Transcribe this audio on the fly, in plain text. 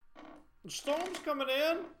The storm's coming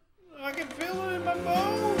in. I can feel it in my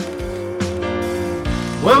bones.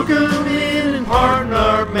 Welcome in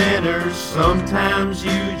partner manners. Sometimes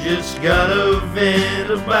you just gotta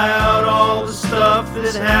vent about all the stuff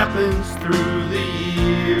that happens through the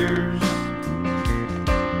years.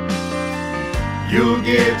 You'll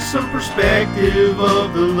get some perspective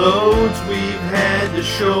of the loads we've had to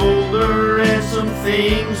shoulder and some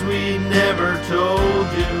things we never told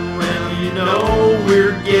you. Well, you know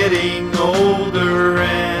we're getting older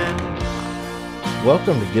and...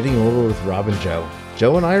 Welcome to Getting Older with Rob and Joe.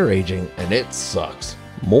 Joe and I are aging, and it sucks.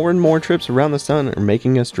 More and more trips around the sun are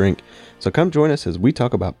making us drink, so come join us as we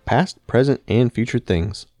talk about past, present, and future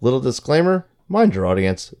things. Little disclaimer, mind your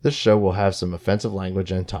audience, this show will have some offensive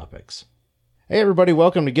language and topics. Hey everybody,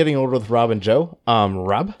 welcome to Getting Older with Rob and Joe. I'm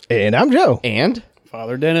Rob. And I'm Joe. And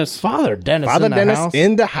Father Dennis. Father Dennis Father in the Dennis house.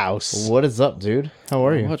 in the house. What is up, dude? How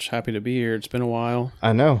are you? Much happy to be here. It's been a while.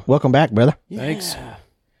 I know. Welcome back, brother. Thanks.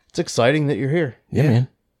 It's exciting that you're here. Yeah, man.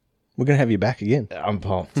 We're going to have you back again. I'm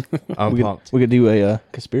pumped. I'm pumped. We're going to do a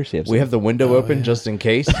conspiracy episode. We have the window open just in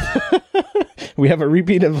case. We have a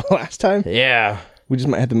repeat of last time. Yeah. We just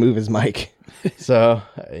might have to move his mic. So,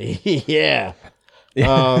 yeah.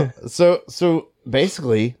 So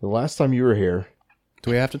basically, the last time you were here,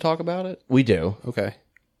 Do we have to talk about it? we do. Okay.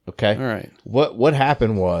 Okay. All right. What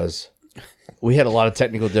happened was we had a lot of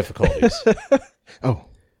technical difficulties. Oh.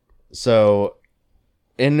 So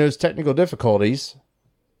in those technical difficulties,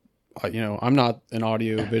 I'm not an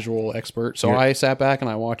audio visual expert, so I sat back and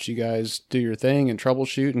I watched you guys do your thing and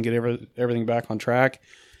troubleshoot and get everything back on track.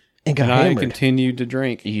 And got And I hammered. continued to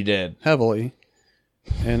drink you did heavily.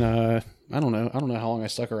 And I don't know how long I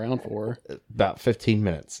stuck around for. about 15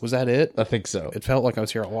 minutes. Was that it? I think so. It felt like I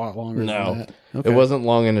was here a lot longer No, than that. it Okay. wasn't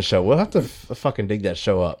long in the show. We'll have to fucking dig that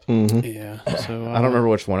show up. Yeah. So I don't remember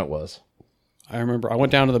which one it was. I remember I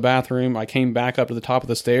went down to the bathroom. I came back up to the top of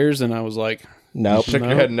the stairs and I was like, Nope. Shook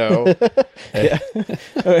your head no.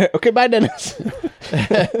 Okay, bye, Dennis.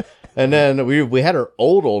 And then we had our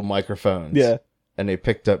old microphones. Yeah. And they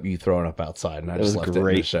picked up you throwing up outside, and I just was left it in the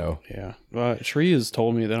great. show. yeah. Shree has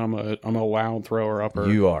told me that I'm a loud thrower upper.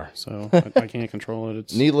 You are. So I can't control it.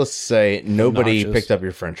 It's Needless to say, nobody Obnoxious. picked up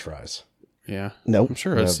your French fries. yeah. Nope. I'm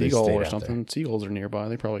sure No, a they seagull stayed or out something. Seagulls are nearby.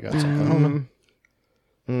 They probably got something.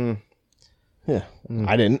 Yeah.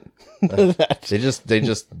 I didn't. They just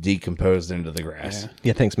decomposed into the grass. Yeah.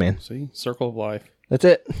 Yeah, thanks, man. See, circle of life. That's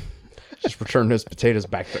it. Just return those potatoes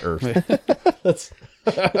back to earth.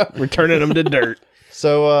 Returning them to dirt.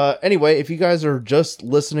 So anyway, if you guys are just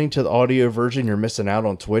listening to the audio version, you're missing out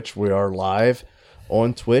on Twitch. We are live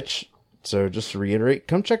on Twitch. So just to reiterate,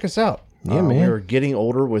 come check us out. Yeah, man. We are Getting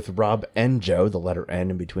Older with Rob and Joe, the letter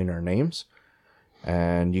N in between our names.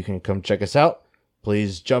 And you can come check us out.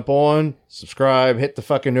 Please jump on, subscribe, hit the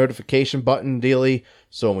fucking notification button dealy.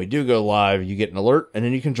 So when we do go live, you get an alert. And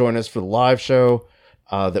then you can join us for the live show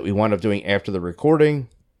that we wind up doing after the recording.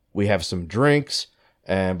 We have some drinks.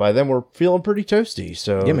 And by then we're feeling pretty toasty.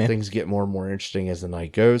 So Yeah, man. things get more and more interesting as the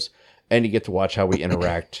night goes. And you get to watch how we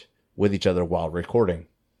interact with each other while recording.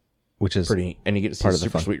 Which is Pretty, and you get to see part a of the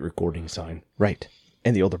super fun. sweet recording sign. right.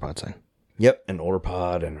 And the older pod sign. Yep, an older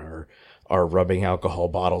pod and our rubbing alcohol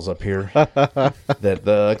bottles up here that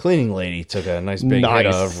the cleaning lady took a nice big hit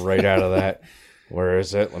Nice. of right out of that. Where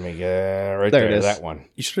is it? Let me get right There there. it is. That one.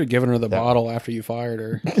 You should have given her the bottle after you fired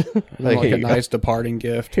her. Like, like here a you go. nice departing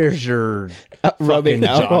gift. Here's your Rubbing fucking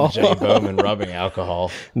alcohol. John J. Bowman rubbing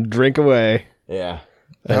alcohol. Drink away. Yeah.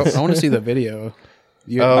 I want to see the video.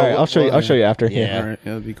 You, Oh, All right, I'll show you. I'll show you after. Yeah. All right,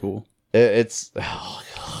 yeah, that'd be cool. It's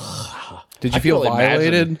Did you I feel can only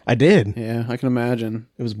violated? imagine. I did. Yeah, I can imagine.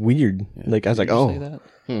 It was weird. Like I was like, Did you oh, say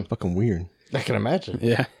that? fucking weird. I can imagine.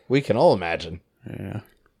 Yeah, We can all imagine. yeah.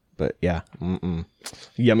 But yeah,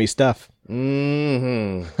 yummy stuff.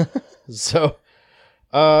 So,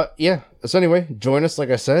 yeah. So anyway, join us, like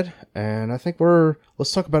I said, and I think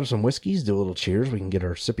let's talk about some whiskeys, do a little cheers. We can get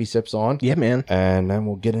our sippy sips on. Yeah, man. And then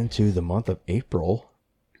we'll get into the month of April.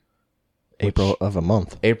 April of a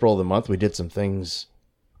month. April of the month. We did some things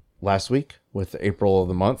last week with April of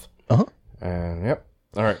the month. Uh-huh. And yep.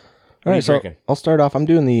 All right. All right, you so drinking? I'll start off. I'm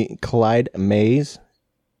doing the Clyde Maze,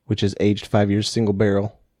 which is aged 5 years single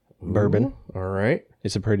barrel bourbon. All right.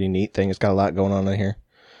 It's a pretty neat thing. It's got a lot going on in here.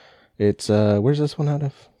 It's where's this one out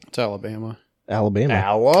of? It's Alabama. Alabama.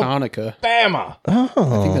 Conica. Alabama. I think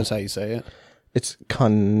Oh, that's how you say it. it's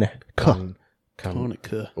Conecuh.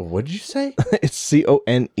 Conica. What'd you say? It's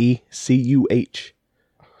Conecuh.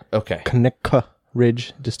 Okay. Conecuh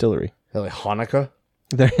Ridge Distillery. Like Hanukkah.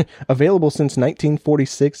 They're available since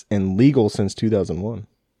 1946 and legal since 2001.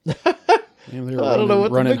 Yeah, they were I don't know what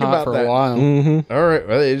to running think hot about for that. a while. Mm-hmm. All right,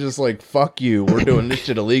 well, it's just like, fuck you. We're doing this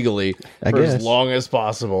shit illegally I for guess. as long as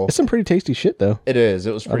possible. It's some pretty tasty shit, though. It is.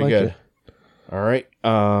 It was pretty like good. it. All right.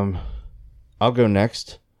 I'll go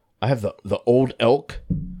next. I have the Old Elk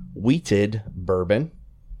wheated bourbon.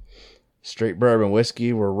 Straight bourbon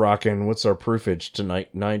whiskey. We're rocking. What's our proofage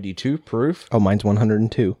tonight? 92 proof. Oh, mine's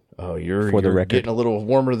 102. Oh, you're For the record. getting a little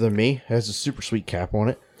warmer than me. It has a super sweet cap on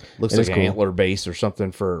it. Looks It like is an cool. antler base or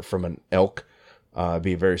something from an elk.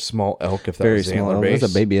 Be a very small elk if that Very was the small. antler base.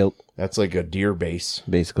 It's a baby elk, That's like a deer base.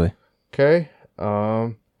 basically. Okay.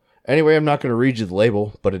 Anyway, I'm not going to read you the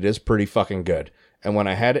label, but it is pretty fucking good. And when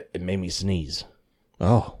I had it, it made me sneeze.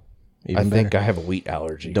 Oh, I even think better. I have a wheat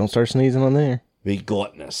allergy. Don't start sneezing on there. Be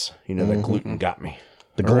gluttonous. You know, that gluten got me.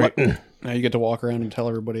 The All right. glutton. Now you get to walk around and tell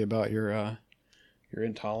everybody about your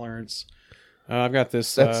intolerance. I've got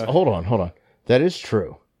this. That's hold on. That is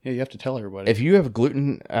true. Yeah, you have to tell everybody. If you have a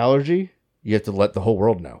gluten allergy, you have to let the whole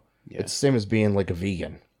world know. Yeah. It's the same as being like a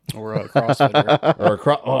vegan or a CrossFitter. or a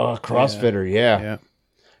CrossFitter. Yeah.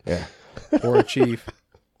 Yeah. Or a chief.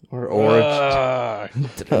 Or Uh, we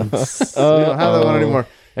don't have that one anymore.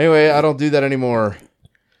 Anyway, I don't do that anymore.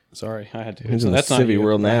 Sorry, I had to. Who's in the not civvy you.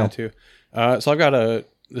 world I now? had to. So I've got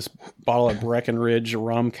this bottle of Breckenridge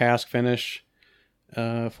rum cask finish,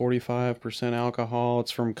 45% alcohol.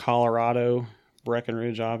 It's from Colorado,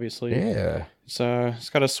 Breckenridge, obviously. Yeah. It's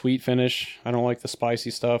got a sweet finish. I don't like the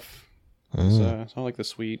spicy stuff. So I like the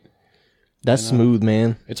sweet. That's smooth,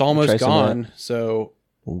 man. It's Try almost some of gone, so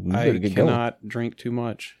Ooh, you I better get going. cannot drink too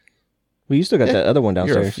much. Well, you still got that other one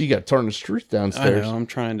downstairs. You got Tarnished Truth I downstairs. know. I'm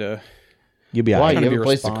trying to. You'll be all Why? right. You have be a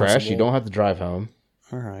place to crash. You responsible. don't have to drive home.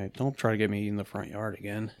 All right, don't try to get me in the front yard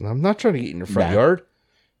again. I'm not trying to get in your front Nah. yard.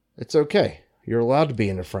 It's okay. You're allowed to be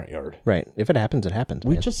in the front yard. Right. If it happens, it happens.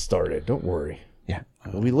 We man. just started. Don't worry. Yeah.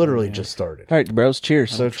 We literally just started. All right, bros.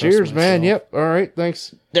 Cheers. So trust cheers, man. myself. Yep. All right.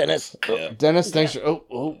 Thanks, Dennis. Dennis. Thanks.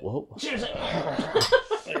 Oh. Cheers.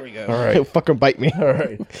 There we go. All right. He'll fucking bite me. All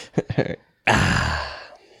right.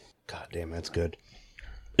 God damn, that's good.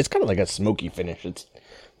 It's kind of like a smoky finish. It's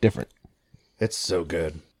different. It's so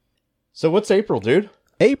good. So what's April, dude?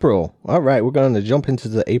 April. All right, we're going to jump into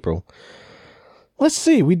the April. Let's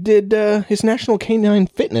see. We did it's National Canine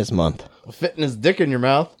Fitness Month. Fitting his dick in your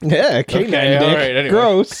mouth. Yeah, canine Okay, dick. all right, anyway.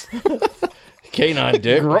 Gross. Canine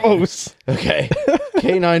dick. Gross. Okay.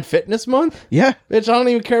 Canine Fitness Month? Yeah, Bitch, I don't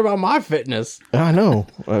even care about my fitness. I know.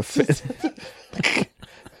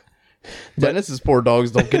 Dennis's poor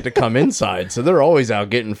dogs don't get to come inside, so they're always out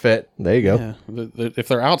getting fit. There you go. Yeah, if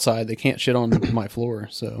they're outside, they can't shit on my floor.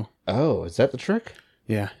 So Oh, is that the trick?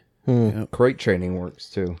 yeah, Crate training works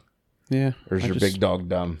too. yeah. Or is I your just- big dog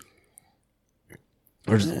dumb?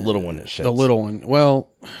 Or is it the little one that shits? the little one? Well,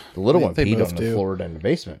 The little they- one they peed both on the do. floor in the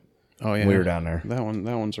basement. oh yeah, We were down there. That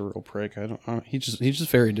one's a real prick. He's just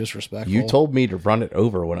very disrespectful. You told me to run it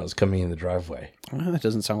over when I was coming in the driveway. Well, that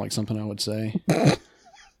doesn't sound like something I would say.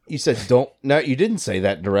 You said don't. No, you didn't say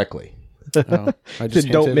that directly. Oh, I just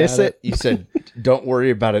Don't hinted miss at it. You said don't worry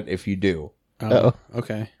about it if you do. Oh,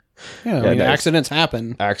 okay. Yeah, I mean, nice. accidents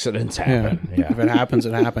happen. Accidents Yeah. happen. Yeah. If it happens,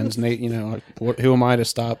 it happens. Nate, who am I to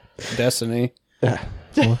stop destiny?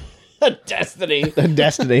 Destiny.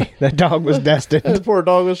 Destiny. That dog was destined. The poor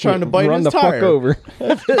dog was trying to bite Run his the tire. fuck over.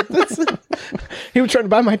 He was trying to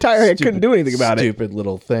buy my tire. I couldn't do anything about it. Stupid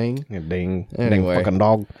little thing. Yeah, dang Anyway. fucking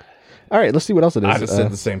dog. All right, let's see what else it is. I just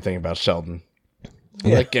said the same thing about Sheldon.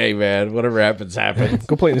 Yeah. Like, hey man, whatever happens, happens.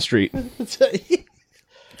 Go play in the street.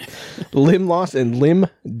 Limb loss and limb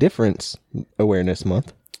difference awareness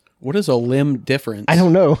month. What is a limb difference? I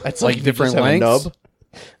don't know. That's Like you different just have a lengths? nub.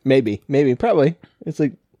 Maybe, probably. It's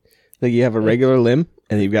like you have a regular limb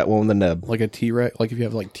and you've got one with a nub. Like a T-Rex. Like if you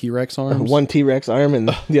have like T-Rex arms. One T-Rex arm and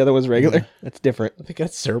the other one's regular. That's different. I think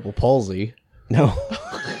that's cerebral palsy. No.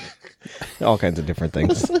 All kinds of different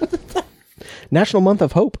things. National Month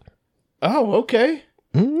of Hope. Oh, okay.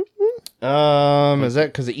 Mm-hmm. Is that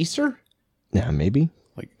because of Easter? Yeah, maybe.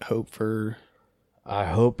 Like hope for. I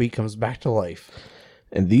hope he comes back to life.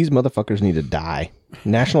 And these motherfuckers need to die.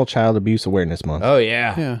 National Child Abuse Awareness Month. Oh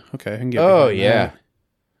yeah. Yeah. Okay. I can get. Oh behind yeah.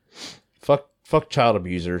 that. Fuck child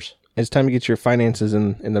abusers. It's time to get your finances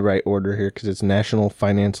in the right order here because it's National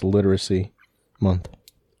Finance Literacy Month.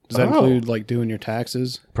 Does that Oh. include like doing your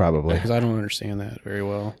taxes? Probably. Because I don't understand that very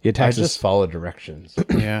well. Your I taxes. just follow directions.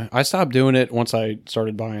 Yeah, I stopped doing it once I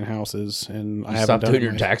started buying houses, and I haven't Stop done doing it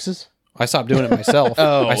your taxes. I stopped doing it myself.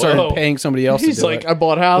 Oh, I started oh. paying somebody else. He's to do like, it. I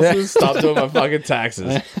bought houses. Stop doing my fucking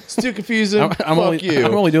taxes. It's too confusing. I'm Fuck only you.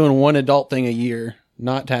 I'm only doing one adult thing a year,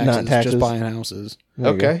 not taxes, Not taxes. just buying houses.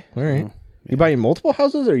 There you go. Okay. All right. You buying multiple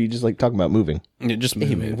houses or are you just like talking about moving? And it just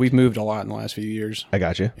moved. We've moved a lot in the last few years. I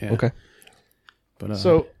got you. Yeah. Okay. But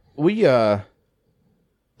So we the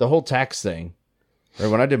whole tax thing, right?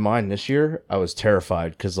 When I did mine this year, I was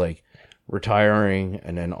terrified because like retiring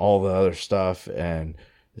and then all the other stuff and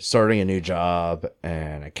starting a new job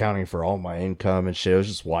and accounting for all my income and shit. It was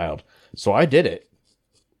just wild. So I did it,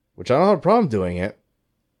 which I don't have a problem doing it.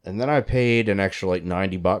 And then I paid an extra like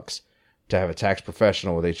 $90 to have a tax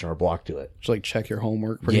professional with H&R Block do it. just like check your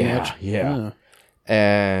homework pretty much. Yeah.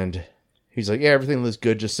 And he's like, yeah, everything looks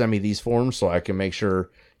good. Just send me these forms so I can make sure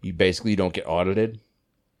you basically don't get audited.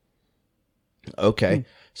 Okay.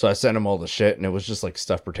 So I sent him all the shit, and it was just like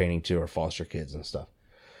stuff pertaining to our foster kids and stuff.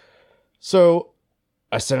 So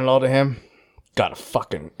I sent it all to him. Got a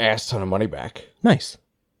fucking ass ton of money back. Nice.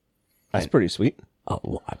 That's pretty sweet. A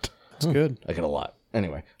lot. That's good. I get a lot.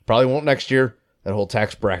 Anyway, probably won't next year. That whole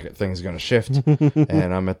tax bracket thing's going to shift,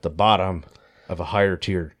 and I'm at the bottom of a higher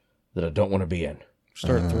tier that I don't want to be in.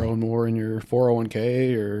 Start throwing more in your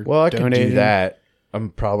 401k or Well, I could donating. do that. I'm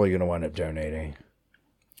probably going to wind up donating.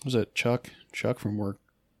 Was it Chuck from work?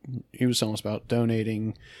 He was telling us about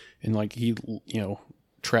donating, and like he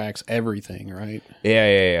tracks everything, right?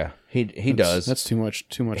 Yeah. He does. That's too much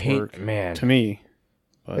work, Man. to me.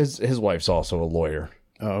 His wife's also a lawyer.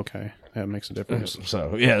 Oh, okay, that makes a difference.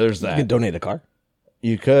 So, yeah, there's You can that. donate a car.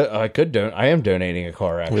 I am donating a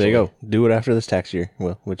car, actually. Well, there you go. Do it after this tax year.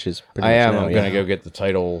 Well, which is pretty I much am. now, I'm going to go get the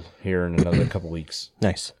title here in another couple weeks.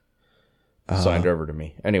 Nice. Signed over to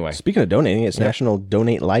me. Anyway, Speaking of donating, it's National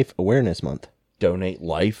Donate Life Awareness Month. donate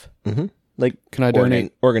life. Like, Can I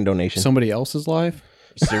donate organ donation? somebody else's life?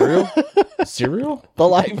 Cereal? Cereal? the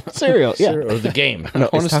life cereal. Yeah. Or the game. No,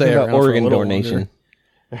 wanna it's talking stay about around for a organ little donation.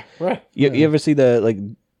 Right. You ever see the like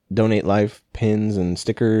Donate Life pins and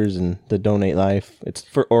stickers and the Donate Life? It's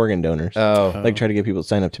for organ donors. Oh, Like try to get people to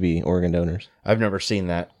sign up to be organ donors. I've never seen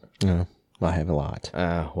that. No, I have a lot.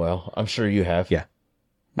 Well, I'm sure you have. Yeah.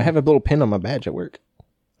 I have a little pin on my badge at work.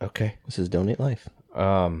 Okay. This is Donate Life.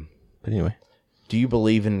 But But anyway, do you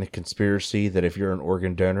believe in the conspiracy that if you're an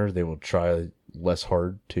organ donor, they will try less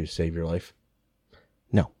hard to save your life?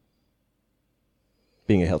 no.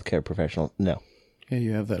 Being a healthcare professional, no. Yeah,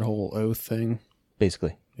 you have that whole oath thing.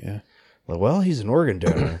 Basically. Yeah. Well, he's an organ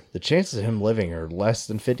donor. The chances of him living are less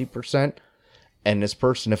than 50%. And this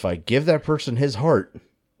person, if I give that person his heart,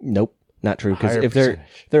 Nope. Not true. Because Higher if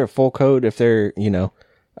they're a full code, if they're, even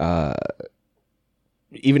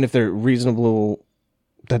if they're reasonable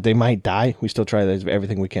that they might die, we still try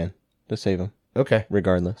everything we can to save them, okay,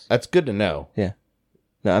 regardless. that's good to know. Yeah.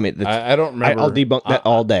 No, I mean, I don't remember. I'll debunk that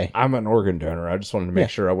all day. I'm an organ donor. I just wanted to make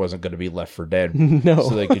sure I wasn't going to be left for dead. No.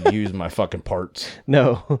 So they could use my fucking parts.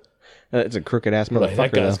 No. It's a crooked ass Like,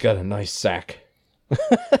 that motherfucker. guy's though. got a nice sack.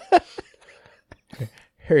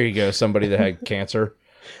 Here you go, somebody that had cancer.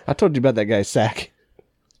 I told you about that guy's sack.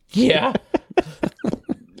 Yeah.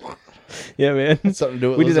 Yeah, man. Something to do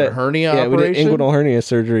with We did a that hernia Yeah, we did operation? inguinal hernia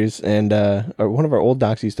surgeries, and one of our old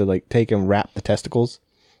docs used to like take and wrap the testicles.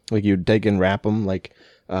 Like you'd take and wrap them like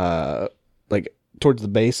towards the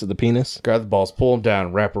base of the penis. Grab the balls, pull them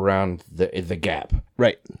down, wrap around the gap.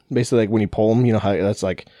 Right. Basically, like when you pull them, you know how that's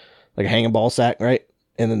like a hanging ball sack, right?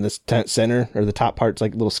 And then this center or the top part's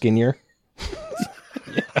like a little skinnier.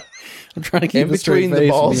 I'm trying to keep In a straight between the face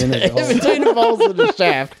and balls, be an in adult. between the balls and the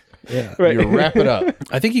shaft, Yeah. Right. you wrap it up.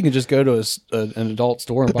 I think you can just go to an adult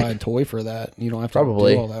store and buy a toy for that. You don't have to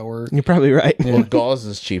Probably. do all that work. You're probably right. Well, gauze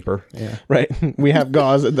is cheaper. Yeah. Right. We have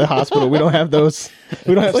gauze at the hospital. We don't have those.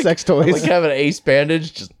 We don't have sex toys. Like having an ace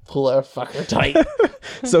bandage, just pull that fucker tight.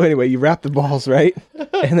 So anyway, you wrap the balls, right?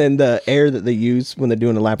 And then the air that they use when they're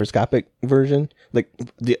doing a laparoscopic version, like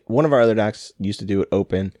one of our other docs used to do it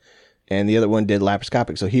open, and the other one did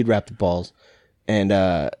laparoscopic. So he'd wrap the balls, and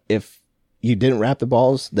if you didn't wrap the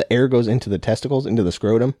balls, the air goes into the testicles, into the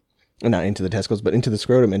scrotum, not into the testicles, but into the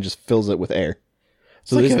scrotum, and just fills it with air.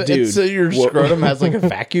 So So your scrotum has like a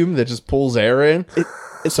vacuum that just pulls air in.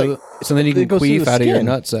 it's like So then you It can goes through queef the out of your skin.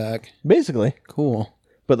 nutsack. basically. Cool.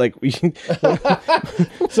 But like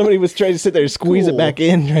somebody was trying to sit there and squeeze it back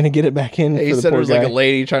in, trying to get it back in. He for the said it poor was guy. like a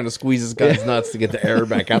lady trying to squeeze this guy's nuts to get the air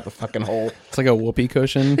back out the fucking hole. It's like a whoopee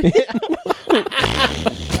cushion.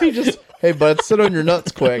 He just, hey bud, sit on your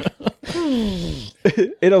nuts quick.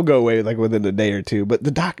 It'll go away like within a day or two. But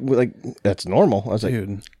the doc, like, that's normal. I was like,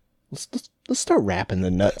 Dude, let's start wrapping the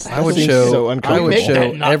nuts. I would That seems show- so I uncomfortable. would Make show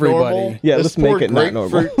that not everybody. normal. Yeah, This let's make poor it not normal.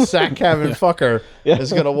 grapefruit sack having fucker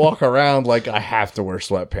is gonna walk around like I have to wear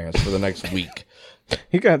sweatpants for the next week.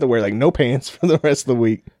 You're gonna have to wear like no pants for the rest of the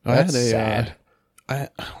week. That's sad.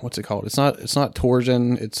 What's it called? It's not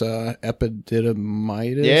torsion. It's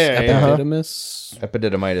epididymitis. Yeah, yeah. Epididymis.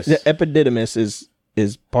 Epididymitis. The epididymis is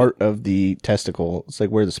is part of the testicle. It's like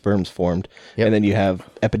where the sperm's formed. Yep. And then you have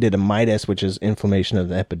epididymitis, which is inflammation of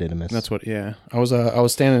the epididymis. That's what. Yeah, I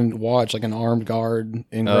was standing to watch like an armed guard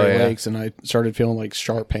in Great Lakes, and I started feeling like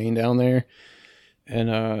sharp pain down there, and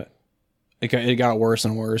it got worse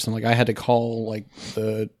and worse, and like I had to call like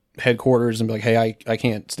the headquarters and be like, hey, I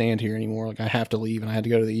can't stand here anymore. Like I have to leave, and I had to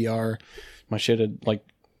go to the ER. My shit had like.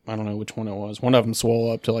 I don't know which one it was. One of them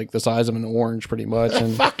swole up to like the size of an orange, pretty much.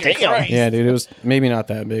 And Fucking Christ. yeah, dude, it was maybe not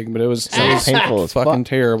that big, but it was painful as fucking fuck.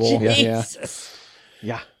 terrible. Jesus.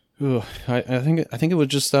 Yeah. Ugh, I think it was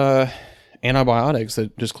just antibiotics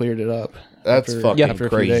that just cleared it up. That's fucking after a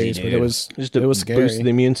crazy, few days, dude. but it was Just it was scary. boost the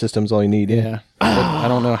immune system's all you need. Yeah, but I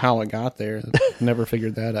don't know how it got there. Never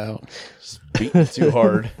figured that out. Beating too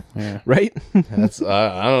hard. Yeah, Right? That's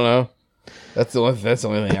I don't know. That's the only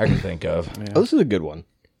thing I can think of. Oh, this is a good one.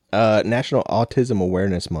 National Autism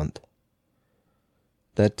Awareness Month.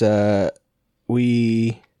 That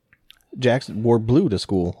Jackson wore blue to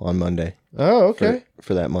school on Monday Oh, okay.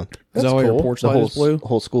 for that month. is that why your cool. porch The light is blue?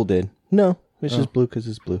 whole school did. No, it's just blue because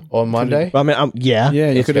it's blue. On Monday? I mean, yeah,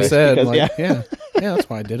 Yeah, you it's could have just said because- like, yeah, that's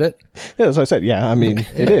why I did it. yeah, that's what I said. Yeah, I mean,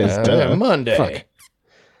 it is. duh. Monday. Fuck.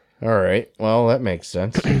 All right. Well, that makes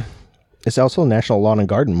sense. It's also National Lawn and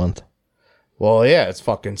Garden Month. Well, yeah, it's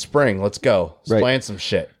fucking spring. Let's go. Let's Right. plant some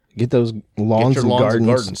shit. Get those lawns, your and, lawns and gardens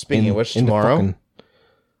gardens. Speaking of which, into tomorrow? fucking-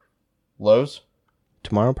 Lowe's?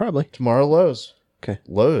 tomorrow probably. Tomorrow, Lowe's. Okay,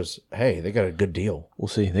 Lowe's. Hey, they got a good deal. we'll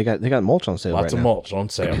see. They got mulch on sale Lots right of now. mulch on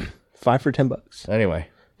sale. 5 for $10. Anyway.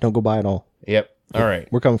 Don't go buy it all. Yep. All right.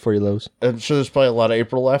 We're coming for you, Lowe's. I'm sure there's probably a lot of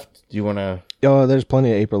April left. Do you want to... Oh, there's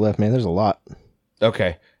plenty of April left, man. There's a lot.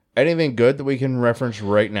 Okay. Anything good that we can reference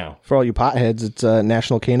right now? For all you potheads, it's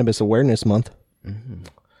National Cannabis Awareness Month.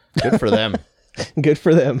 Good for them. Good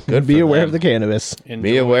for them. Good Be for aware them. of the cannabis. Be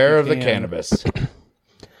Enjoy aware if of you the can. cannabis.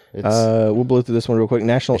 It's We'll blow through this one real quick.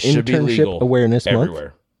 National it should be Internship legal Awareness Month.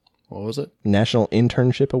 everywhere. What was it? National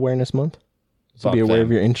Internship Awareness Month. So Fuck be aware them.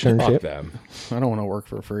 of your Fuck internship. them. I don't want to work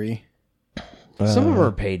for free. Some of them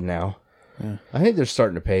are paid now. Yeah. I think they're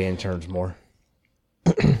starting to pay interns more.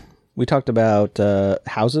 We talked about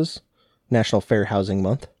houses. National Fair Housing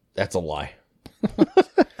Month. That's a lie.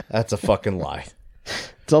 That's a fucking lie.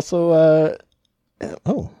 It's also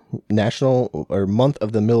National or Month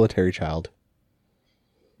of the Military Child,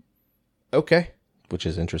 Okay. which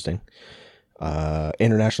is interesting.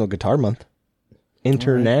 International Guitar Month.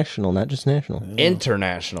 International, not just national.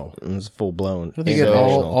 International. It's full blown. They get So-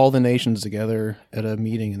 all the nations together at a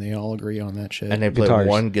meeting and they all agree on that shit. And they play Guitars.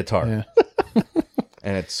 one guitar. yeah,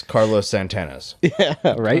 And it's Carlos Santana's. Yeah,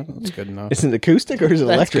 right. that's good enough. Is it acoustic or is it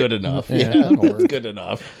That's electric? good enough. Yeah, Yeah, that'll that's work. good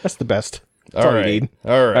enough. That's the best. All all you right. need.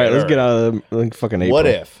 All right. All right, let's get out of the fucking April. What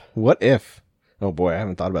if? What if? Oh boy, I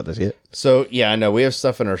haven't thought about this yet. So, yeah, I know we have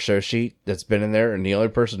stuff in our show sheet that's been in there, and the only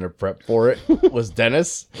person to prep for it was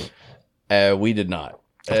Dennis. We did not.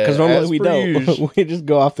 Because normally As we per don't. usual, We just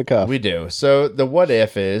go off the cuff. we do. So, the what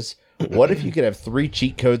if is what if you could have 3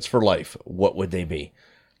 cheat codes for life? What would they be?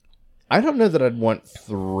 I don't know that I'd want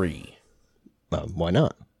 3. Why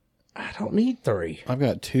not? I don't need 3. I've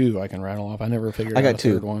got 2 I can rattle off. I never figured I out got a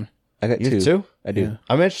 2. third one. I got You have 2. 2? I do. Yeah.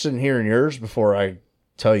 I'm interested in hearing yours before I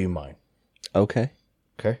tell you mine. Okay.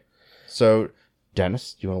 Okay. So,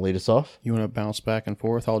 Dennis, do you want to lead us off? You want to bounce back and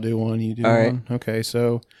forth? I'll do one. You do All right. one. Okay.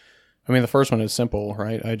 So, I mean, the first one is simple,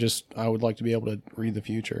 right? I would like to be able to read the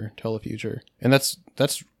future, tell the future, and that's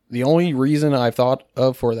the only reason I've thought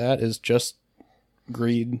of for that is just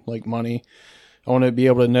greed, like money. I want to be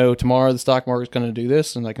able to know tomorrow the stock market's going to do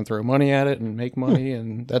this, and I can throw money at it and make money,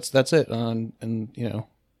 and that's it. And you know,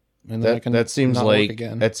 and then I can That seems not work like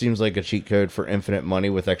again. that seems like a cheat code for infinite money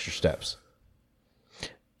with extra steps.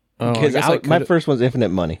 Oh, I Because guess I my could- first one's infinite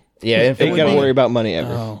money. Yeah, Ain't infinite got to money. worry about money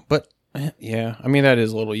ever. Oh, but yeah, I mean that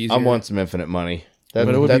is a little easier. I want some infinite money. But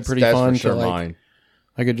it would be pretty that's fun for sure to, like, mine.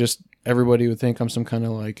 I could just everybody would think I'm some kind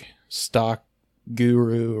of like stock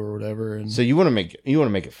guru or whatever, and So you want to make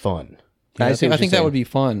it fun. yeah, I see what I think you're that would be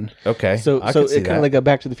fun. Okay. So I so can see it kind that. of like a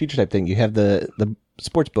Back to the Future type thing. You have the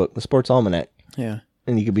sports book, the sports almanac, Yeah,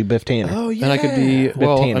 and you could be Biff Tanner. Oh yeah. and I could be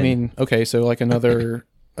well. I Tannen. mean, okay, so like another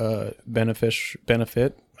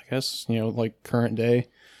benefit, I guess. You know, like current day,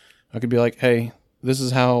 I could be like, hey, this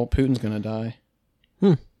is how Putin's gonna die.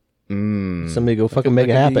 Somebody go fucking make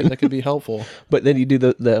it happen. That could be helpful. But then you do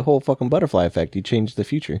the whole fucking butterfly effect. You change the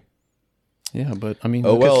future. Yeah, but I mean,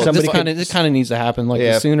 Oh, well, this somebody kind of needs to happen. Like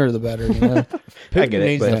Yeah. the sooner the better. You know? Putin get it,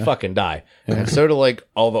 needs but- to fucking die, and so do like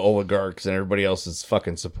all the oligarchs and everybody else that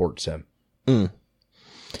fucking supports him.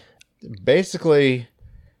 Basically,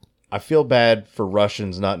 I feel bad for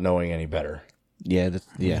Russians not knowing any better. Yeah,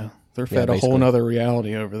 yeah. They're fed a whole basically. nother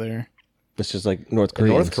reality over there. It's just like North And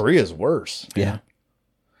Korea. North Korea's worse. Yeah,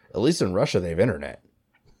 At least in Russia, they have internet.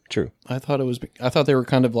 true. I thought they were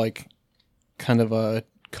kind of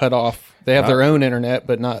cut off. They have their own internet,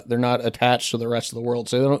 but they're not attached to the rest of the world.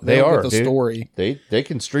 So they don't get the dude. story. They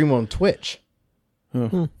can stream on Twitch.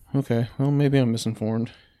 Oh, okay. Well, maybe I'm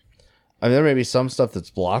misinformed. I mean, there may be some stuff that's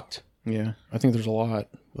blocked, Yeah, I think there's a lot.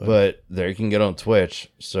 but they can get on Twitch.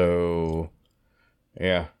 So,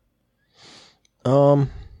 yeah. So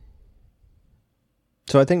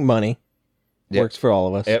I think money works for all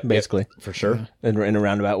of us, Yep, basically, for sure. in a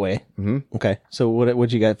roundabout way. Mm-hmm. Okay. So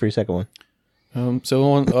what you got for your second one?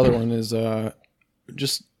 So the other one is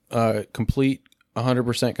just complete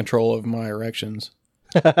 100% control of my erections.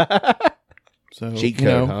 So Cheat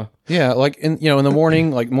code, huh? Yeah, like in the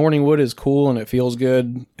morning, like morning wood is cool and it feels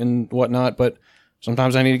good and whatnot, but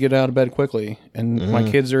sometimes I need to get out of bed quickly, and my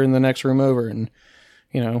kids are in the next room over, and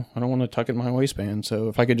I don't want to tuck it in my waistband. So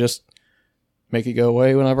if I could just make it go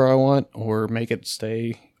away whenever I want, or make it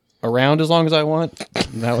stay around as long as I want,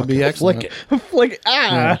 that would be excellent. Flick it. Flick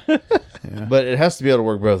ah. But it has to be able to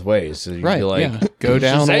work both ways. So you can be like, yeah. Go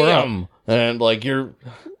down or up. Shazam! And like you're,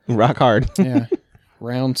 Rock hard. Yeah.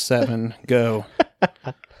 Round 7, go.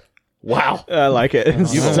 wow. I like it.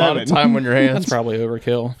 You have a lot of time on your hands. That's probably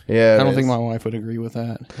overkill. Yeah, I don't think my wife would agree with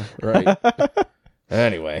that. right.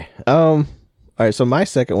 Anyway, All right. So my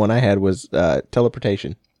second one I had was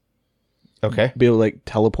teleportation. okay. Be able to like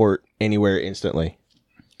teleport anywhere instantly.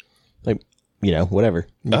 Like whatever.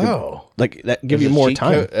 You could, Oh, like that give Is you it more cheat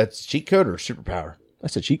time. code- that's cheat code or superpower.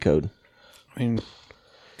 That's a cheat code. I mean,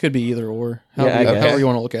 could be either or. Yeah, I However, guess. however you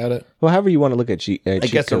want to look at it. Well, however you want to look at cheat. I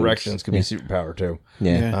cheat guess codes. erections could be superpower too.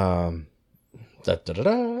 Yeah.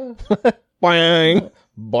 Da-da-da-da. Boing.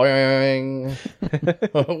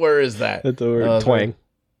 Boing. Where is that? That's the word. Twang.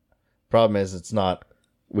 Problem is, it's not.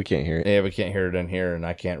 We can't hear it. Yeah, we can't hear it in here, and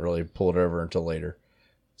I can't really pull it over until later.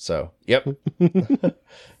 So, yep.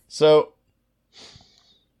 So,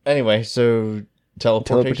 anyway, so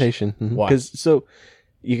teleportation. Why? Because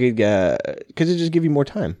you could because it just give you more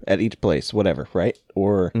time at each place, whatever, right?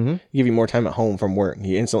 Or give you more time at home from work.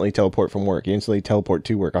 You instantly teleport from work. You instantly teleport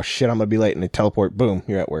to work. Oh shit, I'm gonna be late, and they teleport. Boom,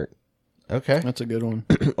 you're at work. Okay. That's a good one.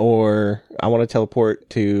 Or I want to teleport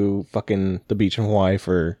to fucking the beach in Hawaii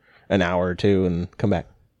for an hour or two and come back.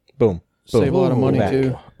 Boom. Boom. Save a lot of money Back.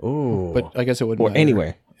 too. Ooh. But I guess it wouldn't Or matter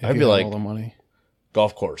anywhere. if I'd you be had like- all the money.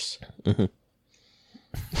 Golf course.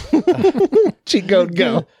 Cheat code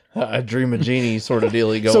go. A dream of genie sort of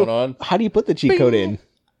dealy going on. How do you put the cheat code in?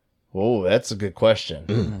 Oh, that's a good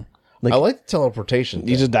question. Like- I like the teleportation. You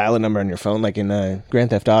thing. just dial a number on your phone, like in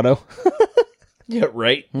Grand Theft Auto. Yeah,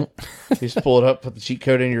 right. You just pull it up, put the cheat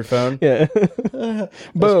code in your phone. Yeah.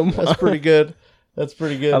 Boom. That's pretty good. That's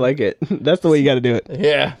pretty good. I like it. That's the way you got to do it.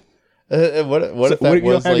 Yeah. What if So that what if you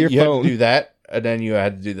was don't have like your you had phone? to do that, and then you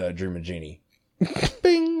had to do the dream of genie?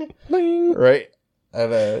 Bing. Bling. Right.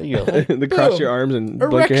 And you know, They cross boom. your arms and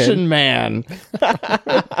blink your head. Erection man.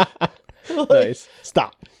 Nice.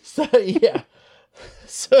 Stop. So, yeah.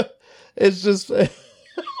 So it's just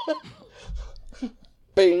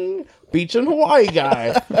bing, beach in Hawaii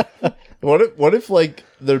guy. What if like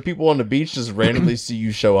there are people on the beach just randomly see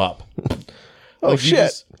you show up? Oh Like,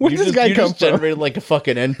 shit! Where did this guy you come just from? generated like a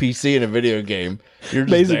fucking NPC in a video game. You're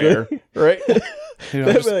just Basically. there, right? Dude,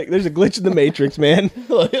 They'd be like, there's a glitch in the Matrix, man.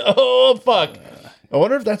 Like, oh fuck! I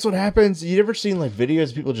wonder if that's what happens. You ever seen like videos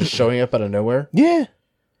of people just showing up out of nowhere? Yeah.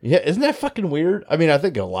 Yeah, isn't that fucking weird? I mean, I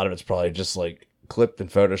think a lot of it's probably just like clipped and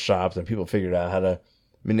photoshopped, and people figured out how to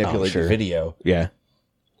manipulate sure. the video. Yeah.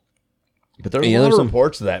 But there's Yeah, a lot there's of some-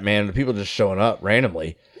 reports of that, man. The people just showing up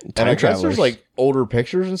randomly. And Time I guess travelers. there's like older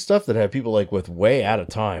pictures and stuff that have people like with way out of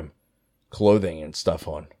time clothing and stuff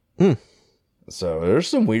on. So there's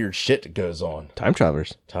some weird shit that goes on. Time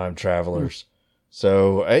travelers. Time travelers.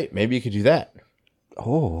 So hey, maybe you could do that.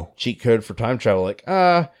 Oh. Cheat code for time travel. Like,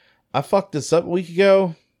 I fucked this up a week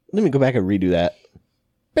ago. Let me go back and redo that.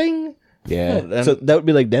 Bing. Yeah. then- So that would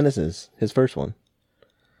be like Dennis's, his first one.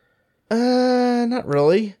 Not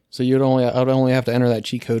really. So I'd only have to enter that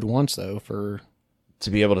cheat code once though To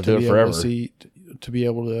be able to to do be it able forever. to see, to be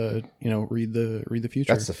able to read the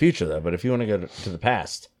future. That's the future though. But if you want to go to the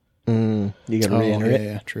past, You got to Oh, re-enter yeah, it.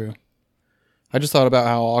 yeah, true. I just thought about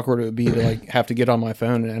how awkward it would be to like have to get on my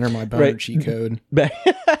phone and enter my boner Right. cheat code.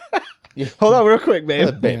 Hold on real quick,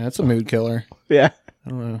 babe. Yeah, it's a mood killer. Yeah. I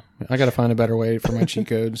don't know. I got to find a better way for my cheat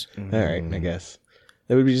codes. All right, I guess.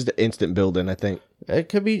 That would be just an instant build-in, I think. it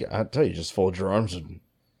could be. I tell you, just fold your arms and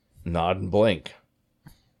nod and blink.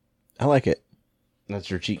 I like it. That's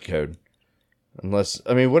your cheat code. Unless,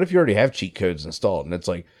 I mean, what if you already have cheat codes installed and it's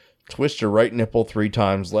like twist your right nipple 3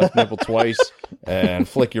 times, left nipple twice, and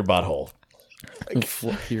flick your butthole?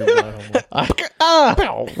 Flick your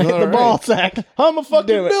butthole. The ball sack. I'm a fucking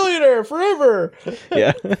Damn it. millionaire forever.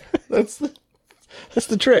 Yeah, That's the that's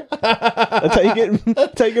the trick. That's how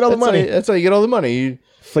you get all the money. That's how you get all the money. You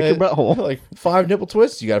Flick your butthole. Like 5 nipple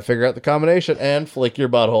twists. You got to figure out the combination and flick your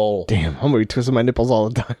butthole. Damn, I'm gonna be twisting my nipples all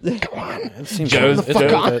the time. Come on. It seems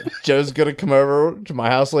Joe's gonna come over to my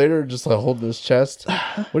house later, just like holding his chest.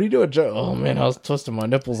 What are you doing, Joe? Oh man, I was twisting my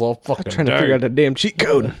nipples all fucking Trying to figure out the damn cheat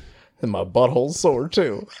code. and my butthole's sore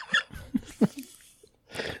too.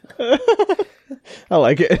 I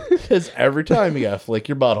like it. Because every time you gotta flick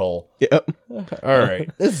your butthole. Yep. All right,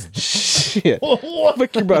 this is Shit.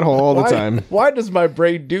 Flick your butthole all the time. Why does my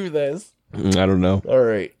brain do this? I don't know. All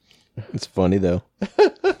right, It's funny though.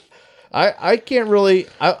 I can't really.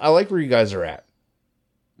 I like where you guys are at.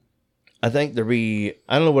 I think there'd be.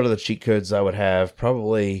 I don't know what other cheat codes I would have.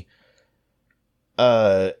 Probably.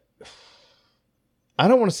 I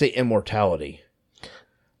don't want to say immortality,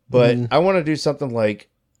 but I want to do something like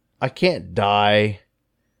I can't die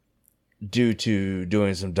due to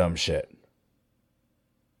doing some dumb shit.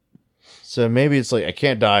 So maybe it's like I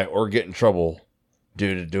can't die or get in trouble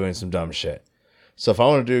due to doing some dumb shit. So if I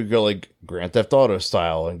want to go like Grand Theft Auto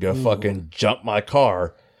style and go fucking jump my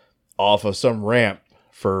car off of some ramp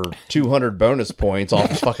for 200 bonus points off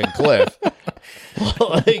a fucking cliff,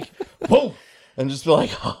 like, whoa, and just be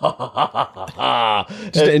like, ha ha ha ha ha ha.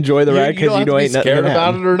 Just to enjoy the ride because you know ain't nothing scared gonna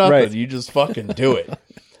about happen. it or nothing. Right. You just fucking do it.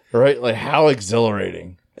 Right? Like, how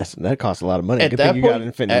exhilarating. That costs a lot of money. At Good that thing you got point-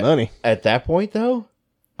 infinite money. At that point, though,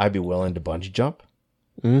 I'd be willing to bungee jump.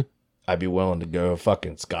 Mhm. I'd be willing to go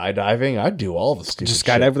fucking skydiving. I'd do all the stupid Just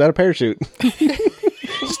shit. skydive without a parachute.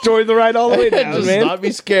 Destroy the ride all the way down, Just man. not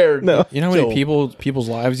be scared. No. You know how many people's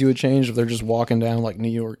lives you would change if they're just walking down like New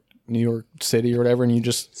York City or whatever, and you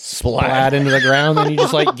just splat into the ground, and you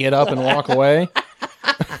just like get up and walk away.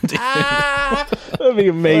 That'd be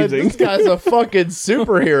amazing. This guy's a fucking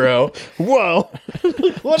superhero. Whoa.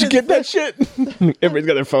 What Did you is get that shit? Everybody's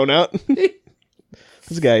got their phone out.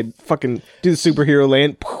 This guy fucking do the superhero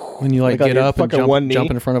land. When you like Like on get your up and fucking one knee.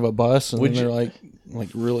 jump in front of a bus, and Would then they're like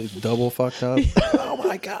really double fucked up. Oh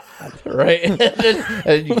my god! Right,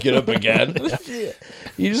 and you get up again.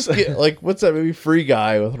 You just get like, what's that movie, Free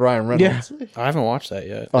Guy with Ryan Reynolds? I haven't watched that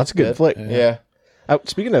yet. Oh, that's a good flick. Yeah.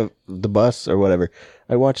 Speaking of the bus or whatever,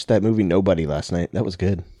 I watched that movie Nobody last night. That was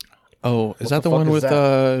good. Oh, is that the the one fuck with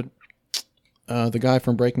is the guy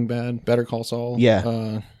from Breaking Bad, Better Call Saul? Yeah.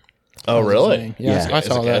 Oh what was his really? name? Yeah, Yeah. I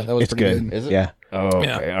saw Is it that. good? That was It's pretty good. good. Is it? Yeah. Oh, okay.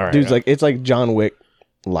 Yeah. All right. Dude's like, it's like John Wick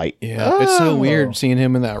light. Yeah, it's so Oh. weird seeing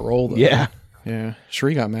him in that role. Though. Yeah. Yeah,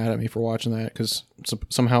 Sheree got mad at me for watching that because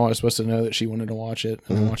somehow I was supposed to know that she wanted to watch it,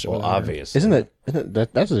 and I watched it. well, with her. obvious. Isn't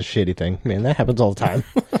that that's a shitty thing, man? That happens all the time.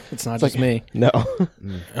 It's not just me. No.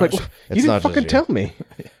 Like, you didn't not just fucking you. tell me.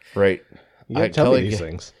 Right. You gotta tell me Kelly, these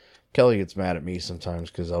things. Kelly gets mad at me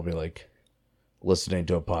sometimes because I'll be like listening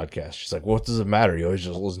to a podcast. She's like, "What does it matter? You always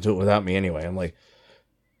just listen to it without me anyway." I'm like,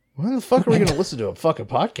 "When the fuck are we going to listen to a fucking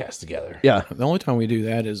podcast together?" Yeah. The only time we do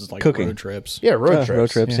that is like Cooking. road trips. Yeah, road trips. Road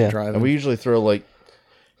trips, yeah. driving. And we usually throw like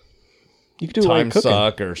You could do it while you're Time cooking.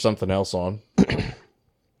 Suck or something else on.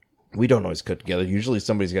 We don't always cook together. Usually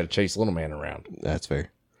somebody's got to chase Little Man around. That's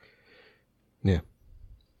fair. Yeah.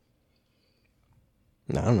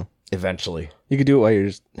 No, I don't know. Eventually. You could do it while you're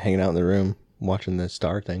just hanging out in the room watching the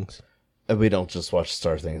star things. And we don't just watch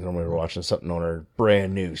Star Things. Normally we're watching something on our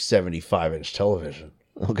brand new 75-inch television.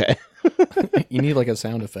 Okay. You need like a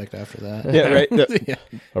sound effect after that. Yeah, right. yeah.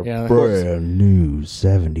 A Yeah. brand new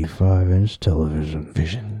 75-inch television.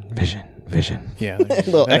 Vision. Yeah. there you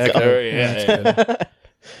go. Little That echo. echo.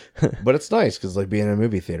 Yeah. But it's nice because like being in a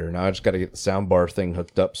movie theater. Now I just got to get the sound bar thing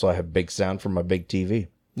hooked up so I have big sound from my big TV.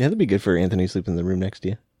 Yeah, that'd be good for Anthony sleeping in the room next to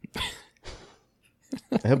you.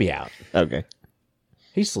 He'll be out. Okay.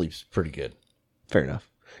 He sleeps pretty good. Fair enough.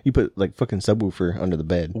 You put like fucking subwoofer under the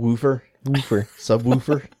bed. Woofer. Woofer.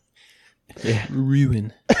 Subwoofer.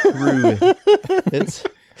 Ruin. Ruin. It's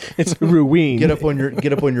It's ruin. get up on your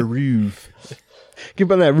roof. Get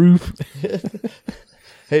up on that roof.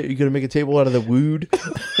 Hey, you gonna make a table out of the wood?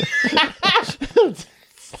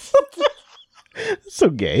 So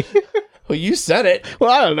gay. Well, you said it. Well,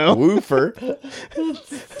 I don't know. Woofer.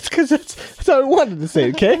 It's because that's how I wanted to say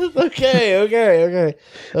it, okay? Okay.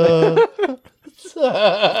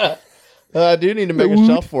 I do need to make a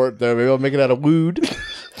shelf for it though. Maybe I'll make it out of wood.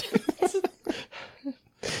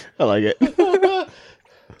 I like it.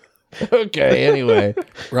 Okay. Anyway,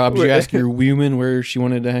 Rob, did you ask your woman where she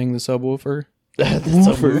wanted to hang the subwoofer? the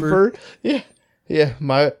subwoofer. Yeah.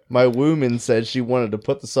 My woman said she wanted to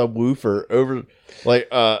put the subwoofer over, like,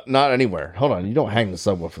 not anywhere. Hold on, you don't hang the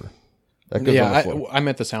subwoofer. That goes on the floor. I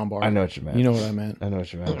meant the sound bar. I know what you meant. You know what I meant. I know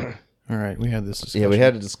what you meant. All right, we had this discussion. Yeah, we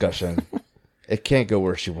had a discussion. It can't go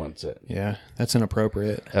where she wants it. Yeah, that's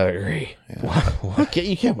inappropriate. I agree. Yeah.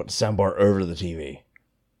 You can't put the soundbar over the TV.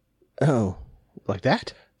 Oh, like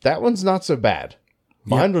that? That one's not so bad.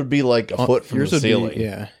 Mine would be like a foot from Yours the would be- ceiling.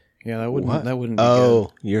 yeah, that wouldn't. What? That wouldn't. Be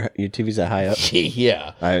Oh, your TV's that high up?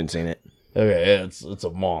 Yeah. I haven't seen it. Okay, yeah, it's a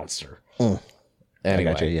monster. Mm. Anyway.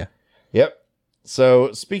 I got you, yeah. Yep.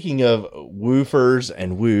 So speaking of woofers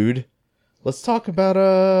and wooed, let's talk about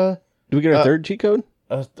Do we get our third cheat code?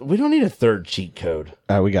 we don't need a third cheat code.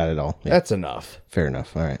 We got it all. Yeah. That's enough. Fair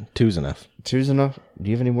enough. All right. 2's enough. 2's enough. Do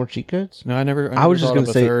you have any more cheat codes? No, I never. I was just thought gonna of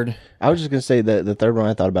a say- third. I was just going to say that the third one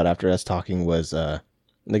I thought about after us talking was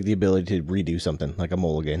like the ability to redo something, like a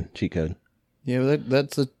mulligan cheat code. Yeah, but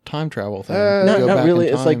that's a time travel thing. No, Go not back really.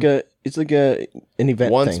 in It's like time. an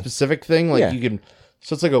event One thing. specific thing? Like Yeah. you can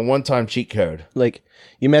so it's like a one-time cheat code. Like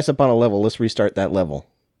you mess up on a level, let's restart that level.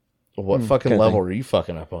 What fucking kinda level are you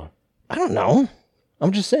fucking up on? I don't know.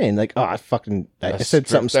 I'm just saying, like, I said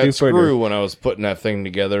something that stupid. screw when I was putting that thing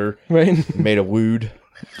together. Right? Made a wooed.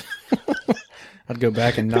 I'd go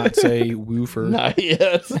back and not say woofer. Not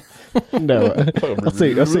yet. No. I'll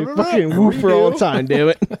say fucking woofer all the time, damn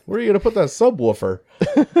it. Where are you gonna put that subwoofer?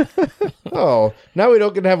 Oh, now we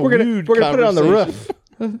don't get to have a We're gonna wooed put it on the conversation.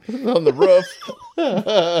 roof. On the roof.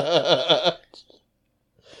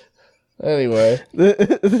 Anyway.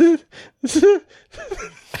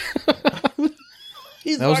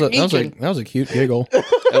 That was a cute giggle.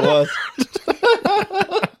 It was.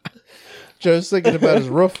 Joe's thinking about his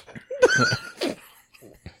roof.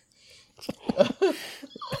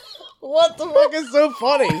 What the fuck is so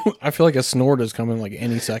funny? I feel like a snort is coming like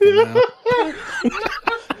any second now.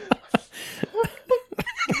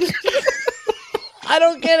 I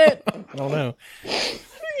don't get it. I don't know.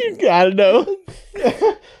 You gotta know.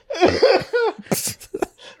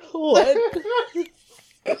 What?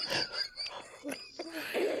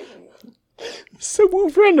 So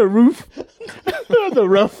woofer on the roof. On the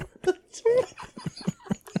roof.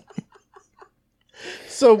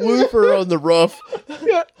 So woofer on the roof.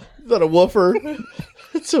 Not a woofer.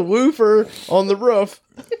 It's a woofer on the roof.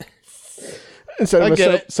 Instead I of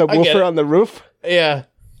get a it. I get subwoofer it. on the roof. Yeah.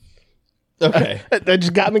 Okay. That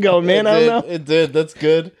just got me going, man. I don't know. It did. That's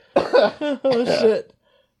good. Oh shit.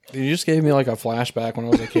 You just gave me like a flashback when I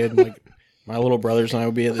was a kid. And, like my little brothers and I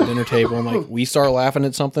would be at the dinner table, and like we start laughing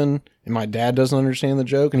at something, and my dad doesn't understand the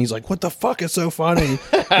joke, and he's like, "What the fuck is so funny?"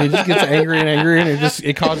 And he just gets angry, and it just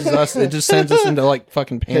sends us into like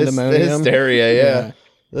fucking pandemonium. Hysteria. Yeah.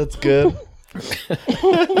 That's good.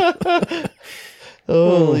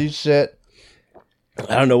 Holy shit.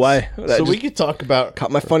 I don't know why. So we could talk about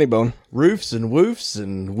caught my funny bone. roofs and woofs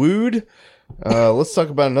and wooed. Let's talk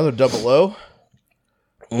about another double O.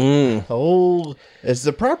 Oh, is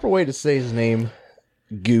the proper way to say his name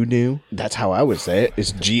Gunu? That's how I would say it.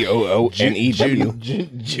 It's Goonew.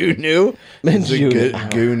 Junu? It's a good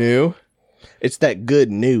Gunu. It's that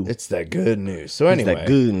good new. It's that good news. So It's anyway, that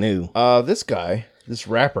good new. this guy, this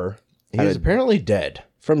rapper, he is apparently dead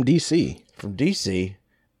From DC. from DC,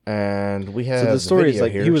 and we have So the story is video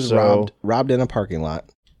like here, he was so- robbed in a parking lot.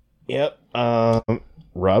 Yep.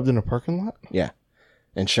 Robbed in a parking lot. Yeah.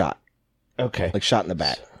 And shot. Okay. Like shot in the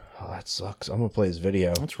back. Oh, that sucks. I'm gonna play his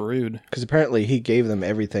video. That's rude. Because apparently he gave them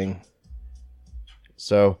everything.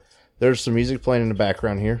 So there's some music playing in the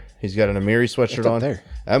background here. He's got an Amiri sweatshirt It's up on. there.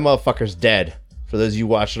 That motherfucker's dead. For those of you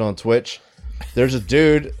watching on Twitch, there's a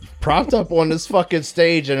dude propped up on this fucking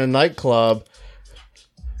stage in a nightclub,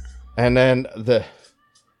 and then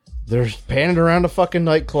they're panning around the fucking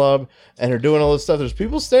nightclub, and they're doing all this stuff. There's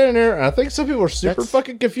people standing there, and I think some people are super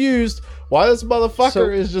fucking confused why this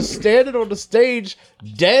motherfucker is just standing on the stage,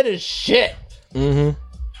 dead as shit. Mm-hmm.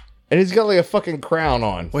 And he's got like a fucking crown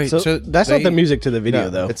on. Wait, So that's not the music to the video, No,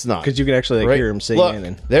 though. it's not. Because you can actually like, Right? hear him singing. Look,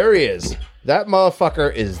 And there he is. That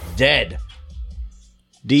motherfucker is dead.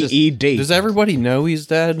 D-E-D. Does everybody know he's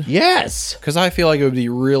dead? Yes. Because I feel like it would be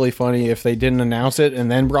really funny if they didn't announce it and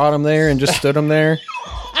then brought him there and just stood him there.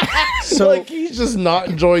 So Like he's just not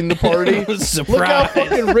enjoying the party. Look how Surprise.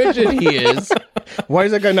 fucking rigid he is. why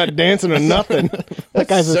is that guy not dancing or nothing? That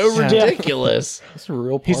guy's a So stiff. ridiculous. It's a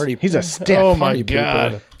real party. He's a stiff. Oh my party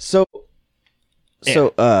god. pooper.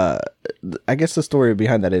 So I guess the story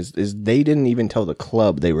behind that is they didn't even tell the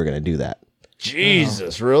club they were going to do that.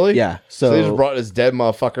 Jesus, really? Yeah. So they So just brought this dead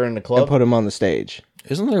motherfucker in the and club. put him on the stage.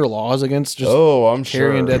 Isn't there laws against just Oh, I'm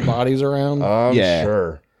carrying sure. dead bodies around? I'm Yeah.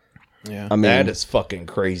 sure. Yeah. I mean, That is fucking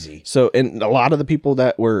crazy. so and a lot of the people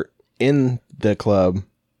that were in the club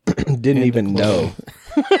didn't even know.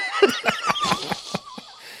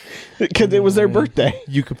 Because it was their birthday.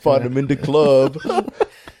 You can find them in the club.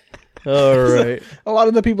 All right. A lot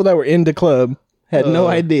of the people that were in the club had no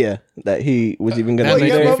idea that he was even going That to be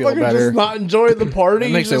makes there. me feel motherfucker better. just not enjoying the party.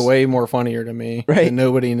 It makes just- it way more funnier to me. Right. That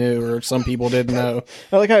nobody knew, or some people didn't know.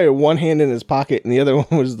 I like how he had one hand in his pocket and the other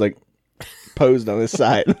one was like posed on his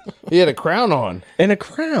side. He had a crown on. And a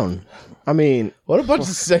crown. I mean, What a bunch of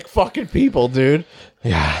sick fucking people, dude.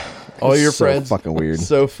 yeah. All your so friends. fucking weird.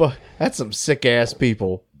 That's some sick ass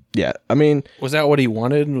people. Yeah. I mean, Was that what he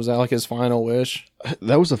wanted? Was that like his final wish?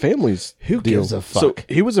 that was the family's Who deal. gives a fuck? So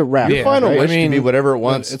he was a rapper. Your final right? wish I mean, can be whatever it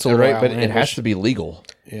wants. it's a right, wild but it has wish. to be legal.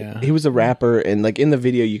 Yeah. He was a rapper, and like in the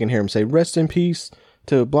video, you can hear him say "Rest in peace"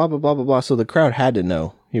 to blah blah blah blah blah. So the crowd had to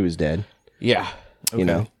know he was dead, Yeah. you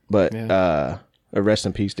know. But Yeah. a rest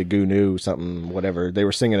in peace to Gnu, something, whatever. They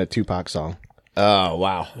were singing a Tupac song. Oh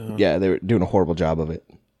wow. Yeah, they were doing a horrible job of it.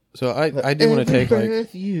 So I do want to take like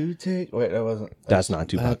Breath you take. Wait, that wasn't. That's not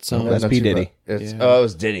Tupac. That's, That's not P Tupac. Diddy. It's, Yeah. Oh, it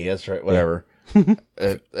was Diddy. That's right. Whatever.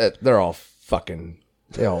 They're all fucking.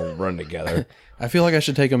 They all run together. I feel like I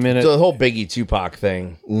should take a minute. The whole Biggie Tupac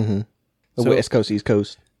thing. The So- West Coast, East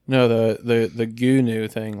Coast. No, the GNU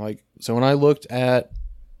thing. Like, so when I looked at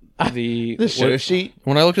the show sheet.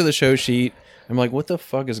 when I looked at the show sheet, I'm like, what the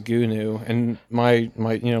fuck is GNU? And my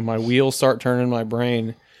my wheels start turning in my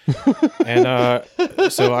brain, and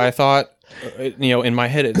so I thought, in my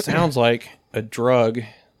head, it sounds like a drug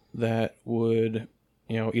that would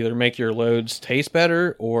either make your loads taste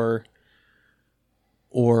better or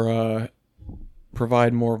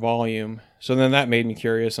provide more volume. So then that made me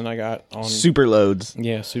curious, and I got on Super loads.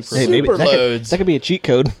 yeah, super. Hey, maybe Super that could- loads. That could be a cheat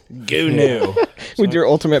code Gnu. with your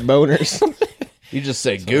ultimate boners. You just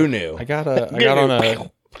say Gnu. I got on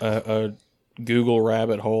a Google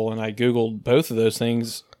rabbit hole, and I Googled both of those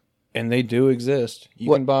things, and they do exist.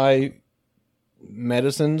 You can buy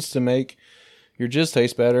medicines to make your jizz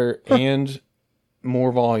taste better and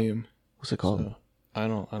more volume. What's it called? I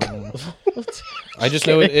don't know. I just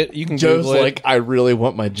know it. You can Joe's Google it. like, I really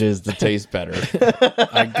want my jizz to taste better.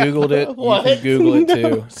 I Googled it. You can Google it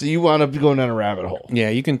too. So you wound up going down a rabbit hole. Yeah,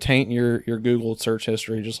 you can taint your Google search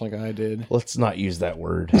history just like I did. Let's not use that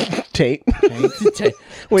word. Tate. Taint,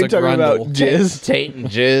 When you a talking about grundle. jizz, taint and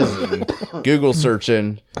jizz and Google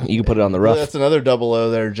searching. you can put it on the rough. That's another double O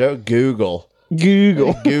there, Joe. Google.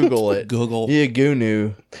 Google. Google it. Google. Yeah,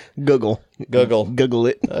 Gnu. Google. Google. Google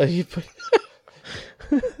it.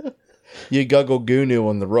 You guggle Gnu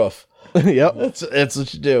on the roof. Yep. That's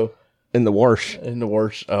what you do. In the wash. In the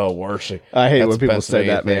wash. Oh, wash. I hate That's when a people say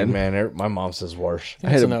Pennsylvania that, thing, man. My mom says wash.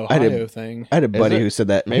 It's an I had Ohio thing. I had a buddy it? who said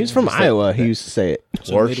that. Maybe He's from just like Iowa. He used to say it.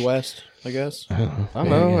 So Warsh. Midwest, I guess. I don't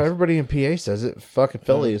know. Everybody in PA says it. Fucking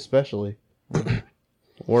Philly, especially.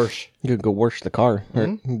 Wash. You could go wash the car. Or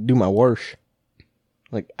do my wash.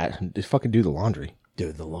 Like, just fucking do the laundry.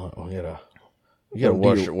 Dude, the lawn. Oh, you gotta Don't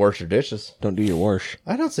do wash your dishes. Don't do your wash.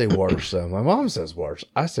 I don't say wash though. My mom says wash.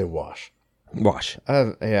 I say wash. Wash.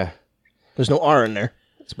 Yeah. There's no R in there.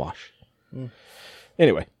 It's wash.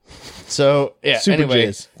 Anyway. So yeah. Super anyway,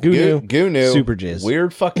 jizz. Gnu. Gnu. Super jizz.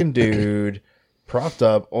 Weird fucking dude, propped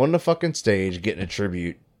up on the fucking stage, getting a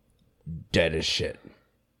tribute. Dead as shit.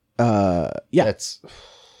 Yeah. That's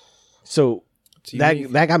So It's that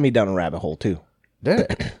unique. that got me down a rabbit hole too. did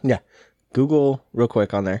it. Yeah. Google real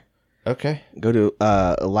quick on there. Okay. Go to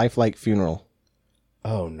a lifelike funeral.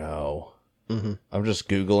 Oh no. Mhm. I'm just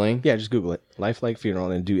googling. Yeah, just Google it. Lifelike funeral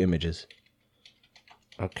and then do images.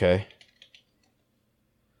 Okay.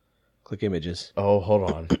 Click images. Oh,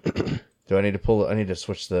 hold on. Do I need to pull? I need to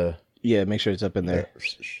switch the. Yeah, make sure it's up in there.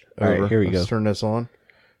 All Over. right, here we Let's go. turn this on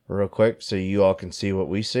real quick so you all can see what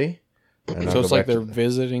we see. And I'll So it's go like back they're to-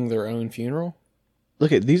 visiting their own funeral.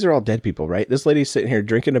 Look at these are all dead people, right? This lady's sitting here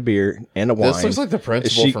drinking a beer and a wine. This looks like the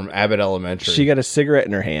principal She- from Abbott Elementary. She got a cigarette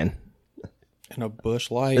in her hand. And a bush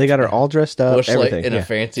light. They got her all dressed up. Bush light everything. in a Yeah.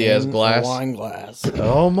 fancy ass in glass. A wine glass.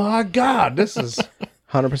 Oh my god, this is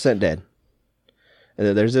 100% dead. And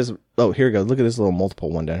then there's this. Oh, here we go. Look at this little multiple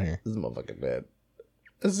one down here. this is motherfucking dead.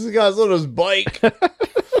 This is the guy's on his bike.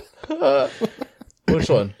 Which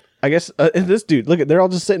one? I guess and this dude. Look at. They're all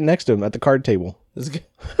just sitting next to him at the card table. This guy.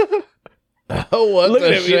 Oh, what Look the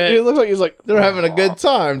at him. shit? It looks like he's like. They're having a good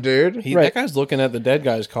time, dude. Right. That guy's looking at the dead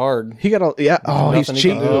guy's card. He got all. Yeah. Oh, he's Nothing he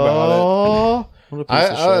can cheating. do about it. Oh, What a piece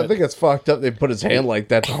of I shit. think it's fucked up. They put his hand like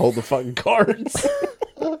that to hold the fucking cards.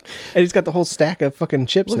 And he's got the whole stack of fucking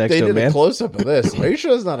chips Look, next they to him, did a man. close up of this. Are you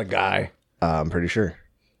sure it's not a guy? I'm pretty sure.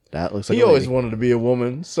 That looks like He a always lady. wanted to be a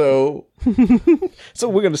woman, so So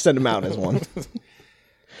we're gonna send him out as one.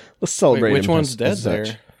 Let's celebrate. Wait, which him one's as dead such.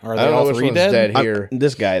 there? Are I they don't know all which three one's dead? dead here.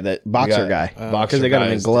 This guy, that boxer guy, Boxer because they got him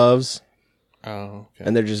in guys. gloves Oh, okay.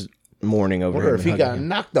 and they're just mourning over Wonder him. if he and got hugging him.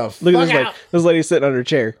 knocked the fuck Look at out. this lady sitting on her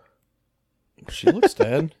chair. She looks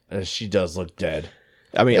dead. She does look dead.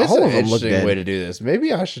 I mean, It's all an of them look interesting dead. way to do this.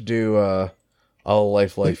 Maybe I should do all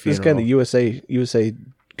life This funeral. guy in the USA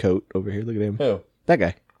coat over here. Look at him. Who? That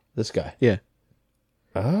guy. This guy. Yeah.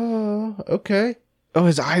 Oh, okay. Oh,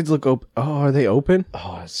 his eyes look open. Oh, are they open?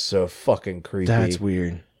 Oh, it's so fucking creepy. That's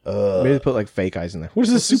weird. Ugh. Maybe they put like fake eyes in there. What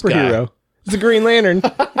is this What's this superhero? It's the Green Lantern.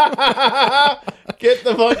 Get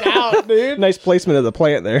the fuck out, dude. Nice placement of the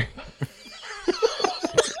plant there.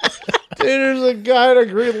 Dude, there's a guy in a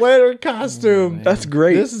Green Lantern costume. That's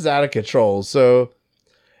great. This is out of control. So,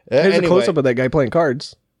 Here's anyway. a close up of that guy playing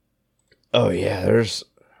cards. Oh yeah, there's.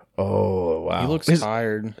 Oh wow, He looks His-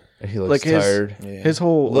 tired. he looks like his- tired, Yeah. His a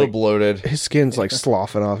whole little like, bloated. his skin's like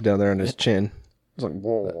sloughing off down there on his chin. It's like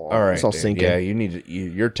whoa. All right, it's all dude. sinking. Yeah, you need to,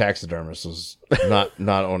 your taxidermist was not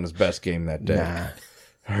on his best game that day. Nah,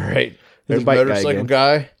 All right, He's there's a a bike guy motorcycle again.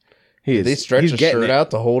 guy. he is. They stretch he's his getting shirt it.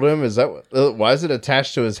 out to hold him. Is that why is it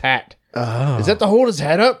attached to his hat? Oh. Is that to hold his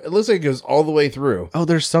head up? It looks like it goes all the way through Oh,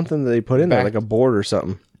 there's something that they put in there, Back- like a board or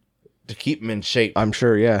something. to keep him in shape. I'm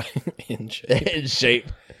sure. Yeah, In shape. In shape.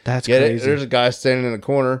 that's Get crazy. it? There's a guy standing in the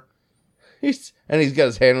corner. He's got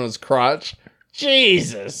his hand on his crotch.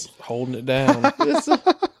 Jesus. Holding it down.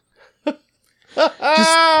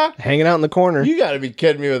 Hanging out in the corner. You got to be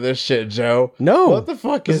kidding me with this shit, Joe. No. What the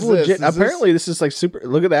fuck This is is legit. this? Is Apparently, this is like super.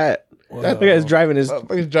 Look at that. Whoa. That guy's driving his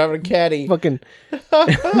He's driving a caddy. fucking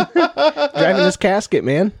driving his casket,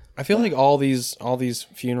 man. I feel like all these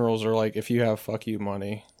funerals are like if you have fuck you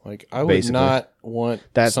money. Like I would Basically. not want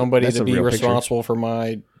That's somebody a to be real picture. responsible for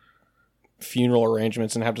my funeral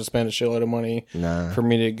arrangements and have to spend a shitload of money Nah. for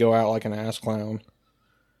me to go out like an ass clown.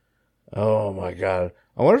 Oh my god.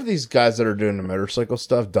 I wonder if these guys that are doing the motorcycle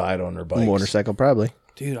stuff died on their bikes. Motorcycle, probably.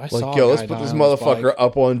 Dude, I Like, saw yo, a let's guy put die this on his motherfucker bike.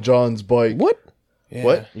 up on John's bike. What? Yeah.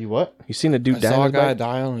 What? You what? You seen a dude I die? saw on a his guy bike?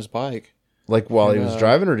 die on his bike. Like while he And, was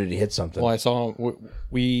driving, or did he hit something? Well, I saw him.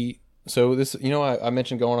 We so this, I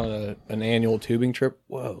mentioned going on an annual tubing trip.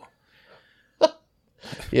 Whoa.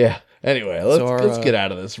 Yeah. Anyway, let's So our, let's get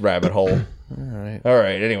out of this rabbit hole. All right. All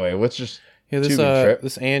right. Anyway, what's just Yeah, this tubing trip?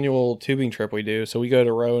 this annual tubing trip we do. So we go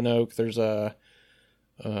to Roanoke. There's a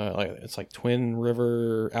it's like Twin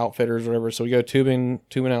River Outfitters or whatever. So we go tubing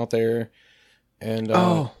out there, and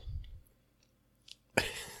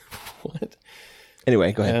what?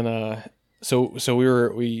 Anyway, go ahead. And so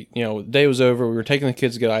we the day was over. We were taking the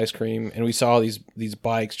kids to get ice cream, and we saw these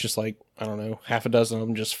bikes, just like I don't know, half a dozen of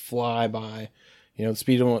them just fly by. The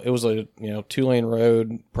speed limit, it was a 2-lane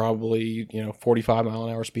road, probably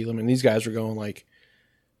 45-mile-an-hour speed limit. And these guys were going like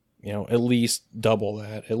at least double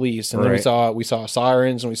that, at least. And then we saw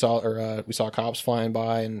sirens, and we saw cops flying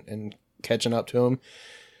by and catching up to them.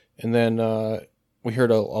 And then we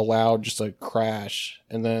heard a loud just a crash,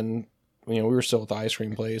 and then we were still at the ice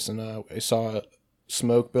cream place, and I saw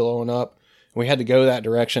smoke billowing up. We had to go that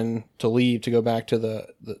direction to leave to go back to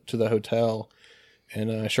the hotel,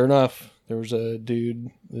 and sure enough, there was a dude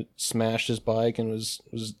that smashed his bike and was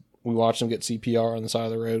we watched him get CPR on the side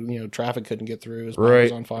of the road. Traffic couldn't get through. His bike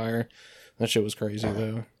was on fire. That shit was crazy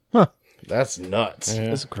though. That's nuts. Yeah.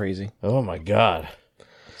 That's crazy. Oh my god.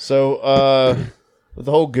 So, with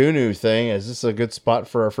the whole Gunu thing, is this a good spot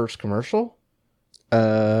for our first commercial?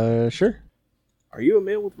 Sure. Are you a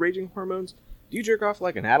male with raging hormones? Do you jerk off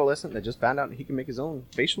like an adolescent that just found out he can make his own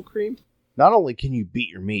facial cream? Not only can you beat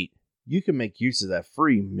your meat, you can make use of that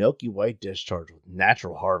free milky white discharge with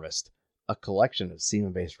Natural Harvest, a collection of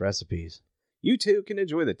semen-based recipes. You too can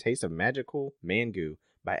enjoy the taste of magical man goo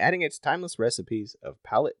by adding its timeless recipes of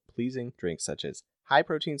palate-pleasing drinks such as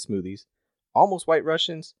high-protein smoothies, almost white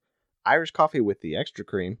Russians, Irish coffee with the extra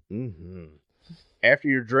cream. After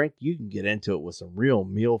your drink, you can get into it with some real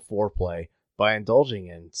meal foreplay by indulging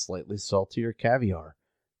in slightly saltier caviar,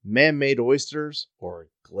 man-made oysters, or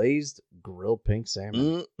glazed grilled pink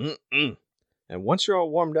salmon. And once you're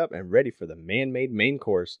all warmed up and ready for the man-made main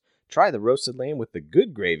course, try the roasted lamb with the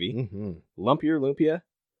good gravy, lumpier lumpia,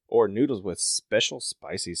 or noodles with special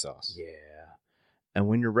spicy sauce. Yeah. And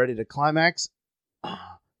when you're ready to climax,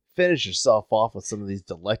 finish yourself off with some of these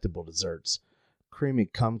delectable desserts. Creamy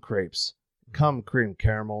cum crepes, cum cream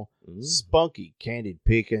caramel, spunky candied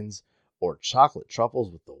pecans, or chocolate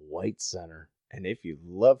truffles with the white center. And if you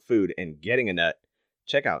love food and getting a nut,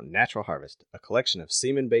 check out Natural Harvest, a collection of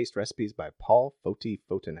semen-based recipes by Paul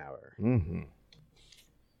Fote-Fotenauer.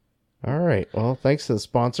 All right. Well, thanks to the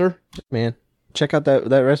sponsor. Man, check out that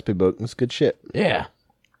recipe book. It's good shit. Yeah.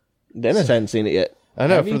 Dennis hadn't seen it yet. I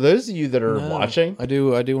know. Have For you? those of you that are No, watching, I do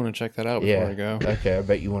want to check that out before I go. Okay, I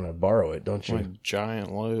bet you want to borrow it, don't you? My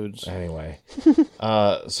giant loads. Anyway,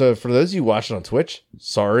 so for those of you watching on Twitch,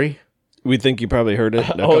 sorry, We think you probably heard it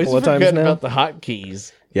a Always couple of times forget now. about the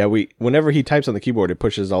hotkeys. Yeah, whenever he types on the keyboard, it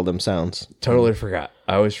pushes all them sounds. Totally forgot.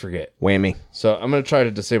 I always forget. Whammy. So I'm gonna try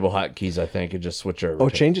to disable hotkeys. I think and just switch over. Oh,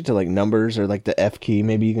 to, change it to like numbers or like the F key.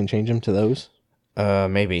 Maybe you can change them to those.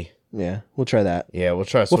 maybe. Yeah, we'll try that. Yeah, we'll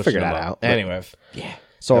try. We'll Switching figure them that up. out, but- Anyway, yeah.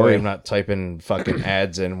 Sorry. That way I'm not typing fucking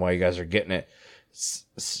ads in while you guys are getting it.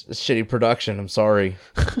 Shitty production. I'm sorry.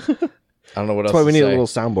 I don't know what That's else. why we to need say. a little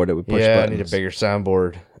soundboard that we push Yeah, buttons. I need a bigger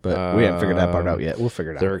soundboard. But we haven't figured that part out yet. We'll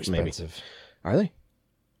figure it out. They're Maybe. expensive. Are they?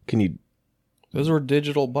 Can you? Those were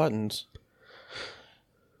digital buttons.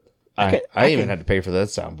 I I even can- had to pay for that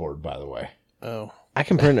soundboard, by the way. Oh, I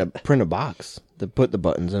can print a box to put the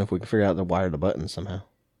buttons in if we can figure out the wire the buttons somehow.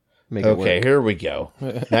 Make it Okay, work. here we go.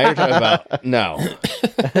 Now you're talking about no,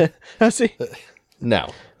 See, no.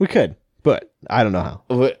 we could, but I don't know how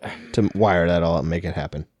What- to wire that all up and make it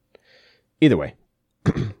happen. Either way,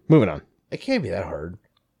 moving on. It can't be that hard.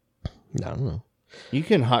 I don't know. You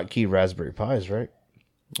can hotkey Raspberry Pis, right?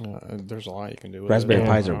 there's a lot you can do with Raspberry it.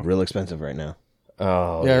 Pis are real expensive right now.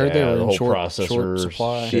 Oh, Yeah, I heard they were the in whole short processor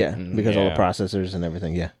supply. shit Yeah, and- because all yeah. the processors and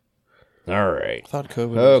everything. Yeah. All right, I thought COVID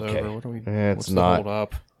was Okay. over. What do we? It's what's not. The hold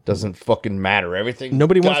up? doesn't fucking matter. Everything.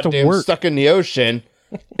 Nobody wants to goddamn work. Stuck in the ocean.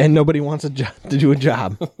 And nobody wants a job to do a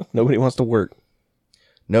job. Nobody wants to work.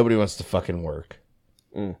 Nobody wants to fucking work.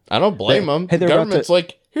 I don't blame them. hey, The they're about government's to-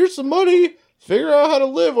 like, here's some money. Figure out how to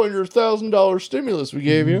live on your $1,000 stimulus we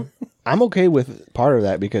gave you. I'm okay with part of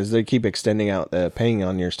that because they keep extending out paying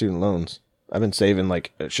on your student loans. I've been saving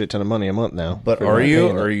like a shit ton of money a month now. But for are not you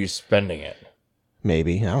paying or it. are you spending it?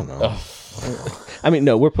 Maybe, I don't know. I mean,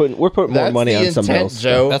 no, we're putting more That's money the on something intent, else.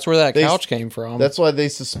 Joe. That's where that They- couch came from. That's why they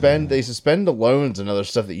suspend the loans and other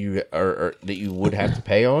stuff that you are that you would have to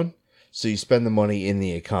pay on. So you spend the money in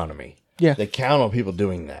the economy. Yeah, They count on people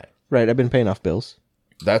doing that. right. I've been paying off bills.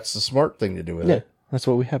 That's the smart thing to do with Yeah, it. that's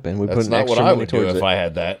what we have been. We That's put not extra what I money would do towards if it. I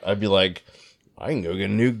had that. I'd be like, I can go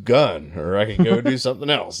get a new gun, or I can go do something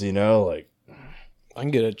else. You know, like, I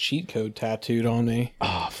can get a cheat code tattooed on me.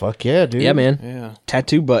 oh fuck yeah, dude. Yeah, man. Yeah.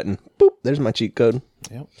 Tattoo button. Boop. There's my cheat code.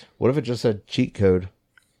 Yep. What if it just said cheat code?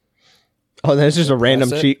 Oh, that's just a random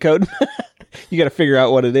That's it. cheat code. You got to figure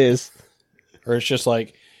out what it is. Or it's just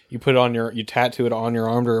like you put it on you tattoo it on your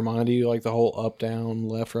arm to remind you like the whole up, down,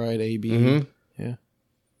 left, right, A, B. Mhm. Yeah. In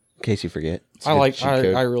case you forget. I like. cheat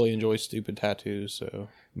code. I really enjoy stupid tattoos. So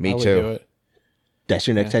Me I would too. do it. That's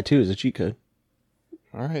your next tattoo is a cheat code.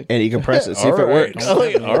 All right. And you can press it, see if it All right. works.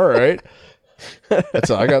 All right.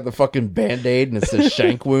 That's I got the fucking Band-Aid and it says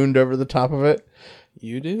shank wound over the top of it.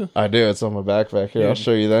 You do? I do. It's on my backpack here. I'll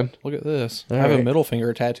show you then. Look at this. All I have a right. middle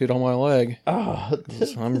finger tattooed on my leg. Oh,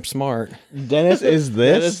 I'm smart. Dennis, is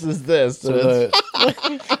this? this is this. So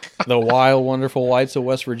the wild, wonderful whites of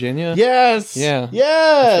West Virginia. yes. Yeah.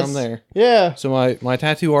 Yes. From there. Yeah. So my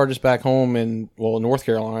tattoo artist back home in North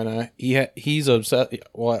Carolina, he's obsessed.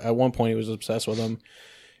 Well, at one point he was obsessed with them,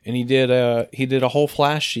 and he did a whole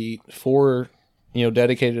flash sheet for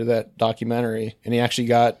dedicated to that documentary, and he actually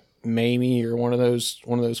got Mamie or one of those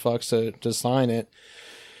fucks to sign it.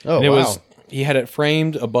 Oh, And it wow. was he had it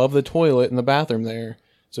framed above the toilet in the bathroom there.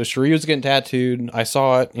 So Cherie was getting tattooed. I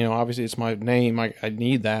saw it. Obviously it's my name. I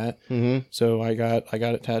need that. Mhm. So I got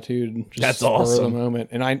it tattooed. Just That's spur of the awesome. moment.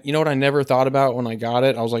 And what I never thought about when I got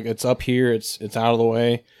it. I was like, it's up here. It's out of the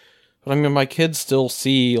way. But I mean, my kids still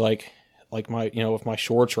see like my with my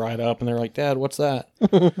shorts right up, and they're like, Dad, what's that?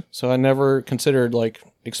 So I never considered like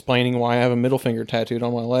explaining why I have a middle finger tattooed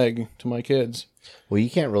on my leg to my kids. Well, you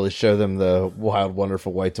can't really show them the wild,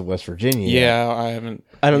 wonderful whites of West Virginia. yet. Yeah, I haven't.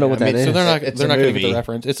 I don't know what that So is. they're not It's they're a not going to get movie, the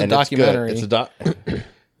reference. It's a and it's good. documentary. It's a doc.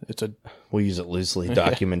 It's a We'll use it loosely.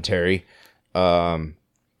 Documentary.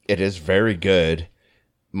 It is very good.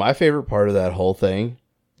 My favorite part of that whole thing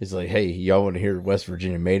is like, hey, y'all want to hear West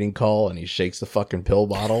Virginia mating call? And he shakes the fucking pill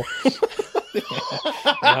bottle.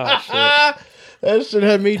 oh, shit. That shit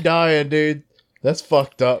had me dying, dude. That's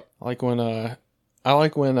fucked up. I like when I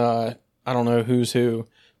don't know who's who,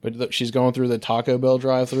 but she's going through the Taco Bell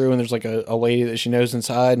drive-through, and there's like a lady that she knows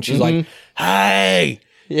inside, and she's like, "Hey."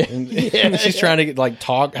 Yeah. And, and she's trying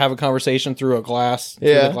to have a conversation through a glass, through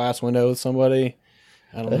Yeah. the glass window with somebody.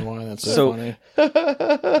 I don't know why that's so So-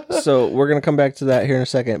 funny. So we're gonna come back to that here in a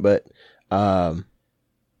second, but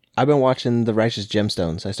I've been watching The Righteous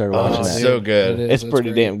Gemstones. I started watching Oh, that. so good. It is. It's It's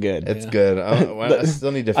pretty great. damn good. It's Yeah. good. I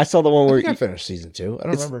still need to. I saw the one I where think I finished season 2. I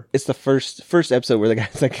don't remember. it's the first episode where the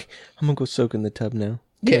guy's like, "I'm gonna go soak in the tub now.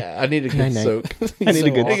 Yeah, I need a good Night-night. soak. I need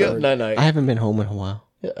a good awkward. soak. Night night. I haven't been home in a while.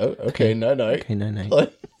 Yeah, okay, night night. Okay, night night."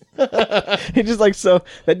 Like, He just like so.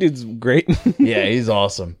 That dude's great. Yeah, he's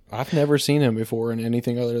awesome. I've never seen him before in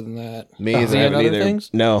anything other than that. Me Is he in either. other things?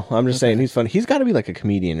 No, I'm just saying he's funny. He's got to be like a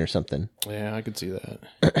comedian or something. Yeah, I could see that.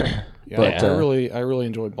 Yeah, But, I really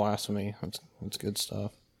enjoyed Blasphemy. That's good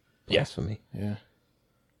stuff. Blasphemy. Yeah,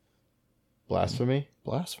 Blasphemy?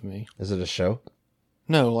 Blasphemy. Is it a show?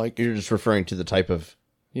 No, like You're just referring to the type of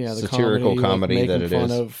the satirical comedy like, that making it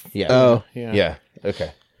fun is. Of, Yeah. Oh. yeah. Yeah.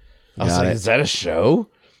 Okay. I was Got like, it. is that a show?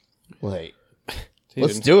 Wait, Dude,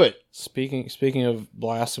 let's do it. Speaking of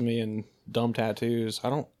blasphemy and dumb tattoos,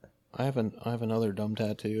 I have another dumb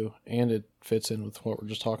tattoo, and it fits in with what we're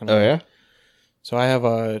just talking about. Oh yeah. So I have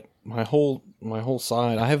my whole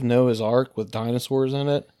side. I have Noah's Ark with dinosaurs in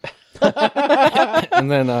it, and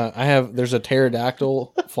then there's a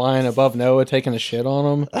pterodactyl flying above Noah taking a shit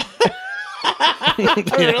on him.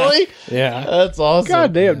 Really? Yeah, That's awesome.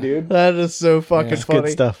 God damn, dude. That is so fucking Yeah. funny.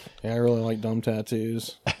 Good stuff. yeah. I really like dumb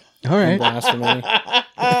tattoos. All right. Blasphemy.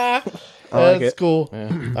 I like That's it. cool.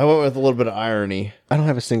 Yeah. I went with a little bit of irony. I don't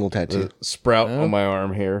have a single tattoo. The sprout No? on my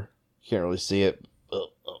arm here. Can't really see it.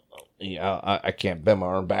 Yeah, I can't bend my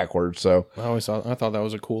arm backwards, so I thought that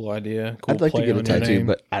was a cool idea. Cool I'd like to play get a on your tattoo, name.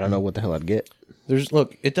 but I don't know what the hell I'd get.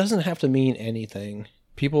 Look, it doesn't have to mean anything.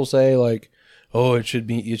 People say like, "Oh, it should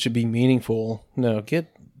be meaningful." No, get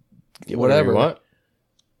whatever. you want.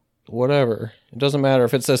 Whatever. It doesn't matter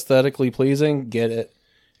if it's aesthetically pleasing, get it.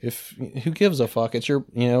 If who gives a fuck? It's your,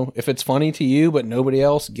 if it's funny to you but nobody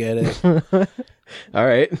else, get it. All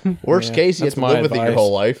right. Worst Yeah, case, you have that's to my live with it your advice.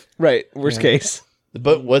 whole life. Right. Worst Yeah. case.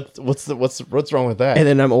 But what's wrong with that? And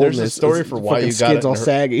then I'm old. There's and a it's- story it's for why fucking you got skin's it. all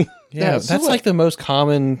saggy. Yeah, so that's what? like the most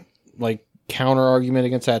common like counter argument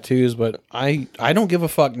against tattoos, but I don't give a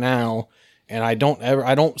fuck now, and I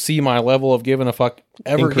don't see my level of giving a fuck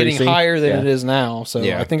ever Increasing? getting higher than Yeah. it is now. So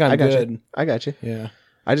Yeah. I think I'm I got good. you. I got you. Yeah.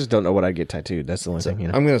 I just don't know what I'd get tattooed. That's the only thing.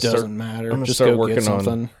 I'm gonna Doesn't start. matter. I'm gonna Just start go working get on-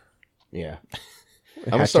 something. Yeah,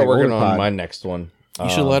 I'm gonna start working on my next one. You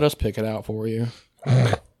should let us pick it out for you.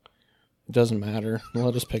 It doesn't matter.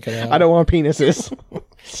 Let us pick it out. I don't want penises.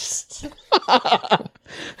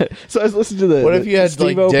 So I was listening to the What if you had like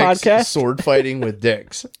Steve-O dicks podcast? sword fighting with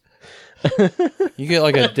dicks? You get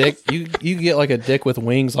like a dick. You get like a dick with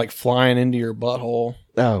wings like flying into your butthole.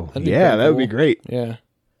 Oh, That'd be yeah, pretty that would be cool. great. Yeah.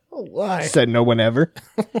 Why? Said no one ever.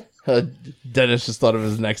 Dennis just thought of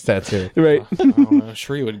his next tattoo. Right. I don't know.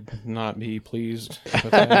 Shree would not be pleased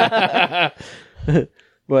with that.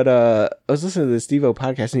 But I was listening to the Steve-O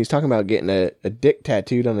podcast, and he's talking about getting a dick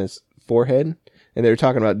tattooed on his forehead, and they were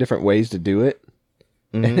talking about different ways to do it.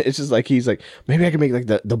 And it's just like he's like, maybe I can make like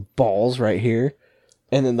the balls right here,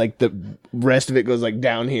 and then like the rest of it goes like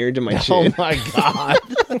down here to my Oh chin. my god!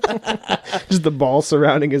 Just the balls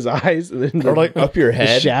surrounding his eyes, and then Or like up your the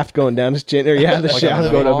head. shaft going down his chin, or the Like a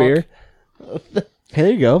shaft going up mohawk? here. Hey,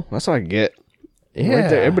 there you go. That's what I get. Yeah, Right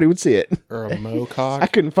there. Everybody would see it. Or a I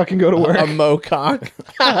mocock. couldn't fucking go to work. a mocock.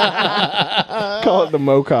 Call it the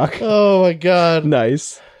mocock. Oh my god!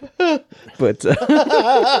 Nice. But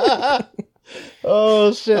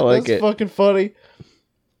Oh shit! I like That's it. fucking funny.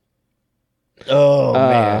 Oh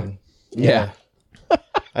man! yeah.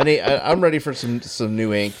 I'm ready for some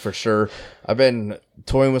new ink for sure. I've been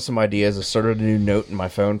toying with some ideas. I started a new note in my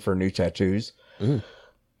phone for new tattoos, and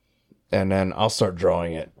then I'll start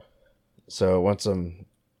drawing it. So once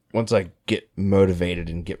I get motivated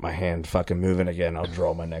and get my hand fucking moving again, I'll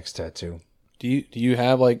draw my next tattoo. Do you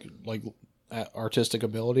have like artistic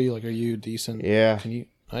ability? Like, are you decent? Yeah, Can you?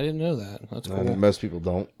 I didn't know that. That's cool. and most people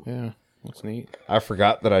don't. Yeah, that's neat. I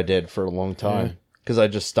forgot that I did for a long time because I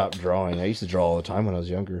just stopped drawing. I used to draw all the time when I was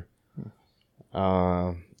younger.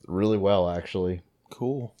 Really well actually,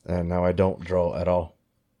 Cool. and now I don't draw at all.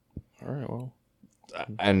 All right. Well,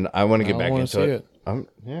 And I want to get I back wanna into see it.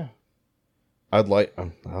 Yeah. I'd like.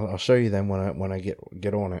 I'll show you then when I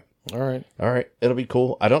get on it. all right. All right, it'll be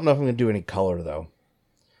cool. I don't know if I'm gonna do any color though,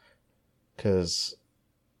 because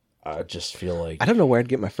I just feel like I don't know where I'd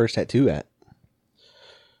get my first tattoo at.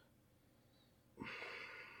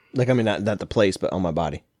 Like, I mean, not the place, but on my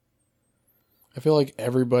body. I feel like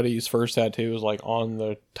everybody's first tattoo is like on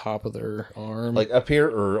the top of their arm, like up here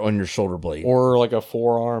or on your shoulder blade. or like a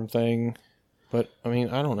forearm thing. But I mean,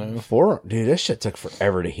 I don't know. Forearm, dude. This shit took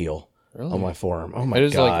forever to heal Really? on my forearm. Oh my It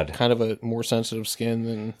is god! like kind of a more sensitive skin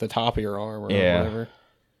than the top of your arm or Yeah. whatever.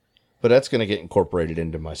 But that's gonna get incorporated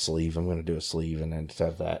into my sleeve. I'm gonna do a sleeve and then just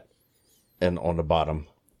have that, and on the bottom,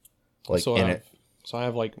 like So in I have, it. So I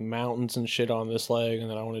have like mountains and shit on this leg, and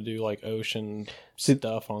then I want to do like ocean See,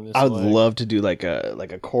 stuff on this I would leg. love to do like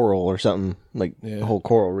a coral or something, like Yeah. a whole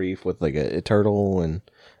coral reef with like a turtle and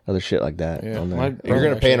other shit like that Yeah, on there. my You're brother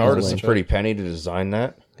gonna pay an actually artist a has pretty penny to design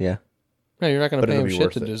that. Yeah. No, you're not going to But pay it'll him be shit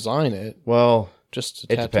worth to it. design it, Well, just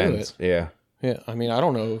to it tattoo depends. it. Yeah. Yeah, I mean, I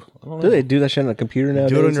don't know. Do they do that shit on a computer now?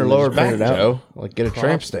 Do it on your lower back, Joe. Like get a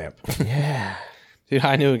tramp stamp. Yeah. Dude,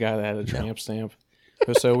 I knew a guy that had a tramp stamp. It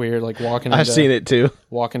was so weird, like walking. I've seen it too.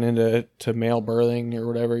 Walking into male birthing or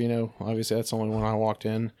whatever, you know. Obviously, that's the only one I walked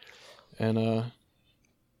in, and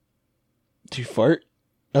Did you fart?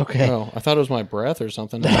 Okay. oh, I thought it was my breath or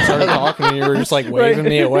something. I started talking, and you were just like waving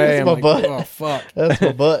me away. I'm my like, butt. oh fuck, That's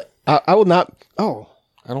my butt. I will not. Oh,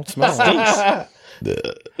 I don't smell it.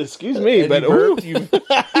 excuse me, but He's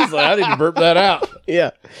like, I need to burp that out.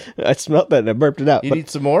 yeah, I smelled that and I burped it out. You But need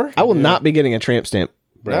some more? I will not be getting a tramp stamp,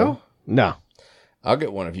 bro. No? No. I'll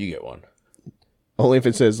get one if you get one. Only if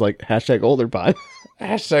it says like #olderpod.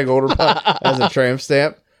 Hashtag older pod as a tramp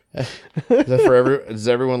stamp. Is that for does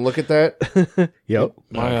everyone look at that? Yep.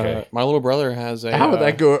 My my little brother has a. How would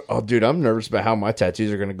that go? Oh, dude, I'm nervous about how my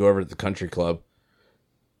tattoos are going to go over to the country club.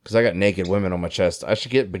 Because I got naked women on my chest. I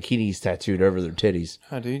should get bikinis tattooed over their titties.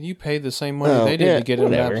 Oh, dude, you paid the same money Oh, they did yeah, to get in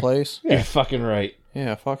whatever. that place. You're fucking right.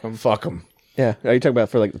 Yeah, fuck them. Fuck them. Yeah. Are you talking about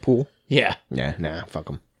for like the pool? Yeah. Yeah. Nah. Fuck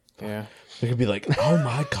them. Yeah. They could be like, oh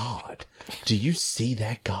my God. Do you see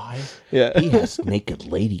that guy? Yeah. He has naked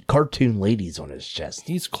cartoon ladies on his chest.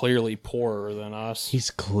 He's clearly poorer than us. He's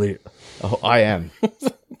clear. Oh, I am.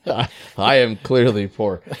 I am clearly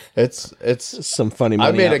poor. It's Some funny money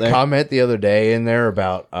I made out a there. comment the other day in there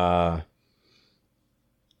about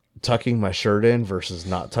tucking my shirt in versus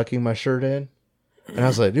not tucking my shirt in. And I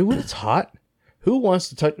was like, dude, when it's hot, who wants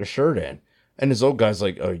to tuck their shirt in? And this old guy's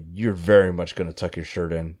like, oh, you're very much going to tuck your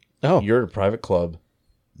shirt in. Oh. You're at a private club.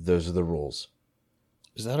 Those are the rules.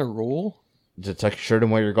 Is that a rule? To tuck your shirt in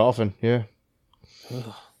while you're golfing. Yeah.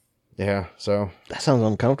 Yeah. So That sounds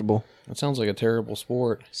uncomfortable. That sounds like a terrible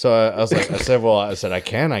sport. I was like, I said, I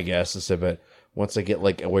can, I guess. I said, but once I get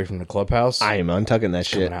like away from the clubhouse, I am untucking that it's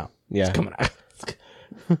shit. coming out. Yeah. It's coming out.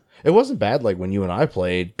 It wasn't bad like when you and I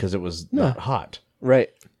played because it was not hot. Right.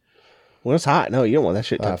 When it's hot, no, you don't want that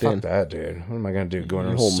shit tucked Fuck in. that, dude. What am I gonna do? Going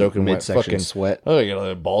around Whole soaking wet midsection fucking sweat. Oh, you got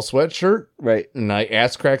a ball sweat shirt Right. and like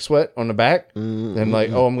ass crack sweat on the back, Mm-hmm. and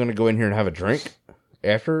like, oh, I'm gonna go in here and have a drink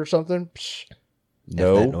after or something. Psh, F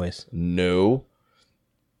no, that noise. no.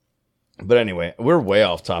 But anyway, we're way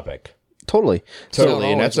off topic. Totally.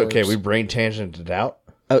 Totally, and always that's okay. works. We brain tangented out.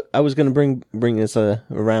 I was gonna bring this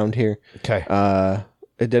around here. Okay.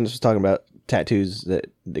 Dennis was talking about tattoos that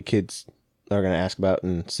the kids are gonna ask about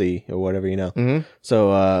and see or whatever, you know. Mhm.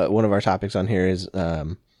 So one of our topics on here is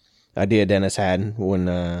idea Dennis had when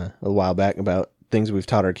a while back about things we've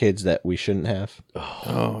taught our kids that we shouldn't have.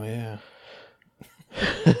 Oh yeah.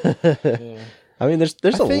 I mean, there's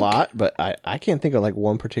a think- lot, but I can't think of like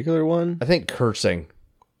one particular one. I think cursing.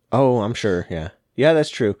 Oh, I'm sure. Yeah, that's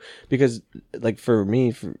true. Because like for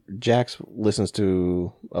me, Jax listens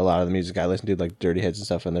to a lot of the music I listen to, like Dirty Heads and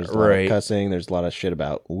stuff, and there's a lot Right. of cussing. There's a lot of shit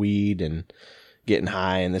about weed and getting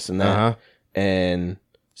high and this and that. Uh-huh. And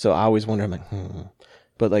so I always wonder, I'm like,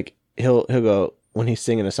 but like he'll go when he's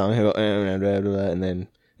singing a song, he'll go and then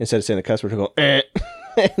instead of saying a cuss word, he'll go and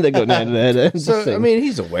then go So I mean,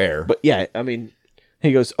 he's aware. but yeah, I mean,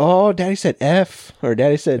 he goes, "Oh, Daddy said F," or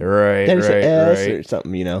 "Daddy said Right, Daddy said S," right. or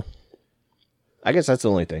something. You know, I guess that's the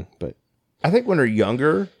only thing. But I think when they're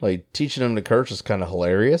younger, like teaching them to curse is kind of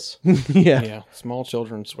hilarious. yeah, Yeah. Small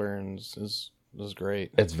children swearing is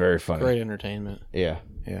great. It's very funny. Great entertainment. Yeah.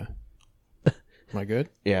 Yeah. Am I good?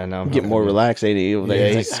 Yeah, no, I'm get more relaxed, ain't he? Over there.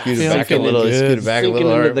 Yeah, He's he like, scooted feeling back a little. He good. scooted back a Sinking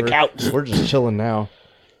little. into All right, the we're- couch. We're just chilling now.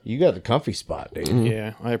 You got the comfy spot, dude.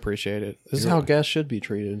 Yeah, I appreciate it. This is how guests should be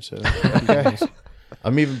treated. So,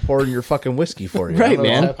 I'm even pouring your fucking whiskey for you. Right, I don't know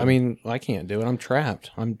man. what's I mean, I can't do it. I'm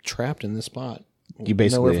trapped. I'm trapped in this spot. You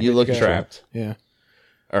basically, happening. You look Yeah. trapped. Yeah.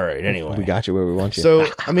 All right. Anyway, we got you where we want you. So,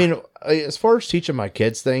 I mean, as far as teaching my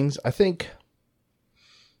kids things, I think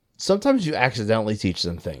sometimes you accidentally teach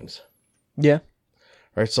them things. yeah,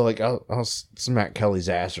 Right. So, like, I'll smack Kelly's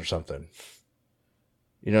ass or something.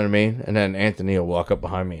 You know what I mean? And then Anthony will walk up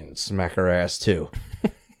behind me and smack her ass too.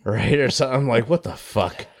 Right? Or something. I'm like, what the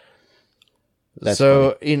fuck? That's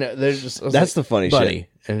so, you know, there's just. I was That's like, the funny buddy.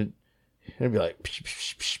 And it'd be like, psh,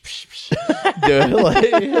 psh, psh, psh, psh. Dude,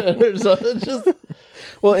 like, there's just.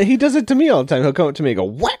 well, he does it to me all the time. He'll come up to me and go,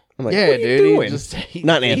 "What?" I'm like, Yeah, "What are you dude. doing?"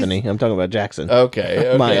 Not he's- Anthony. I'm talking about Jackson.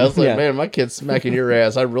 Okay. Mine, I was like, yeah. man, my kid's smacking your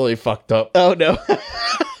ass. I really fucked up. Oh no!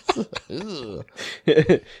 Ugh.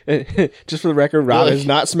 Just for the record, Rob has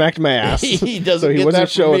not smacked my ass. He doesn't So he get wasn't that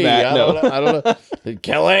from showing me. that, I no. don't know. I don't know.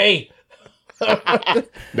 Kelly.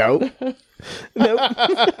 Nope.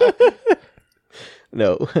 Nope.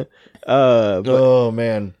 No. But Oh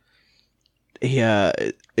man. yeah,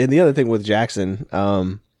 and the other thing with Jackson,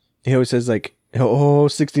 he always says like Oh,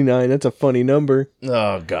 69. That's a funny number.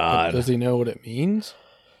 Oh God. Does he know what it means?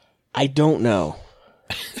 I don't know.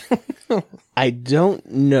 I don't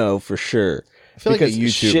know for sure. I feel like a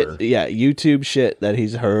YouTuber. Shit, yeah, YouTube shit that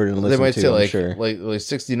he's heard and They listened might to. say I'm like, sure. like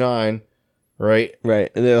 69, right?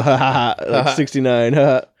 Right. And then, like 69.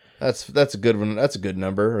 That's a good one. That's a good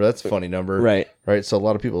number. Or that's a funny number. Right. Right. So a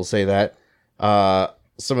lot of people say that.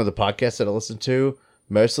 Some of the podcasts that I listen to,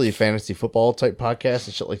 mostly fantasy football type podcasts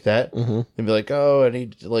and shit like that, they'd be like, "Oh, I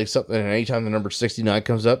need like something." And anytime the number 69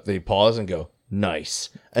 comes up, they pause and go, "Nice,"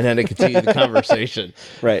 and then they continue the conversation.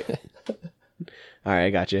 Right. All right, I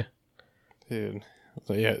got you. Dude.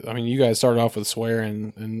 So yeah, I mean, you guys started off with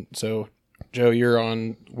swearing, and so Joe,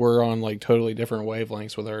 we're on like totally different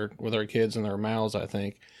wavelengths with our kids and their mouths, I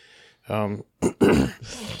think.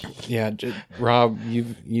 Yeah, Rob,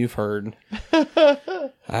 you've heard.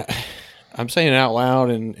 I'm saying it out loud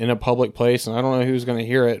in a public place, and I don't know who's going to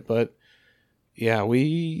hear it, but yeah,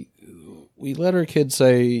 we let our kids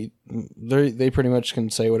say they pretty much can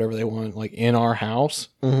say whatever they want, like in our house.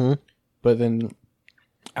 Mm-hmm. But then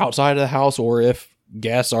outside of the house, or if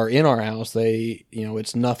guests are in our house,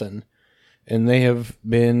 it's nothing, and they have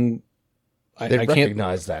been. They I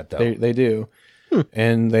recognize that though. They do.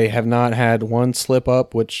 And they have not had one slip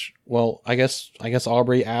up, which, well, I guess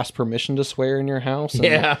Aubrey asked permission to swear in your house.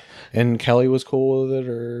 And, and Kelly was cool with it,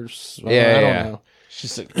 or I don't know. She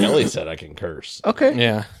said, Kelly said I can curse. Okay.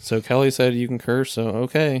 Yeah. So Kelly said you can curse, so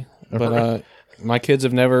okay. But my kids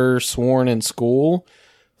have never sworn in school.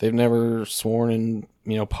 They've never sworn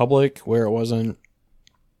in public where it wasn't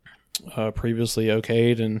previously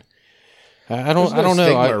okayed, and I don't know.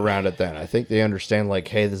 Stigma around it. Then I think they understand, like,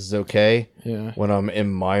 hey, this is okay. Yeah. When I'm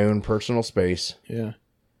in my own personal space. Yeah.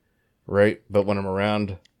 Right, but when I'm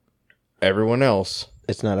around everyone else,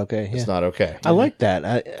 It's not okay. it's not okay. I like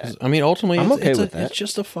that. I mean, ultimately, I'm okay with that. It's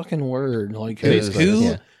just a fucking word. Like,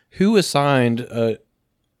 Basically, who assigned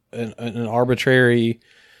an arbitrary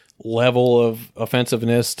level of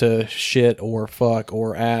offensiveness to shit or fuck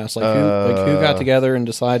or ass? Like, who got together and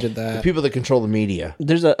decided The that? people that control the media.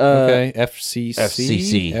 There's a Okay, FCC,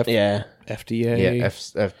 FCC. yeah, FDA, Yeah,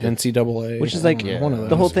 NCAA, which is like one of those.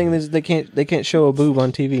 the whole thing is they can't show a boob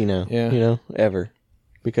on TV now. Yeah. Ever,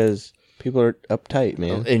 because people are uptight,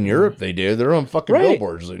 man. in Europe, they do. They're on fucking Right.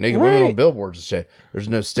 billboards. Like, naked women on Right. billboards and shit. There's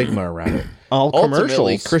no stigma around it. All Ultimately,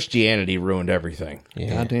 commercials. Christianity ruined everything.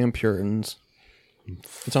 Yeah. Goddamn Puritans.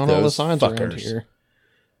 It's on all the Those signs around fuckers. here.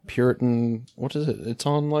 Puritan, what is it? It's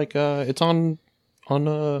on like it's on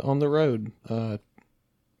the road.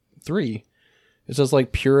 3. It says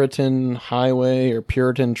like Puritan Highway or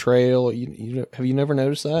Puritan Trail. Have you never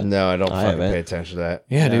noticed that? No, I don't I fucking haven't. pay attention to that.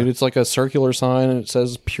 Yeah, dude, it's like a circular sign and it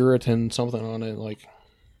says Puritan something on it. Like,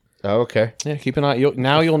 Oh, okay. yeah, keep an eye.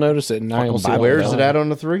 You'll notice it. And now you'll see. Where is it at on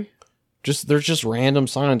the 3? There's just random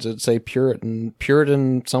signs that say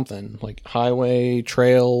Puritan something like highway,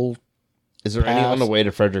 trail. Is there any Pass. on the way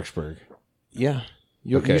to Fredericksburg? Yeah,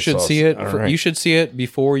 you Okay, should so see it. all right. You should see it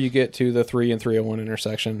before you get to the 3 and 301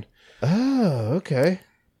 intersection. Oh, okay.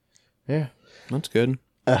 Yeah. That's good.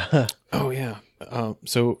 Oh yeah.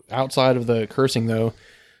 So outside of the cursing, though,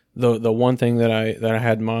 the one thing that I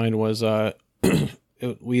had in mind was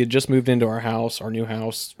we had just moved into our new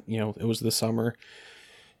house. It was this summer,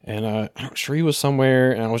 and Shree was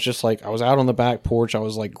somewhere, and I was just like, I was out on the back porch. I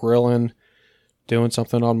was like grilling, doing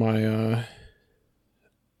something on my own,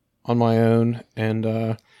 and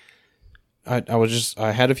I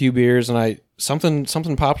had a few beers, and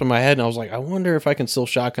something popped in my head, and I was like, I wonder if I can still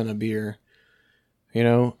shotgun a beer.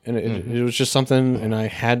 And it was just something, and I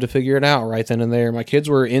had to figure it out right then and there. My kids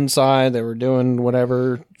were inside; they were doing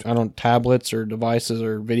whatever, tablets or devices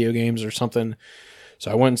or video games or something. So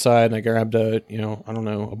I went inside and I grabbed a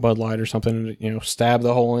Bud Light or something, and, stabbed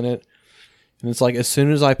the hole in it. And it's like as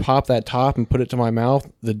soon as I popped that top and put it to my mouth,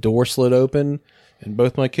 the door slid open, and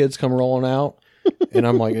both my kids come rolling out. And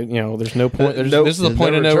I'm like, there's no point. This is the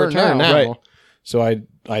point of no return now. Right. So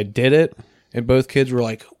I did it, and both kids were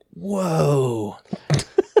like, "Whoa!"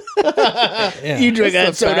 Yeah. You drink that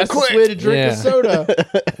That's the soda fastest quick. way to drink Yeah. a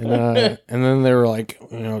soda. And then they were like,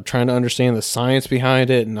 trying to understand the science behind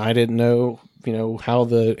it, and I didn't know, how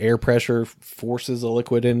the air pressure forces the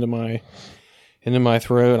liquid into my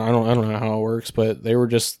throat. I don't know how it works, but they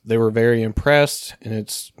were very impressed, and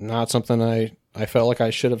it's not something I felt like I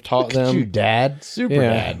should have taught them. You dad, super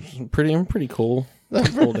Yeah, dad. I'm pretty cool.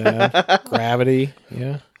 Cool dad. Gravity,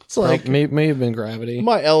 yeah. It's like May have been gravity.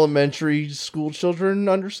 my elementary school children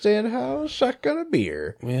understand how to shotgun a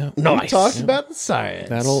beer. Yeah, We talked about the science.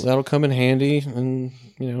 that'll come in handy, and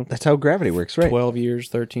That's how gravity works, right? 12 years,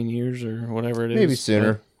 13 years, or whatever it is. Maybe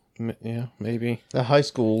sooner. Yeah, maybe. High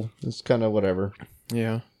school is kind of whatever.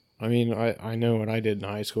 Yeah. I mean, I know what I did in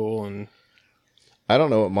high school, and I don't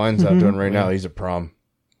know what mine's out doing right now. He's at prom.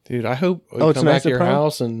 dude, I hope you it's come nice back to at your prom?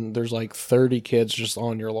 house and there's like 30 kids just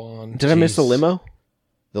on your lawn. Did I miss the Jeez. limo?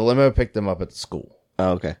 The limo picked them up at the school.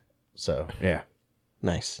 Oh, okay. So, yeah.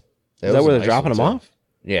 Nice. Is was that a where they're nice dropping one, them too. off?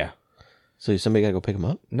 Yeah. So somebody got to go pick them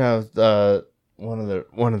up? No, one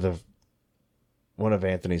of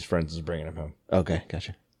Anthony's friends is bringing him home. Okay,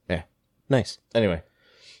 gotcha. Yeah. Nice. Anyway.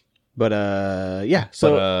 But, yeah.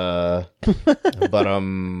 So, you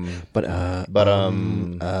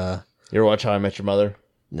ever watch How I Met Your Mother?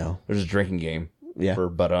 no. There's a drinking game Yeah. for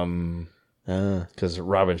because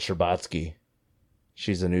Robin Scherbatsky,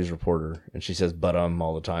 she's a news reporter, and she says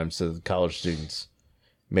all the time. So the college students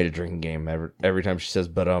made a drinking game. Every time she says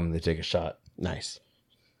they take a shot. Nice.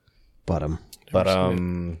 All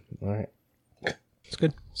right. It's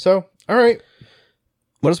good. So, all right.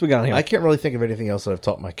 What else we got on here? I can't really think of anything else that I've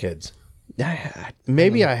taught my kids.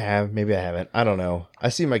 Maybe I have, maybe I haven't. I don't know. I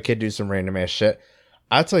see my kid do some random ass shit.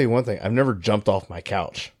 I'll tell you one thing. I've never jumped off my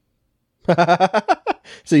couch.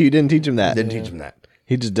 So you didn't teach him that? Didn't teach him that.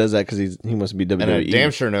 He just does that because he wants to be WWE. And I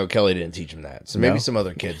damn sure know Kelly didn't teach him that. So maybe No? some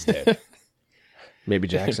other kids did. Maybe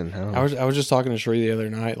Jackson. I don't know. I was just talking to Shree the other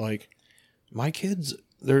night. Like, my kids,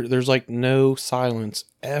 there's like no silence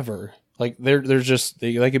ever. Like there's just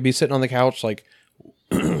they could be sitting on the couch like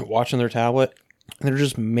watching their tablet, and they're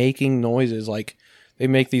just making noises. Like they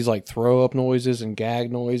make these like throw up noises and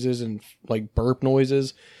gag noises and like burp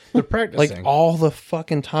noises. They're practicing. Like all the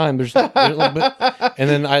fucking time. There's and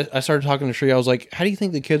then I started talking to Shree. I was like, how do you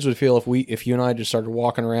think the kids would feel if you and I just started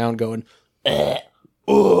walking around going,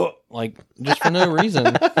 like just for no reason?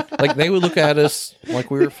 Like they would look at us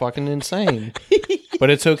like we were fucking insane. But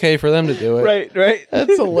it's okay for them to do it. Right.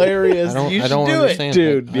 That's hilarious. I don't You should don't do understand,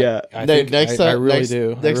 Dude, that. yeah. I Dude, think next I time, really next,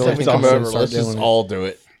 do. I Next really time we think come I'm gonna over, start let's just doing it. all do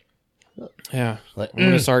it. Yeah, Like, I'm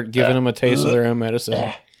gonna start giving them a taste of their own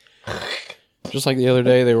medicine. Just like the other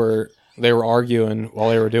day, they were arguing while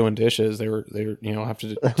they were doing dishes. They were have to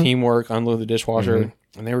do teamwork, unload the dishwasher,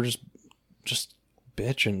 and they were just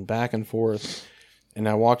bitching back and forth. And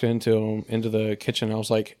I walked into the kitchen. I was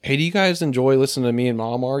like, "Hey, do you guys enjoy listening to me and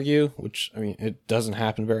Mom argue?" Which, I mean, it doesn't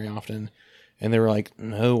happen very often. And they were like,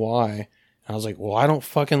 "No, why?" And I was like, "Well, I don't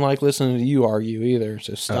fucking like listening to you argue either.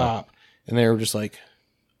 So stop." And they were just like,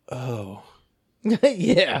 "Oh,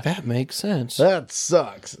 yeah. that makes sense." That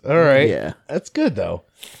sucks. All right. Yeah. That's good though.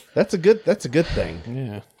 That's a good thing.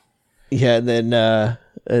 Yeah. Yeah, and then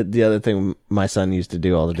the other thing my son used to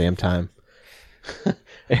do all the damn time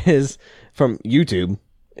is from YouTube.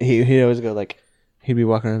 He'd always go like, he'd be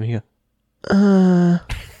walking around and he'd go,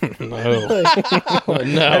 No.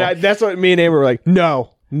 And that's what me and Amber were like,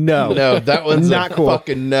 no. No, that one's Not a cool.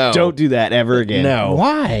 fucking no. Don't do that ever again. No.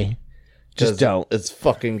 Why? 'Cause Just don't. It's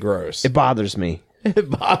fucking gross. It bothers me. Out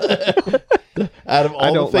of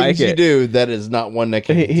all don't the things like you it. do, that is not one that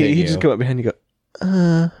can He continue. just come up behind you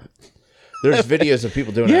and go, There's videos of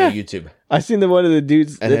people doing it Yeah. on YouTube, I seen the one of the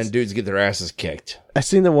dudes. and then dudes get their asses kicked. I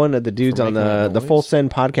seen the one of the dudes For on making that the noise? Full Send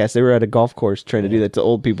podcast. They were at a golf course trying to do that to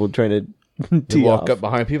old people trying to They tee walk off. up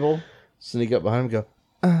behind people, sneak up behind them,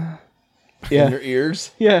 go in Yeah, their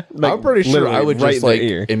ears. yeah. Like, I'm pretty sure literally I would right just in their like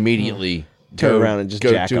ear. immediately Turn go, around and just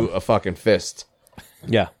go jack to 'em. a fucking fist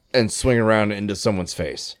Yeah, and swing around into someone's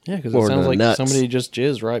face. Yeah, because Or it sounds the like nuts. somebody just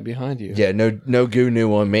jizzed right behind you. Yeah, no goo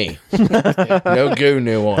new on me. No goo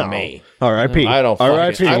new on me. R.I.P. I don't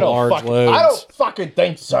R.I.P. fucking, Large I loads. don't fucking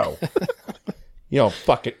think so. You don't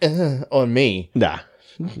fucking on me. Nah.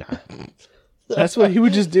 That's what he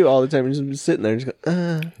would just do all the time. He'd just be sitting there, and just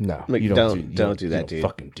go, No, Like, you don't do you that, don't dude.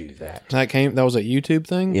 fucking do that. That was a YouTube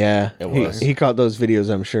thing? Yeah, It was. He caught those videos,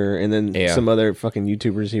 I'm sure, and then Yeah. some other fucking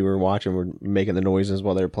YouTubers he were watching were making the noises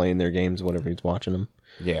while they were playing their games, whatever he's watching them.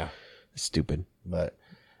 Yeah, Stupid. but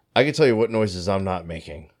I can tell you what noises I'm not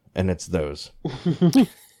making, and it's those.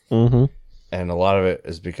 Mm-hmm. And a lot of it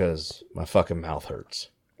is because my fucking mouth hurts.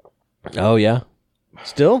 Oh yeah.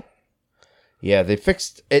 Still? Yeah, they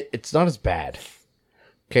fixed it. It's not as bad.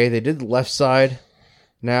 Okay, they did the left side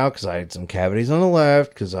now because I had some cavities on the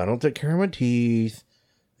left because I don't take care of my teeth.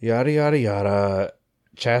 Yada, yada, yada.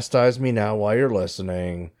 Chastise me now while you're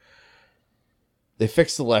listening. They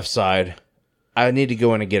fixed the left side. I need to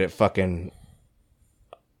go in and get it fucking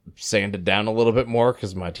sanded down a little bit more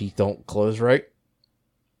because my teeth don't close right.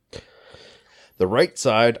 The right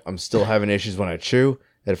side, I'm still having issues when I chew.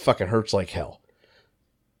 It fucking hurts like hell.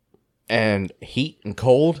 And heat and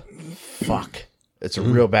cold, fuck. It's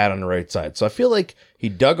real bad on the right side. So I feel like he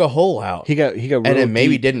dug a hole out. He got real and it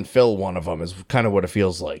maybe deep, didn't fill one of them is kind of what it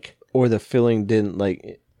feels like. or the filling didn't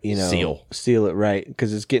like seal it right,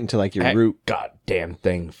 because it's getting to like your That root, goddamn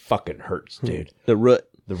thing fucking hurts, dude. the root.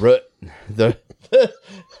 The root, the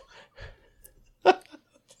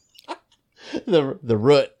the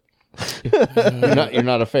root. You're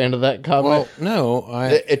not a fan of that comment. Well, no,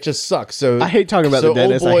 It just sucks. So I hate talking about the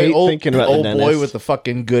dentist. I hate thinking about the old dentist. boy with the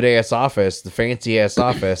fucking good ass office, the fancy ass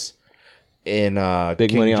office in Big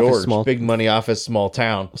King money George. office, small- Big money office, small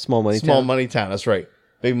town. Small money small town. money town. That's right.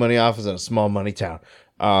 Big money office in a small money town.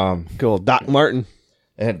 Good old Doc Martin.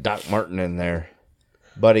 And Doc Martin in there,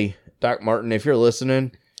 buddy. Doc Martin, if you're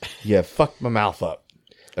listening, you fucked my mouth up.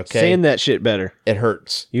 Okay, Saying that shit better. it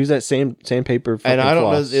hurts. Use that sandpaper. And I don't know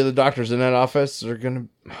floss. the other doctors in that office are gonna.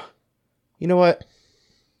 You know what?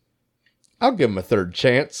 I'll give him a third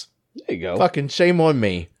chance. There you go. Fucking shame on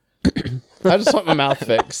me. I just want my mouth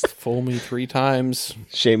fixed. fool me 3 times.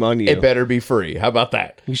 Shame on you. It better be free. How about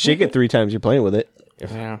that? You shake it 3 times. You're playing with it.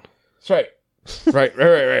 Yeah. That's right.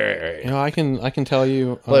 Right. You know, I can tell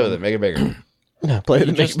you. Play with it. Make it bigger. No, play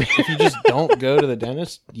with If it. you just don't go to the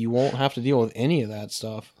dentist, you won't have to deal with any of that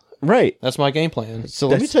stuff. Right. That's my game plan. So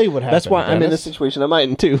let me tell you what happened. That's why I'm in Dennis. this situation. I'm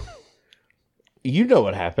in too. You know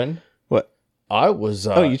what happened. What? I was.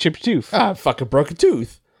 Oh, you chipped your tooth. I fucking broke a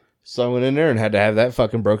tooth. So I went in there and had to have that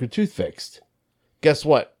fucking broken tooth fixed. Guess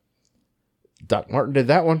what? Doc Martin did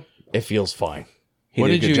that one. It feels fine. He What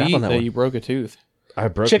did a did good you job eat on that that one. you broke a tooth? I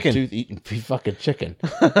broke Chicken. a tooth eating fucking chicken.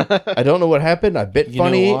 I don't know what happened. I bit You know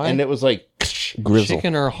funny why? and it was like. Grizzle.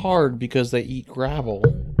 Chicken are hard because they eat gravel.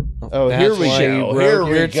 Oh, That's here we why go. you broke Here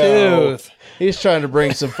we your go. tooth. He's trying to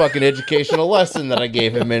bring some fucking educational lesson that I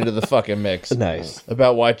gave him into the fucking mix. Nice.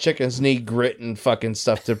 About why chickens need grit and fucking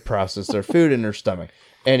stuff to process their food in their stomach.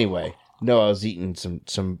 Anyway, no, I was eating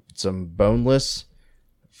some boneless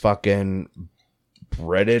fucking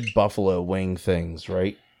breaded buffalo wing things,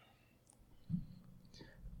 right?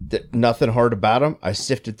 Nothing hard about them. I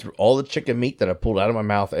sifted through all the chicken meat that I pulled out of my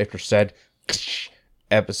mouth after said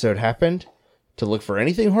episode happened to look for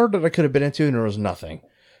anything hard that I could have been into, and there was nothing.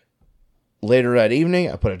 Later that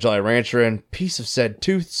evening, I put a Jolly Rancher in, piece of said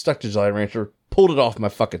tooth, stuck to Jolly Rancher, pulled it off my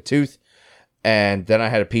fucking tooth, and then I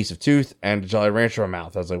had a piece of tooth and a Jolly Rancher in my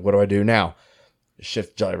mouth. I was like, what do I do now?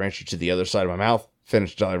 Shift Jolly Rancher to the other side of my mouth,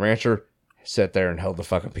 finished Jolly Rancher, sat there and held the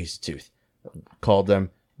fucking piece of tooth. Called them,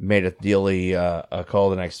 made a dealy call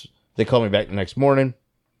they called me back the next morning.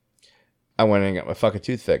 I went in and got my fucking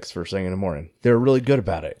tooth fixed first thing in the morning. They were really good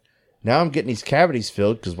about it. Now I'm getting these cavities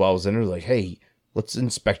filled because while I was in there, like, hey, let's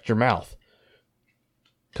inspect your mouth.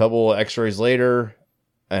 Couple of x-rays later,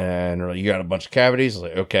 and they're like, you got a bunch of cavities? I was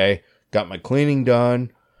like, okay. Got my cleaning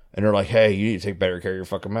done, and they're like, hey, you need to take better care of your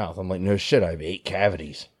fucking mouth. I'm like, no shit, I have 8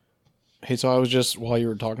 cavities. Hey, so I was just, while you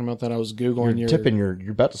were talking about that, I was Googling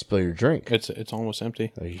You're about to spill your drink. It's almost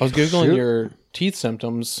empty. you I was Googling shoot. your teeth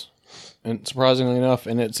symptoms, and surprisingly enough,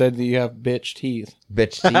 and it said that you have bitch teeth.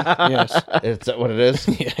 Bitch teeth. Yes. Is that what it is?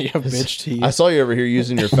 Yeah, you have bitch teeth. I saw you over here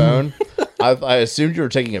using your phone. I assumed you were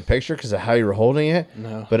taking a picture because of how you were holding it.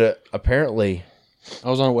 No. But apparently, I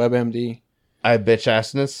was on WebMD. I have bitch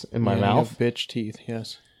assness in my Yeah, you mouth. have bitch teeth,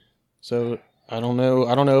 yes. So I don't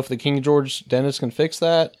know if the King George dentist can fix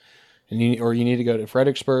that, and you need to go to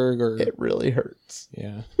Fredericksburg or It really hurts.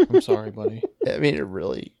 yeah. I'm sorry, buddy. I mean, it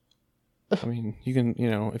really. I mean, you can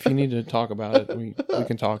if you need to talk about it, we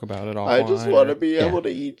can talk about it I offline. just want to or- be able to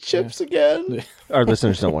eat chips again. Our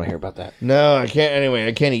listeners don't want to hear about that. No, I can't. Anyway,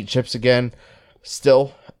 I can't eat chips again.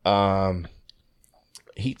 Still,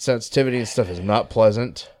 heat sensitivity and stuff is not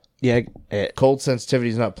pleasant. Yeah. Cold sensitivity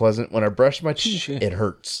is not pleasant. When I brush my teeth, Shit. it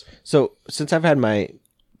hurts. So since I've had my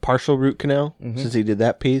partial root canal, since he did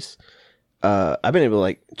that piece, I've been able to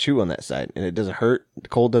like chew on that side, and it doesn't hurt. The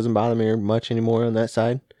cold doesn't bother me much anymore on that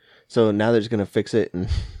side. So now they're just gonna fix it. And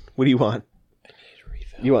what do you want?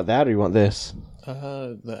 You want that or you want this?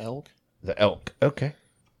 The elk. The elk. Okay.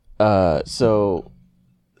 So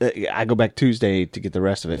I go back Tuesday to get the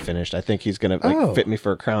rest of it finished. I think he's gonna Oh. fit me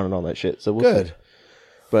for a crown and all that shit. So we'll Good. see.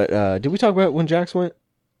 But did we talk about when Jax went?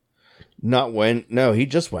 Not when. No, he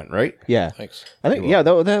just went, right? Yeah, Thanks. I think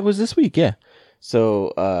that was this week. Yeah.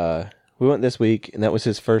 So we went this week, and that was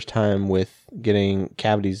his first time with getting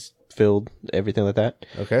cavities filled, everything like that.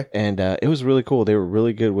 Okay. And it was really cool. They were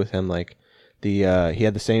really good with him. Like he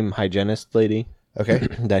had the same hygienist lady Okay.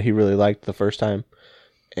 that he really liked the first time,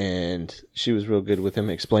 and she was real good with him.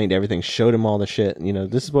 Explained everything, showed him all the shit. You know,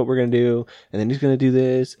 this is what we're gonna do, and then he's gonna do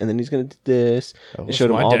this, and then he's gonna do this. And showed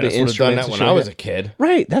him my all the dentist would've instruments. done that and when showed I was him- a kid.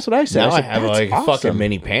 Right, that's what I said. Now I said, have "That's like a awesome." fucking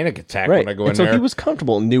mini panic attack Right, when I go in and so there. he was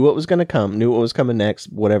comfortable, knew what was going to come, knew what was coming next,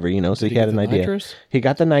 whatever, you know. So he he had get an the idea. nitrous? He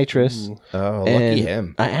got the nitrous. Oh, lucky and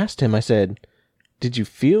him. I asked him. I said, "Did you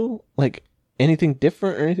feel like anything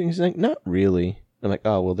different or anything?" He's like, "Not really." I'm like,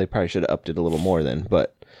 oh, well, they probably should have upped it a little more then.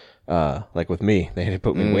 But, like with me, they had to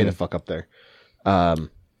put me way the fuck up there.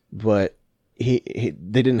 But they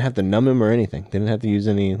didn't have to numb him or anything. They didn't have to use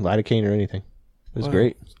any lidocaine or anything. It was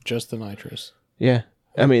great. Just the nitrous. Yeah.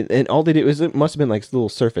 I mean, and all they did was, it must have been like little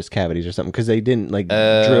surface cavities or something, because they didn't like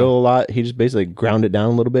drill a lot. He just basically ground it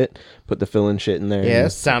down a little bit, put the fill-in shit in there. Yeah,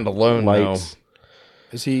 sound alone, lights.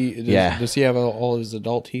 Does he have all his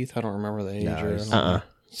adult teeth? I don't remember the age. No,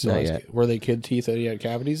 not yet. Were they kid teeth that he had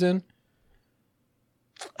cavities in?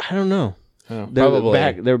 I don't know. Oh.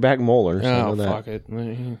 They're back molars. Oh, fuck it.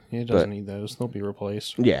 He doesn't need those. They'll be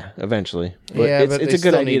replaced. Yeah, eventually. But it's a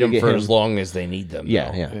good idea to get for him. as long as they need them.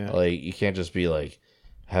 Yeah, though. yeah. Like, you can't just be like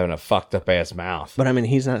having a fucked up ass mouth. But I mean,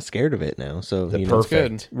 he's not scared of it now, so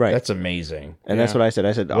Perfect. Right. That's amazing. And that's what I said.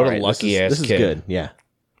 I said, what a lucky ass this is kid. good. Yeah.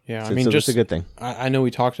 Yeah, So it's a good thing. I know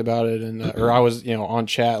we talked about it, and or I was on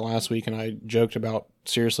chat last week, and I joked about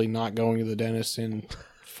seriously not going to the dentist in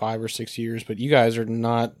 5 or 6 years. But you guys are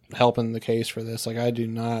not helping the case for this. Like, I do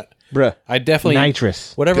not. Bruh. I definitely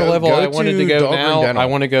nitrous. Whatever level go I wanted to go Dahlgren now, Dental. I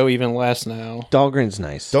want to go even less now. Dahlgren's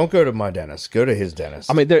nice. Don't go to my dentist. Go to his dentist.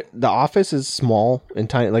 I mean, the office is small and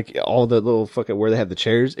tiny. Like all the little fucking where they have the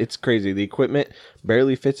chairs, it's crazy. The equipment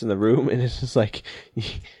barely fits in the room, and it's just like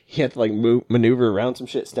you have to like maneuver around some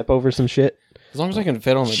shit, step over some shit. As long as I can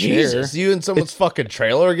fit on the Jesus, you in someone's fucking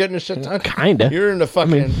trailer getting a shit done? Kinda. You're in the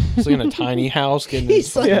fucking... chair. So in a tiny house getting his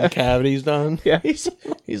fucking cavities done. Yeah. He's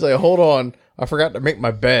like, hold on. I forgot to make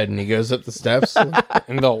my bed. And he goes up the steps.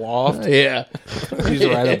 In the loft. Yeah. He's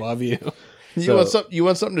right above you. You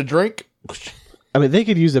want something to drink? I mean, they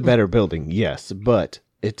could use a better building, yes, but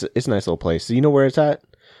it's a nice little place. So you know where it's at?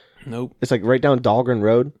 Nope. It's like right down Dahlgren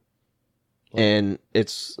Road, and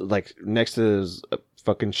it's like next to those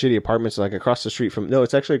fucking shitty apartments, like across the street from. No,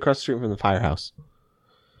 it's actually across the street from the firehouse.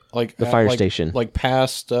 Like the fire station. Like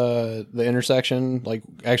past the intersection, like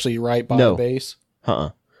actually right by No. the base.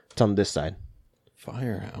 It's on this side.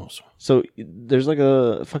 Firehouse. So there's like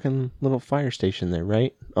a fucking little fire station there,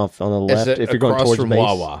 right? Off on the left, if you're going across towards from base.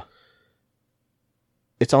 Wawa?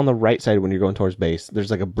 It's on the right side when you're going towards base.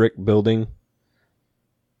 There's like a brick building.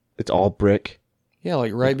 It's all brick Yeah,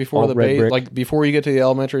 like right before all the red base, brick. like before you get to the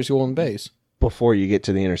elementary school and base. before you get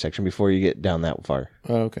to the intersection, before you get down that far.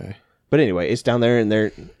 Oh, okay. But anyway, it's down there, and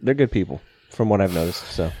they're good people, from what I've noticed.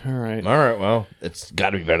 So All right. All right, well, it's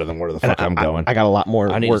got to be better than where the fuck I'm going. I got a lot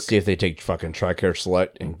more I need work. to see if they take fucking TRICARE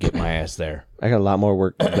Select and get my ass there. I got a lot more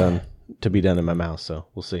work done to be done in my mouth, so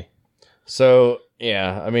we'll see. So,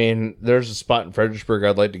 yeah, I mean, there's a spot in Fredericksburg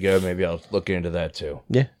I'd like to go. Maybe I'll look into that too.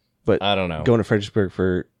 Yeah, but I don't know. going to Fredericksburg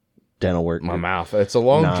for dental work. My mouth. It's a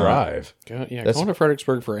long Nah. drive. Going That's- to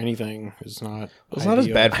Fredericksburg for anything is not. It's not as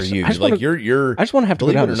ideal. bad for you. I just Like wanna- you're. I just want to have to go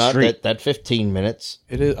Believe down it or the not, street. that 15 minutes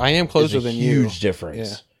It is. I am closer is a than you. huge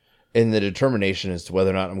difference in the determination as to whether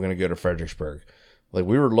or not I'm going to go to Fredericksburg. Like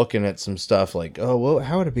we were looking at some stuff like, oh, well,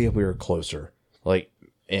 how would it be if we were closer? Like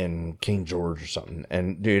in King George or something.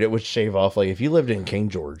 And dude, it would shave off. Like if you lived in King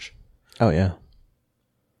George, Oh yeah,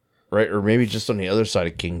 right? Or maybe just on the other side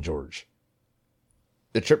of King George.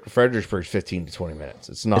 The trip to Fredericksburg is 15 to 20 minutes.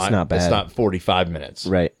 It's not bad. It's not 45 minutes.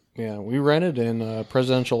 right. Yeah, we rented in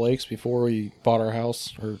Presidential Lakes before we bought our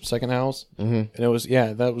house, or second house, and it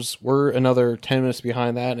was we're another 10 minutes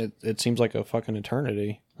behind that, and it seems like a fucking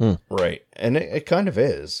eternity. Right. And it kind of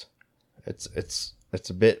is. It's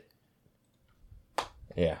a bit.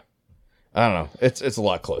 Yeah. I don't know. It's a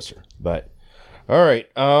lot closer. But all right.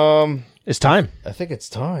 It's time. I think it's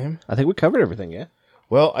time. I think we covered everything. Yeah.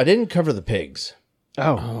 Well, I didn't cover the pigs.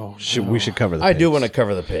 Oh, we should cover the I pigs. do want to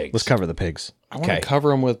cover the pigs. Let's cover the pigs. I want to Okay. cover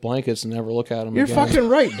them with blankets and never look at them. You're again. fucking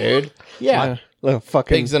right, dude. Yeah. Little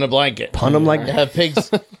fucking Pigs in a blanket. pun them like Have pigs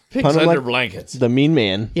Pun 'em under like- blankets. the mean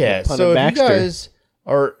man. Yeah, Pun so and if you Baxter. guys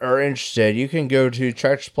are interested, you can go to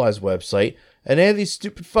Tractor Supply's website, and they have these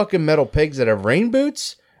stupid fucking metal pigs that have rain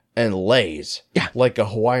boots and lays. Yeah. Like a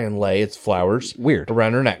Hawaiian lei. It's flowers Weird.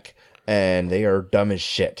 around her neck. And they are dumb as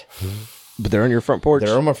shit. But they're on your front porch.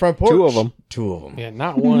 They're on my front porch. Two of 'em. Two of them. Yeah,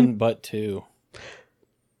 not one but two.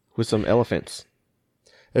 with some elephants.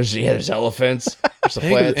 There's elephants. There's a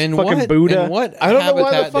Pigs plants. and fucking what? Buddha. And what I don't know why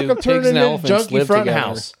the habitat fuck do I'm turning pigs and into elephants Junkie live Front together?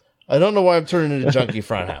 House. I don't know why I'm turning into Junkie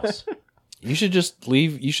Front House. You should just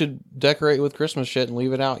leave. You should decorate with Christmas shit and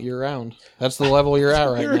leave it out year round. That's the level you're at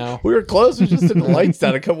right now. We were close. We just took the lights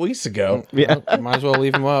down a couple weeks ago. Yeah. You might as well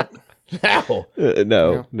leave them up. Now.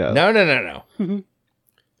 No. No.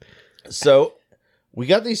 So, we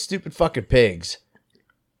got these stupid fucking pigs.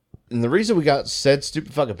 And the reason we got said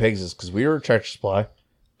stupid fucking pigs is because we were at Tractor Supply,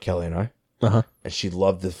 Kelly and I, Uh-huh. and she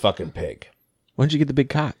loved the fucking pig. When'd you get the big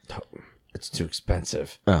cock? It's too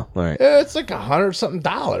expensive. Oh, all right. It's like $100-something,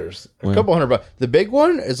 a couple $100. The big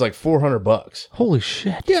one is like $400. Holy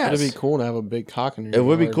shit. Yes, It'd be cool to have a big cock in your it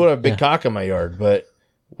would be yard. cool to have a big cock in my yard, but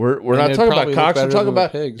we're not it'd talking about probably cocks. look We're better talking than the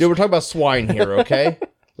about pigs. dude. We're talking about swine here, okay?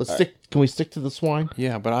 Let's stick. Can we stick to the swine?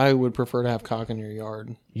 Yeah, but I would prefer to have cock in your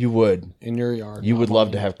yard. You would. In your yard. You not would love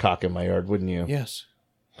mine. to have cock in my yard, wouldn't you? Yes.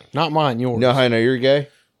 Not mine, yours. You know how I know you're gay?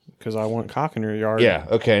 Because I want cock in your yard. Yeah.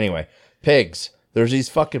 Okay. Anyway, pigs. There's these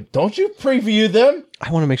fucking. Don't you preview them?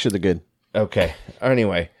 I want to make sure they're good. Okay.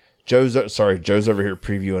 Anyway, Joe's over here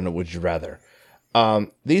previewing a Would You Rather.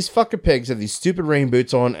 These fucking pigs have these stupid rain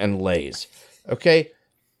boots on and lays. Okay.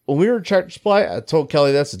 When we were at Tractor Supply, I told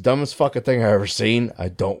Kelly that's the dumbest fucking thing I've ever seen. I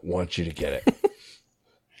don't want you to get it.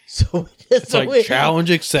 It's like challenge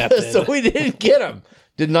accepted. So we didn't get them.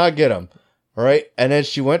 Did not get them. All right. And then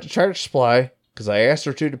she went to Tractor Supply because I asked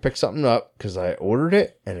her to pick something up because I ordered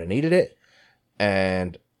it and I needed it.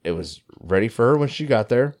 And it was ready for her when she got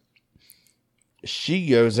there. She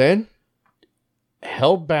goes in,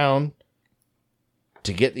 held bound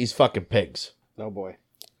to get these fucking pigs. Oh boy.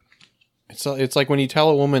 It's like when you tell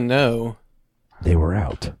a woman no. They were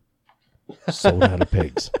out. Sold out of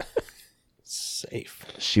pigs. Safe.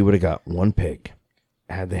 She would have got one pig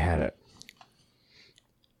had they had it.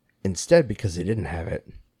 Instead, because they didn't have it,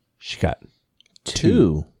 she got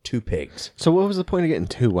two pigs. So what was the point of getting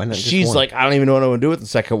two? Why not just She's one? like, I don't even know what I want to do with the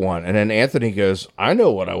second one. And then Anthony goes, I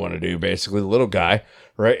know what I want to do, basically, the little guy,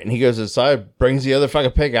 right? And he goes inside, brings the other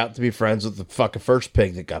fucking pig out to be friends with the fucking first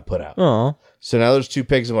pig that got put out. Aw. So now there's two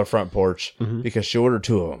pigs on my front porch Mm-hmm. because she ordered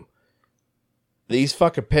two of them. These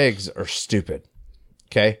fucking pigs are stupid.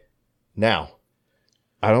 Okay? Now,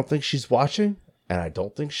 I don't think she's watching, and I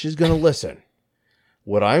don't think she's going to listen.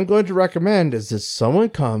 What I'm going to recommend is that someone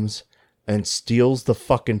comes and steals the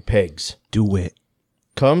fucking pigs. Do it.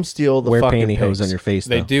 Come steal the Wear fucking pantyhose pigs. on your face,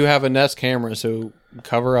 They though. do have a Nest camera, so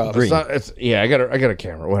cover up. It's not. It's yeah. I got a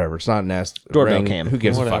camera. Whatever. It's not Nest. Doorbell ring. cam. Who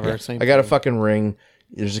gives Whatever, a fuck? same I got a thing. fucking ring.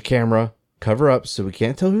 There's a camera. Cover up so we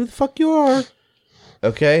can't tell who the fuck you are.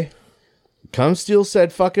 Okay. Come steal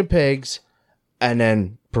said fucking pigs, and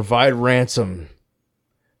then provide ransom,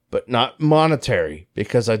 but not monetary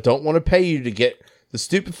because I don't want to pay you to get the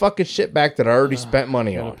stupid fucking shit back that I already spent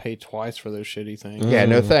money I'm gonna on. pay twice for those shitty things. Yeah.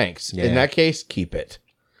 No thanks. Yeah. In that case, keep it.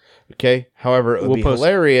 Okay. However, it would We'll be post-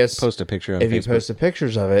 hilarious Post a picture on if you Facebook posted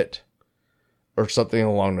pictures of it or something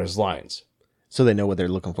along those lines. so they know what they're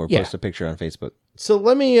looking for. Yeah. Post a picture on Facebook. So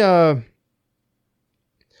let me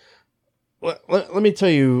let me tell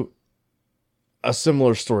you a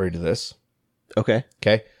similar story to this. Okay.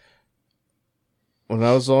 Okay. When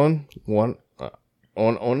I was on on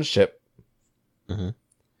a ship, Mhm.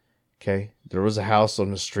 okay, there was a house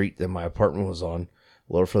on the street that my apartment was on.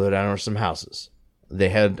 A little further down were some houses. They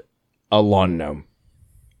had a lawn gnome.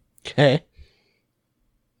 Okay.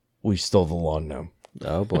 We stole the lawn gnome.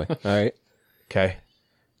 Oh, boy. All right. Okay.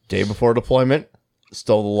 Day before deployment,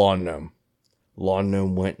 stole the lawn gnome. Lawn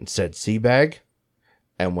gnome went and said Seabag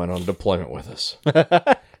and went on deployment with us.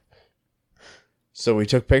 So we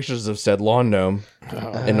took pictures of said lawn gnome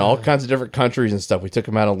in all kinds of different countries and stuff. We took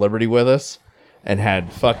him out on Liberty with us and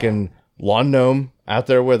had fucking lawn gnome out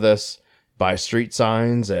there with us by street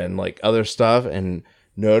signs and like other stuff and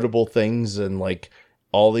notable things and like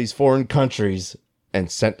all these foreign countries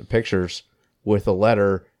and sent the pictures with a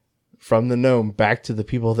letter from the gnome back to the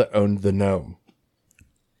people that owned the gnome.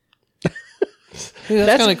 Yeah,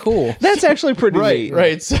 that's kind of cool. That's actually pretty neat.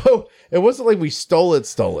 Right. So it wasn't like we stole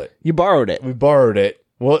it. You borrowed it We borrowed it.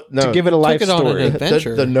 Well, no. to give it a life it on an story.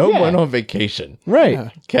 adventure. The gnome Yeah. went on vacation. Right. Yeah.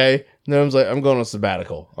 Okay. Gnome's like, I'm going on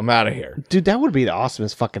sabbatical. I'm out of here. Dude, that would be the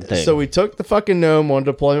awesomest fucking thing. So we took the fucking gnome on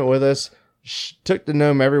deployment with us, took the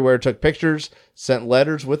gnome everywhere, took pictures, sent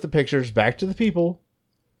letters with the pictures back to the people.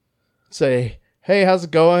 Say, hey, how's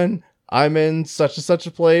it going? I'm in such and such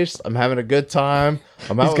a place. I'm having a good time.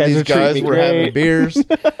 I'm out with These these guys are guys. treating me We're having great." beers.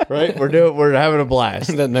 Right? We're having a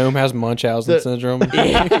blast. That gnome has Munchausen syndrome.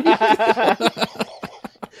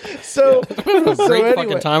 So, Great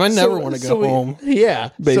fucking time. I never want to go home. Yeah.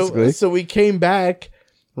 Basically. So we came back,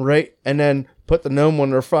 right? And then put the gnome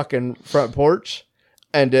on their fucking front porch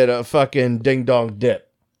and did a fucking ding dong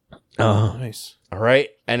dip. Oh. Nice. All right.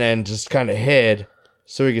 And then just kind of hid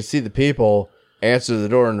so we could see the people answer the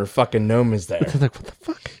door and their fucking gnome is there. Like, what the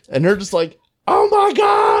fuck? And they're just like, oh my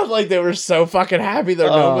God. Like they were so fucking happy their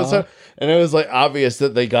gnome was so. And it was like obvious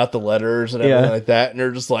that they got the letters and everything Yeah. like that. And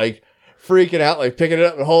they're just like freaking out, like picking it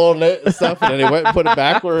up and holding it and stuff. And then they went and put it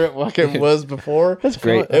back where it fucking was before. That's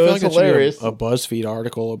great. It was there should be hilarious. A BuzzFeed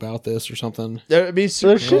article about this or something. That would be super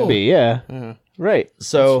There should cool. be, yeah. Yeah. Right.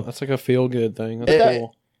 So That's like a feel good thing. That's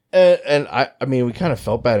cool. And I mean, we kind of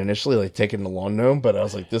felt bad initially, like taking the lawn gnome, but I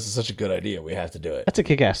was like, this is such a good idea. We have to do it. That's a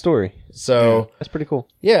kick-ass story. So, That's pretty cool.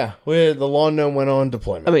 yeah, the lawn gnome went on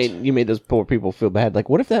deployment. I mean, you made those poor people feel bad. Like,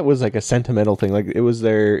 what if that was like a sentimental thing? Like, it was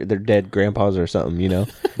their dead grandpas or something, you know?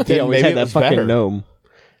 They always maybe had it that was fucking better. gnome.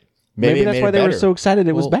 maybe Maybe that's why they were so excited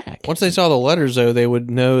it was back. Once they saw the letters, though, they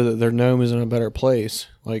would know that their gnome is in a better place.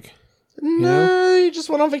 Like, No, you just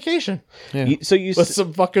went on vacation yeah. You with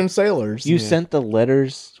some fucking sailors. you sent the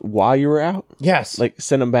letters while you were out? yes, Like,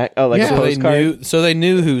 send them back? Oh, like Yeah. a postcard? So they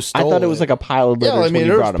knew who I stole thought it was like a pile of letters yeah. I mean, when you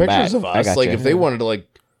there brought was them back. pictures of I us. gotcha. Like, if they wanted to like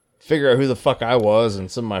figure out who the fuck I was and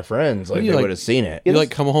some of my friends, like You, they like- would have seen it. You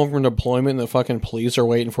like come home from deployment and the fucking police are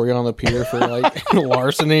waiting for you on the pier for like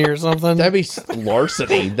larceny or something. That'd be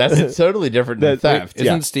larceny. That's totally different than theft.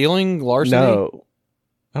 Isn't stealing larceny? No,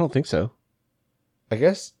 I don't think so. I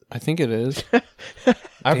guess I think it is.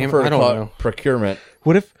 I Damn, prefer I to don't call know. it procurement.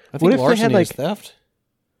 What if I think what if they larceny had like is theft.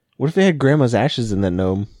 what if they had grandma's ashes in that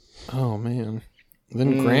gnome? Oh man,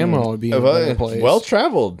 then grandma would be in a Well, better place. well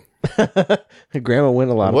traveled. Grandma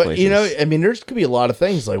went a lot of What places. you know? I mean, there's could be a lot of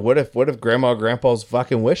things. Like, what if Grandma or Grandpa's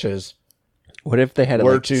fucking wishes What if they had it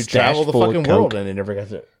were like, to stashed travel the full of fucking Coke? world and they never got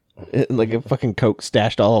to? Like a fucking Coke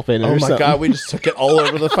stashed all up in it Oh or my something. god, we just took it all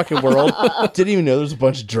over the fucking world. Didn't even know there's a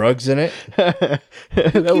bunch of drugs in it. that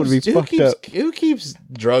would be fucked up. Who keeps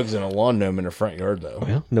drugs in a lawn gnome in their front yard though?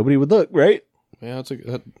 Well, nobody would look, right? Yeah,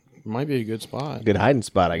 that might be a good spot. Good hiding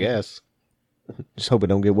spot, I guess. Just hope it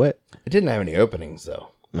don't get wet. It didn't have any openings though.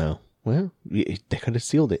 No. Well, they could have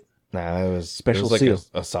sealed it. Nah, it was Special it was seal.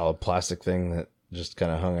 like a solid plastic thing that just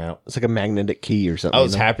kind of hung out. It's like a magnetic key or something. I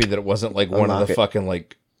was you know? happy that it wasn't like one of Unlock the it. fucking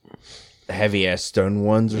like heavy ass stone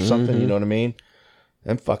ones or something. You know what I mean?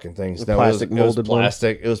 Them fucking things. The No, plastic it was molded one?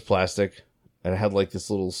 plastic. It was plastic, and it had like this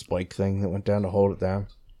little spike thing that went down to hold it down.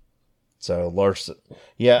 So larceny.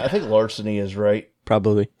 Yeah, I think larceny is right.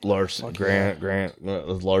 Probably. Larceny,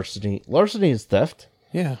 larceny. Larceny is theft.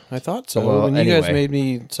 Yeah, I thought so. Well, and you guys anyway. made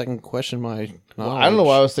me second question my knowledge. I don't know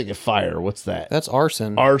why I was thinking fire. What's that? That's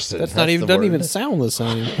arson. Arson. That's not That's even the doesn't word. even sound the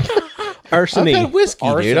same. I've Arsony. had whiskey,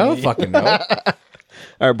 dude. I don't Arsony. fucking know.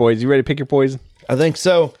 All right, boys, you ready to pick your poison? I think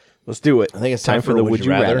so. Let's do it. I think it's time for the would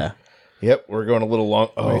you rather. Yep, we're going a little long.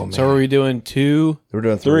 Oh, man. So are we doing 2, We're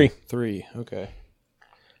doing three. 3? Okay.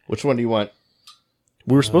 Which one do you want?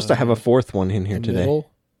 We were supposed to have a fourth one in here today.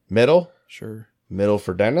 Middle? Middle? Sure. Middle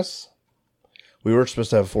for Dennis? We were supposed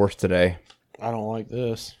to have a fourth today. I don't like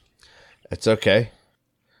this. It's okay.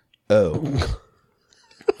 Oh.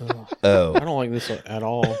 Oh. I don't like this at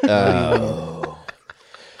all. All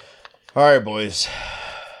right, boys.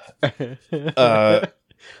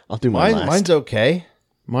 I'll do mine last. Mine's okay.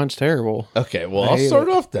 Mine's terrible. Okay, well, I I'll hate start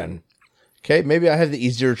it. off then. Okay, maybe I have the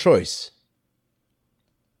easier choice.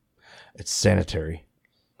 It's sanitary.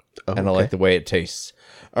 Oh, And I like the way it tastes.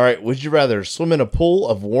 All right, would you rather swim in a pool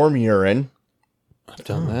of warm urine I've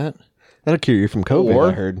done that. That'll cure you from COVID, Or-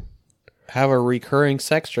 I heard. Have a recurring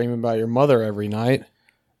sex dream about your mother every night.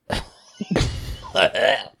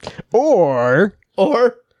 Or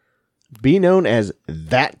or be known as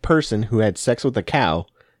that person who had sex with a cow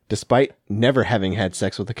despite never having had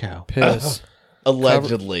sex with a cow. Piss.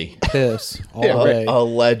 allegedly? Piss. All day.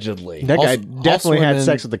 Allegedly. That guy I'll definitely swim had in-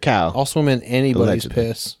 sex with a cow. I'll swim in anybody's Allegedly.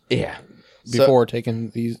 piss Yeah. So, before taking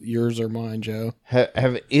these yours or mine, Joe.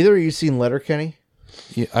 have either of you seen Letterkenny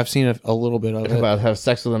Yeah, I've seen a little bit of it. about have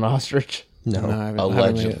sex with an ostrich? No. No, I haven't made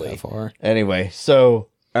Allegedly. it that far. Anyway, so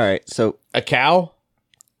All right, so a cow,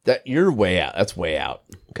 that you're way out. That's way out.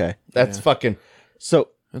 okay. That's fucking. So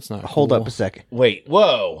That's not hold cool. up a second. Wait.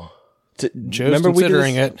 Whoa. Joe's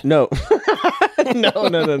considering it. No.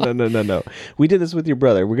 No. We did this with your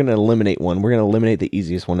brother. We're going to eliminate one. We're going to eliminate the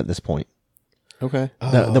easiest one at this point. Okay.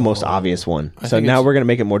 The most obvious one. So think now it's- we're going to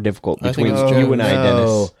make it more difficult I think between it's you Joe. and I,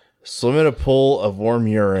 Dennis. Swim in a pool of warm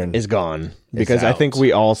urine. Is gone. Because I out. think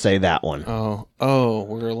we all say that one. Oh,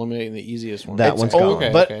 we're eliminating the easiest one. That It's one's only-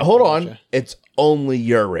 gone. But Okay, hold on. gotcha. It's only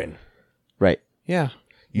urine. Right. Yeah.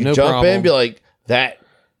 You No jump in problem. and be like,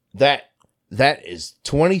 that is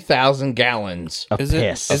 20,000 gallons. Of Is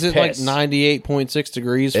piss. it like piss. 98.6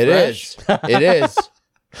 degrees It fresh? is. It is.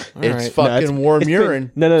 All It's right. fucking warm it's been-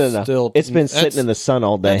 urine. No. Still- it's been that's- sitting in the sun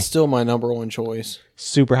all day. That's still my number one choice.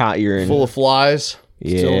 Super hot urine. Full of flies.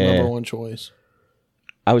 Still yeah. number one choice.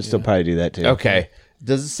 I would still probably do that too. Okay.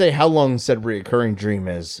 Does it say how long said reoccurring dream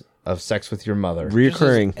is of sex with your mother?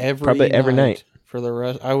 Reoccurring. Every Probably every night. For the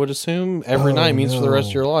rest, I would assume every night means for the rest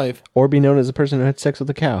of your life. Or be known as a person who had sex with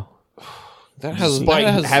a cow. That has, Despite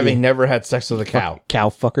that has having never had sex with a cow. Cow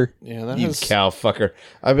fucker. yeah, that You has cow fucker.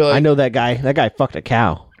 I'd be like, I know that guy. That guy fucked a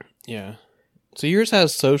cow. yeah. So yours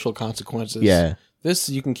has social consequences. Yeah. This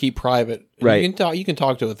you can keep private. Right. You can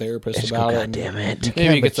talk to a therapist Just about go, it. God and damn it. You Maybe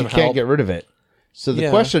can, get but some you can't help. get rid of it. So the Yeah.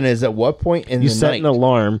 question is, at what point in You the set night? an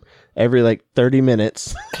alarm every like 30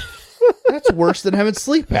 minutes. That's worse than having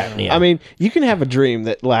sleep apnea. I mean, you can have a dream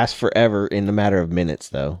that lasts forever in a matter of minutes,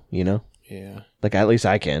 though, you know? Yeah. Like, at least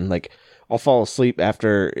I can. Like, I'll fall asleep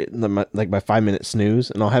after, like, my 5-minute snooze,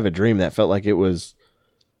 and I'll have a dream that felt like it was,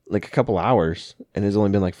 like, a couple hours, and it's only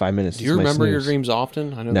been, like, 5 minutes Do you since my remember your snooze. dreams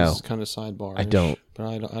often? I know No. this is kind of sidebar. I don't.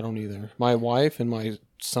 But I don't either. My wife and my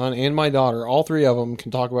son and my daughter, all three of them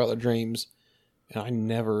can talk about their dreams, and I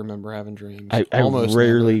never remember having dreams. I Almost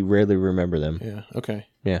rarely remember them. never. Yeah. Okay.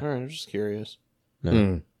 Yeah. All right. I'm just curious. No.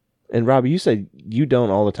 Mm. And, Robbie, you said you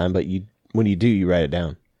don't all the time, but when you do, you write it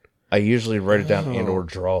down. I usually write it down and or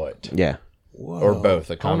draw it. Yeah. Whoa. Or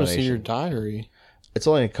both, a I want to see your combination. diary. It's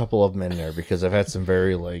only a couple of them in there because I've had some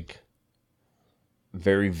very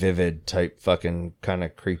vivid type fucking kind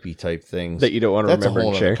of creepy type things. That you don't want to That's a remember whole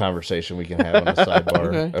and other share. conversation we can have on the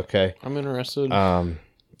sidebar. Okay. I'm interested.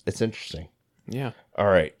 It's interesting. yeah. All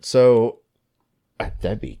right. So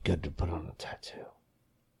that'd be good to put on a tattoo.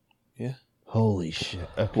 Yeah. Holy shit.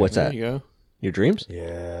 Okay. What's There that? you go. Your dreams?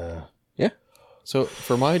 Yeah. So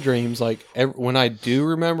for my dreams, like when I do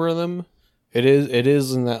remember them, it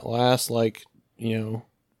is in that last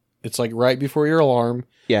it's like right before your alarm.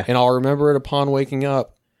 Yeah. And I'll remember it upon waking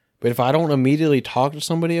up. But if I don't immediately talk to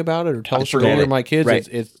somebody about it or tell I a story forget to it. my kids, Right.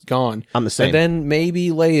 it's gone. I'm the same. And then maybe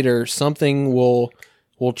later something will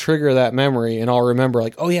trigger that memory, and I'll remember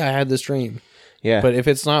like, oh yeah, I had this dream. Yeah. But if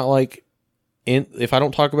it's not like, if I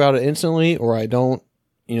don't talk about it instantly, or I don't,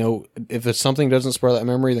 if it's something doesn't spur that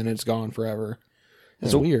memory, then it's gone forever.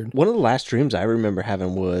 It's weird. One of the last dreams I remember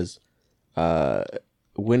having was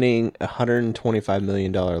winning $125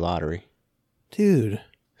 million lottery. Dude,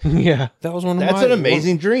 Yeah. that was one of That's my... an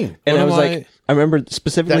amazing dream. And One I of was my- like, I remember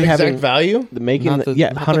specifically That having exact value? making Not the-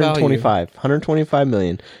 not the 125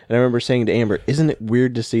 million. And I remember saying to Amber, isn't it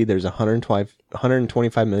weird to see there's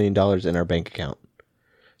 $125 million in our bank account?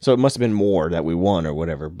 So it must have been more that we won or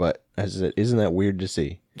whatever, but isn't that weird to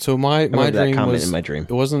see? So my remember that dream comment was in my dream.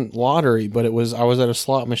 It wasn't lottery, but I was at a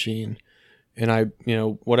slot machine, and I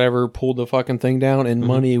whatever pulled the fucking thing down, and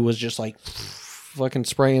money was just like fucking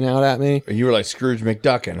spraying out at me. You were like Scrooge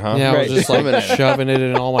McDuckin, huh? Yeah, I Right. was just like shoving it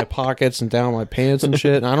in all my pockets and down my pants and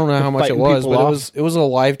shit. And I don't know how much it Fighting was, people but off. it was a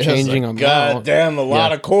life changing amount. God damn, a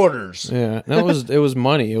lot of quarters. Yeah, no, it was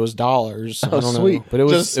money. It was dollars. I don't sweet. know, but it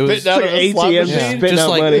was Just it was spitting out of a slot ATM machine. yeah, spitting just out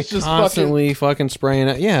like money. It's just constantly fucking spraying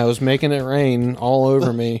it. Yeah, it was making it rain all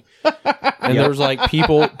over me. And there was like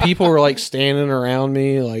people were like standing around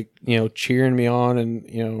me, like cheering me on,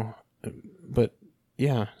 and but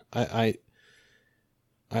yeah, I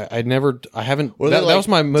haven't. Were they That like, was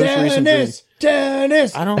my most recent dream.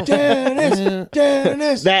 Dennis, I don't. Dennis, Yeah.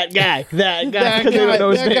 Dennis, That guy. that because they don't know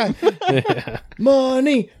his name. guy.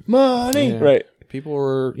 Money. Yeah. Right. People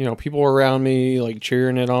were around me like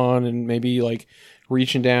cheering it on, and maybe like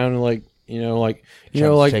reaching down and like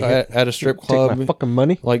to take it. at a strip Take club, my fucking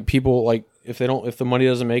money. like people like if the money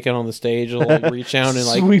doesn't make it on the stage, they'll like reach down and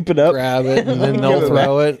like Sweep it up. grab it, and then Give they'll it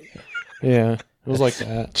throw it. Yeah, it was like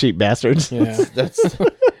that. Cheap bastards. Yeah,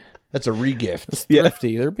 That's a regift. Yeah.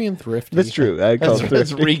 thrifty. They're being thrifty. That's true. I call it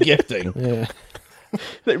That's thrifty. regifting. Yeah,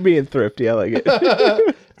 They're being thrifty. I like it.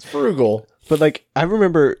 It's frugal. But like, I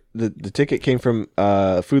remember the ticket came from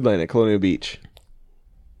Food Line at Colonial Beach.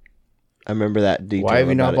 I remember that detail. Why have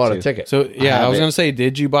you not about bought it, a too. ticket? so yeah, I was haven't. gonna say,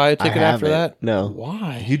 did you buy a ticket after haven't. that? No.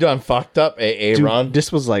 Why? You done fucked up, AA Dude, Ron.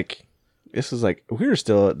 this was like we were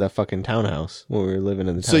still at that fucking townhouse when we were living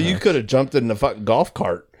in the So townhouse. you could have jumped in the fucking golf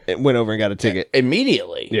cart It went over and got a ticket.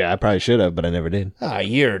 immediately. Yeah, I probably should have, but I never did. Ah,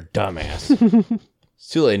 you're a dumbass. It's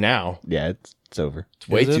too late now. Yeah, it's over. It's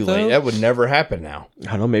way Is it, too late. though? That would never happen now.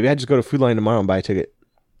 I don't know. Maybe I just go to Food Line tomorrow and buy a ticket.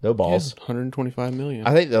 No balls. 125 million.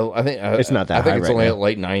 I think It's not that I think high it's right only now. at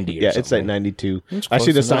like 90 or Yeah, something. it's at 92. It's I see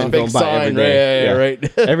the close sign enough. going Big by sign, every day. yeah,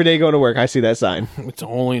 right. Every day going to work, I see that sign. It's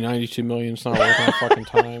only 92 million. It's not worth my fucking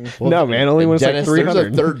time. No, man, only when it's like Dennis, 300.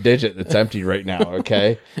 there's a third digit that's empty right now,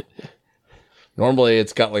 okay? Normally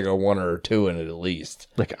it's got like a 1 or a 2 in it at least.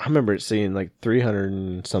 Like, I remember seeing like 300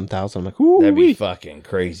 and some thousand. I'm like, ooh, That'd be fucking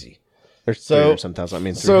crazy. Or So- 300 some thousand. I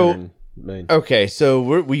mean, so- 300 million. Okay, so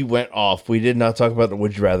we went off. We did not talk about the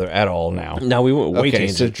would you rather at all now. Now we went way Okay,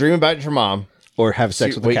 tangent. so dream about your mom. Or have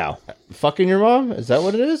sex with a Wait, cow. Fucking your mom? Is that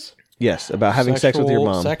what it is? Yes, about having sex with your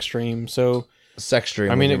Sexual mom. Sex dream. So Sex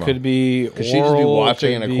dream. I mean, with it your could mom. be. Could she just be oral,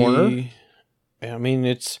 watching it in could a corner? be- I mean,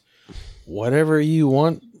 it's whatever you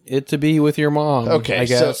want it to be with your mom. Okay, I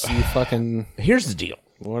so- guess you fucking Here's the deal.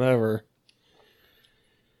 whatever.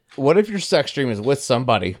 What if your sex dream is with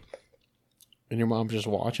somebody? And your mom's just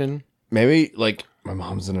watching. Maybe like My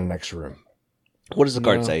mom's in the next room. What does the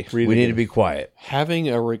card No. say? We need to be quiet. Having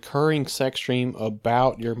a recurring sex dream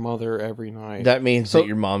about your mother every night. That means that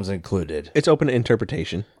your mom's included. It's open to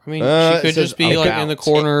interpretation. I mean, it she could says just be like in the about.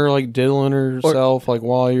 corner, like diddling herself, like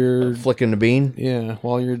while you're, Flicking the bean.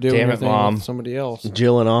 while you're doing Damn your it, thing Mom. with somebody else.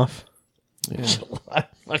 Jilling off. Yeah.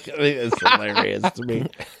 I think it's hilarious to me.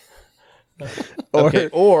 Or, Okay,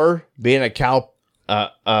 or being a cow, Cow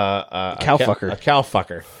fucker. a cow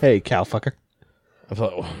fucker. hey, cow fucker. I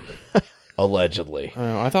thought, allegedly. I don't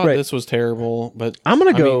know, I thought Right. this was terrible, but I'm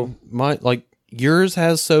gonna I go. mean, my like yours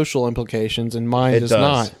has social implications and mine It does does.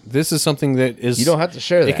 not. This is something that is You don't have to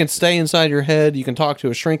share that. it can stay inside your head. You can talk to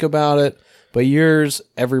a shrink about it, but yours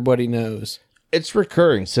everybody knows. It's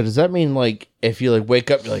recurring. So does that mean like if you like wake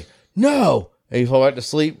up, you're like, no, and you fall back to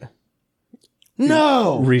sleep?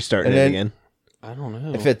 No. Restarting And it then- again. I don't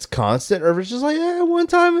know. If it's constant, or if it's just like, one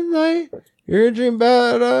time at night, you're gonna dream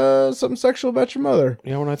about something sexual about your mother.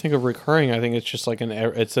 when I think of recurring, I think it's just like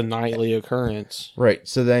it's a nightly occurrence. Right.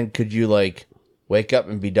 So then could you like wake up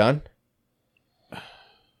and be done?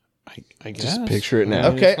 I guess. Just picture it now. I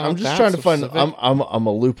mean, Okay, it's not I'm just that trying to find. specific. I'm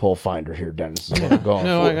a loophole finder here, Dennis. Is what I'm going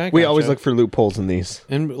No, for. I We gotcha. always look for loopholes in these.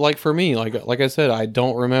 And like for me, like I said, I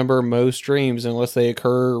don't remember most dreams unless they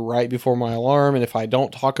occur right before my alarm, and if I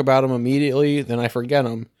don't talk about them immediately, then I forget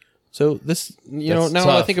them. So this, That's now that I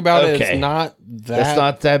tough. think about it, Okay. it's not that That's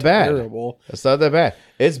not that bad. terrible. It's not that bad.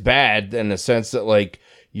 It's bad in the sense that like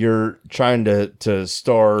you're trying to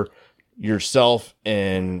star yourself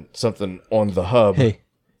in something on the hub. Hey,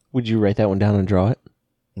 would you write that one down and draw it?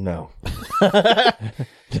 No.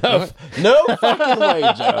 no fucking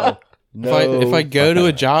way, Joe. No. If I go to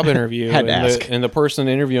a job interview Had and to ask. the person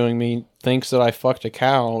interviewing me thinks that I fucked a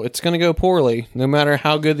cow, it's gonna go poorly. No matter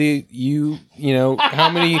how good how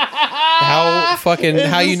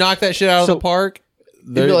you knock that shit out of So- the park,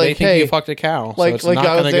 be they like, think hey, you fucked a cow. So like it's like not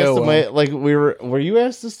I was gonna go asking well. like were you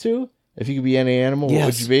asked this too? If you could be any animal, what would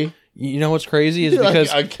Yes. you be? You know what's crazy is Like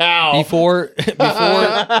because a cow. before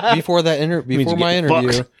my get interview,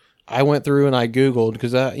 fucked. I went through and I Googled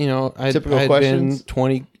because I Typical had questions?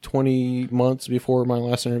 been 20 months before my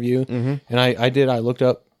last interview, and I looked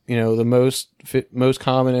up the most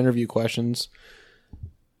common interview questions,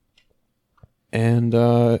 and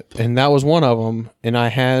that was one of them, and I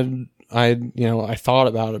thought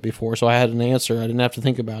about it before, so I had an answer. I didn't have to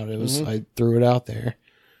think about it. It was I threw it out there.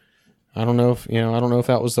 I don't know if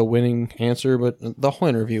that was the winning answer, but the whole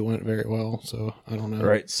interview went very well. So I don't know.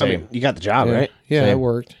 Right, I same. mean, you got the job, Yeah, right? yeah, Same. it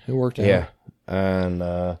worked. It worked out. Yeah, and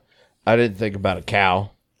I didn't think about a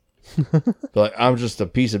cow. Like I'm just a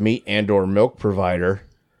piece of meat and/or milk provider.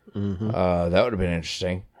 That would have been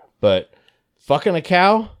interesting. But fucking a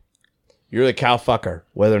cow, you're the cow fucker.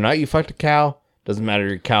 Whether or not you fucked a cow doesn't matter.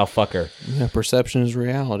 You're a cow fucker. Yeah, perception is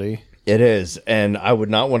reality. It is, and I would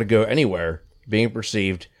not want to go anywhere being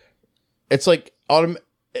perceived. It's like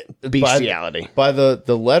Bestiality. by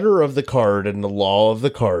the letter of the card and the law of the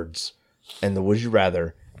cards and the would you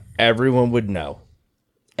rather. Everyone would know.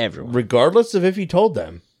 Everyone. Regardless of if you told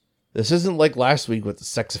them. This isn't like last week with the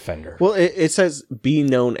sex offender. Well, it says be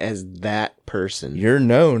known as that person. You're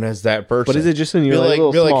known as that person. But is it just in your Be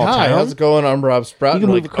little small hi, town? how's it going? I'm Rob Sprout. You can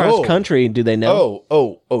And move like, across country. Do they know?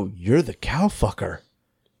 Oh, you're the cow fucker.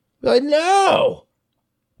 Be like, no.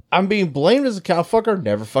 I'm being blamed as a cow fucker.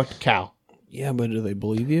 Never fucked a cow. Yeah, but do they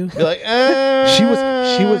believe you? Be like, She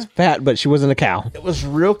was fat, but she wasn't a cow. It was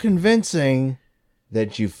real convincing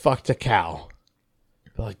that you fucked a cow.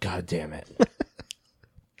 Be like, God damn it.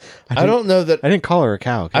 I don't know that. I didn't call her a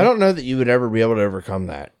cow. Okay? I don't know that you would ever be able to overcome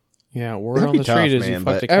that. Yeah, word That'd on be the tough, street is you man,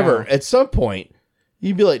 fucked but a cow. Ever. At some point,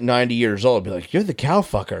 you'd be like 90 years old. Be like, you're the cow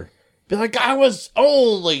fucker. Be like, I was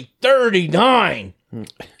only 39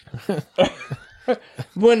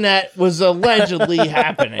 when that was allegedly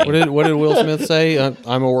happening. What did Will Smith say?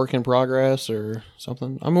 I'm a work in progress or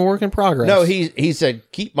something. I'm a work in progress. No, he said,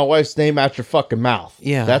 keep my wife's name out your fucking mouth.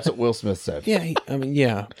 Yeah. That's what Will Smith said. Yeah,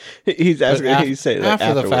 yeah. He's asking. But He said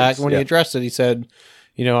after the fact, when yeah. he addressed it, he said,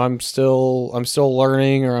 I'm still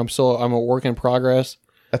learning, or I'm a work in progress.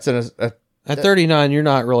 That's At 39, you're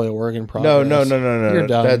not really a work in progress. No. You're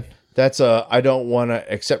done. That's I don't want to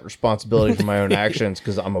accept responsibility for my own actions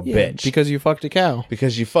because I'm a bitch. Because you fucked a cow.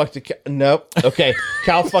 Because you fucked a cow. Nope. Okay.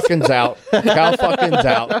 Cow fucking's out. Cow fucking's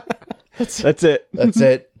out. That's it. That's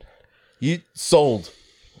it. You sold.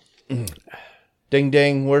 Ding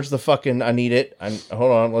ding. Where's the fucking? I need it.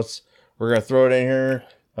 Hold on. We're gonna throw it in here.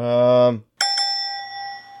 All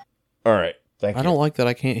right. Thank you. I don't like that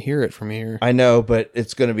I can't hear it from here. I know, but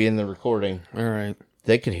it's gonna be in the recording. All right.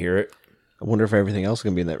 They could hear it. I wonder if everything else is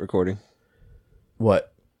gonna be in that recording.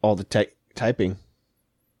 What? All the typing.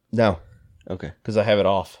 No. Okay. because I have it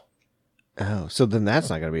off. Oh, so then that's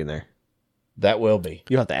not going to be in there. That will be.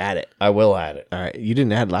 You have to add it. I will add it. All right. You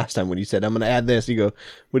didn't add last time when you said, I'm going to add this. You go,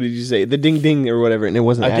 what did you say? The ding ding or whatever. And it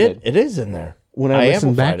wasn't I added. did. It is in there. When I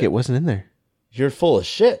listened amplified back, it wasn't in there. You're full of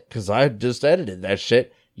shit because I just edited that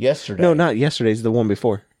shit yesterday. No, not yesterday's, the one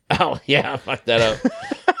before. Oh, yeah. I fucked that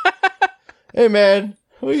up. Hey, man.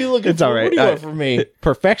 Who are you looking It's for? all right. What do you want from me?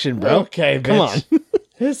 Perfection, bro. Okay, bitch. Come on.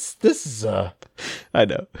 This is a I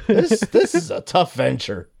know. this is a tough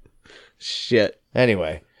venture. Shit.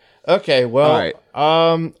 Anyway. Okay, well, All right.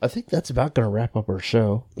 I think that's about going to wrap up our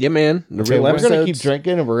show. Yeah, man. The Okay, real we're going to episodes. keep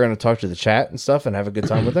drinking and we're going to talk to the chat and stuff and have a good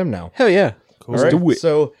time with them now. Hell yeah. All right. do it.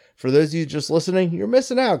 So for those of you just listening, you're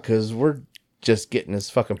missing out because we're just getting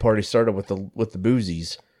this fucking party started with the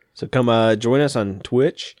boozies. So come join us on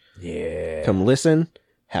Twitch. Yeah. Come listen.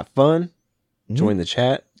 Have fun. Join the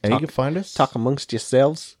chat. And Talk, you can find us. talk amongst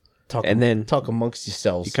yourselves. And then talk amongst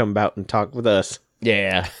yourselves. you come out and talk with us.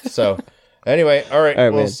 Yeah. So anyway, all right. All right,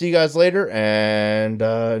 We'll man. see you guys later and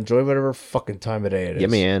enjoy whatever fucking time of day it is. Yeah,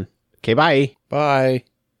 man. Okay, bye. Bye.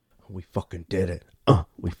 We fucking did it.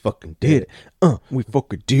 We fucking Did did it. We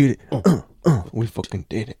fucking did it. We fucking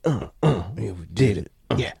did it. Yeah, we Did it.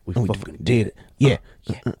 Yeah, we fucking did it. Yeah.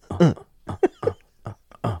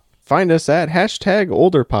 Find us at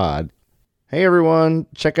 #olderpod. Hey everyone,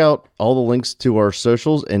 check out all the links to our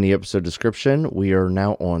socials in the episode description. We are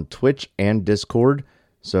now on Twitch and Discord,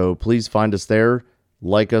 so please find us there.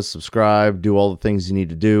 Like us, subscribe, do all the things you need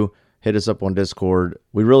to do. Hit us up on Discord.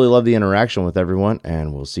 We really love the interaction with everyone,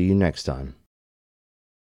 and we'll see you next time.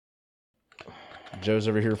 Joe's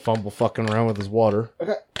over here fucking around with his water.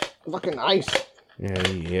 Fucking ice. Yeah.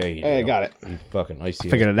 Hey, I got it. You fucking icy.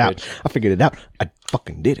 Figured it out. bitch. I figured it out. I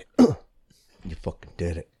fucking did it. You fucking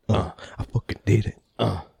did it. I fucking did it.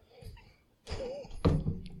 Yeah,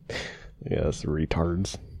 that's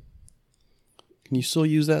retards. Can you still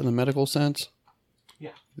use that in the medical sense?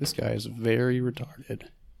 Yeah. This guy is very retarded.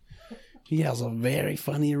 He has a very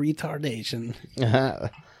funny retardation.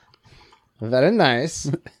 Very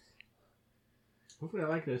nice. Hopefully I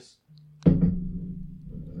like this.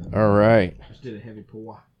 All right. Just did a heavy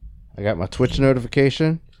pour. I got my Twitch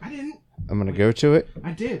notification. I didn't. I'm going to go to it.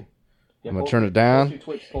 I did. I'm going to turn it down.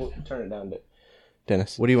 Turn it down,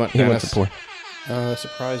 Dennis. What do you want, He wants Dennis? to pour.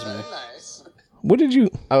 Surprise me. What did you...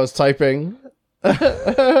 I was typing. We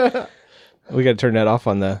got to turn that off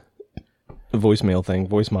on the voicemail thing.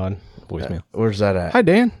 Voice mod. Voicemail. Where's that at? Hi,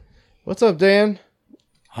 Dan. What's up, Dan?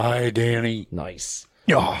 Hi, Danny. Nice.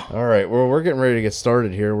 Yeah. All right. Well, we're getting ready to get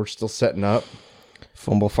started here. We're still setting up.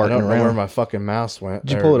 Fumble I farting don't know where around. my fucking mouse went.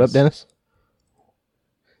 Did you There pull it up, is. Dennis?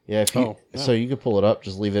 Yeah. If you, Oh, yeah. So you could pull it up.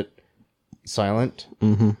 Just leave it silent.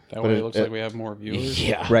 Mm-hmm. That way it- it looks like we have more viewers.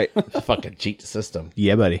 Yeah. Right. Fucking cheat the system.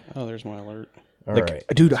 Yeah, buddy. Oh, there's my alert. All Like, right.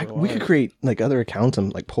 dude, we could create like other accounts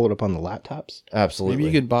and like pull it up on the laptops. Absolutely. Maybe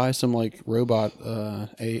you could buy some like robot,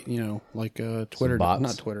 Twitter, bots?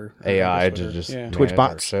 not Twitter, AI Twitter. to just yeah. Twitch manage our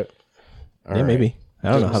bots. shit. All Yeah, right. maybe. I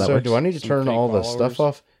don't know how that So works. do I need to Some turn fake all the followers. stuff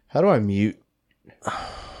off? How do I mute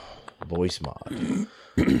voice mod?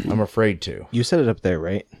 I'm afraid to. You set it up there,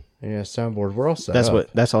 right? Yeah, soundboard. We're all set That's up.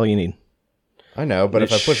 that's all you need. I know, but It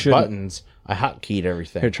if I push shouldn't- buttons, I hotkeyed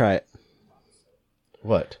everything. Here, try it.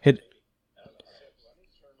 What? Hit.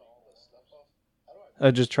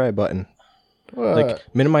 Just try a button. What?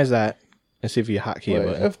 Like minimize that and see if you hotkey a Wait,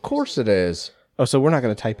 button. of course it is. Oh, so we're not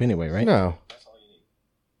going to type anyway, right? No.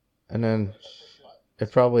 And then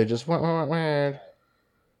it probably just went.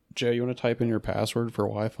 Joe, you want to type in your password for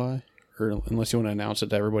Wi-Fi, or unless you want to announce it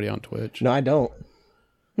to everybody on Twitch? No, I don't.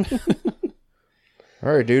 All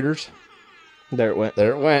right, duders. There it went.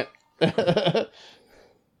 There it went.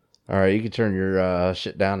 All right, you can turn your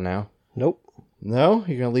shit down now. Nope. No,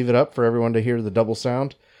 you're gonna leave it up for everyone to hear the double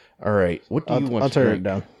sound. All right, what do you want? I'll to turn drink? it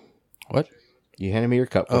down. What? You handed me your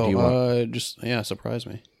cup. What do you want? Surprise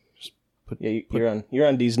me. Just Yeah, you're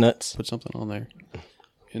on these nuts. put something on there,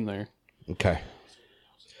 in there. Okay.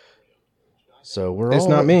 So we're It's all...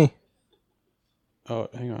 not me. Oh,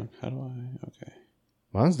 hang on. How do I? Okay.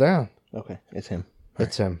 Mine's down. Okay, it's him.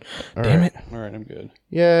 It's him. All Damn right. it. All right, I'm good.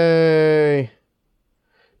 Yay!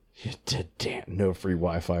 You did damn no free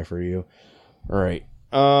Wi-Fi for you. All right.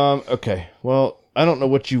 Okay. Well, I don't know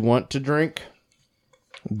what you want to drink.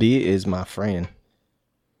 B is my friend.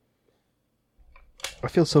 I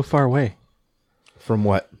feel so far away. From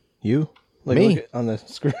what? You? Like, Me? look at- on the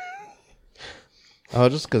screen. Oh,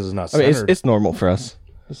 just because it's not I mean, centered. it's normal for us.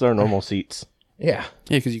 It's our normal seats. yeah.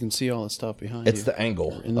 Yeah, because you can see all the stuff behind It's you. the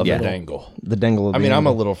angle In the of middle. the angle. The dangle of I the mean, I'm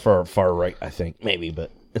a angle. little far right, I think, maybe,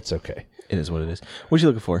 but it's okay. It is what it is. What you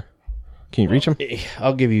looking for? Can you reach him?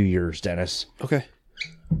 I'll give you yours, Dennis. Okay.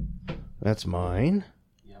 That's mine.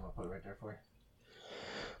 Yeah, I'm gonna put it right there for you.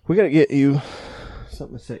 We gotta get you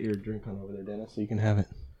something to set your drink on over there, Dennis, so you can have it.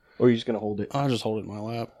 Or you're just gonna hold it. I'll just hold it in my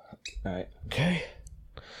lap. All right. Okay.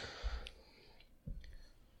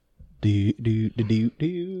 Do.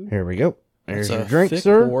 Here we go. There's It's your a drink, thick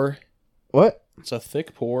sir. Pour. What? It's a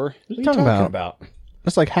thick pour. What are you talking talking about? about?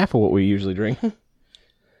 That's like half of what we usually drink.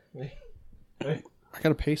 I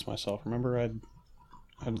gotta pace myself. Remember, I'd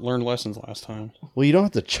learned lessons last time. Well, you don't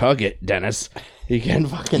have to chug it, Dennis. You can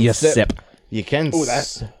fucking Yes, sip. You can. Oh,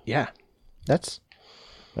 that's yeah. That's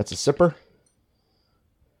a sipper.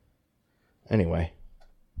 Anyway.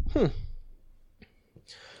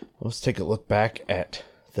 Let's take a look back at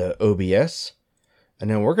the OBS, and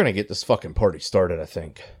then we're gonna get this fucking party started. I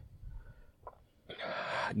think.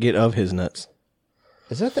 get of his nuts.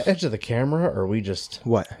 Is that the edge of the camera, or are we just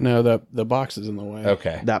What? No, the box is in the way.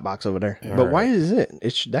 okay? That box over there. But why is it?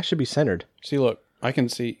 That should be centered. See, look, I can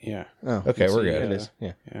see. Yeah. Oh, Okay, we're see, good. it is.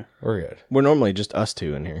 Yeah. We're good. We're normally just us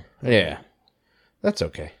two in here. Yeah, that's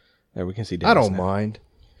okay. There we can see. I Dennis don't now. mind.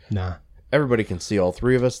 Nah. Everybody can see all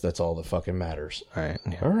three of us. That's all that fucking matters. All right.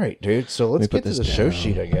 Yeah. All right, dude. So let's me put get to this the show down.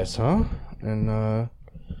 sheet, I guess, huh? And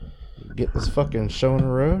get this fucking show on the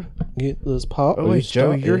road. Get this pop. Oh wait,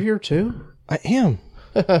 Joe, you're here too? I am.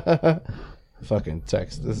 Fucking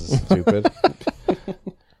text. This is stupid.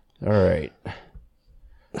 All right.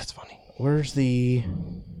 That's funny. Where's the...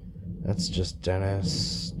 That's just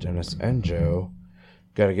Dennis and Joe.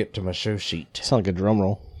 Got to get to my show sheet. Sound like a drum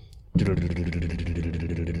roll.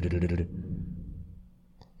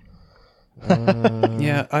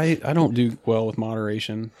 Yeah, I don't do well with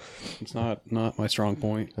moderation. It's not my strong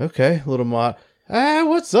point. Okay, little mod.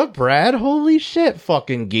 What's up, Brad? Holy shit,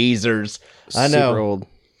 fucking geezers. I know. Super old.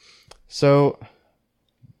 So,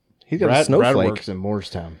 He's got a Brad snowflake. works in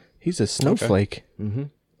Moorestown. He's a snowflake.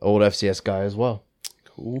 Old FCS guy as well.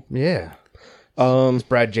 Cool. Yeah. It's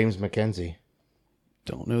Brad James McKenzie.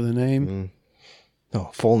 Don't know the name. Oh,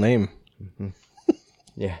 full name.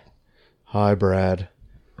 Yeah. Hi, Brad.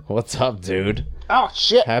 What's up, dude? Oh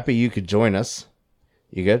shit. Happy you could join us.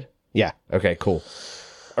 You good? Yeah. Okay, cool.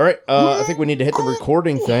 All right, I think we need to hit the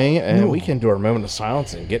recording thing, and we can do our moment of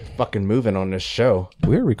silence and get fucking moving on this show.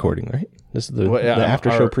 We're recording, right? This is the Well, yeah, after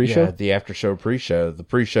show pre-show. Yeah, the after show pre-show, the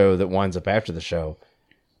pre-show that winds up after the show.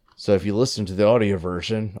 So if you listen to the audio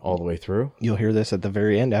version all the way through, You'll hear this at the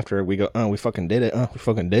very end after we go. Oh, we fucking did it. Oh, we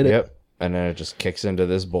fucking did it. yep, and then it just kicks into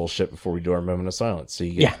this bullshit before we do our moment of silence. So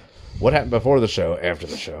you get what happened before the show, after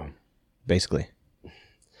the show. Basically.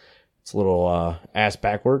 It's a little ass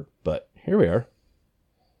backward, but here we are.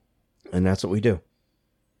 And that's what we do.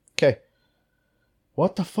 Okay.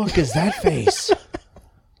 What the fuck is that face?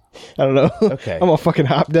 I don't know. Okay. I'm all fucking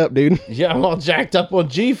hopped up, dude. Yeah, I'm all jacked up on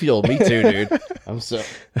G Fuel. Me too, dude.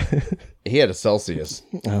 He had a Celsius.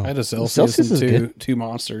 I had a Celsius, Celsius is and two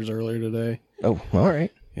monsters earlier today. Oh, all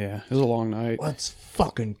right. Yeah, it was a long night. Let's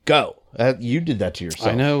fucking go. You did that to yourself.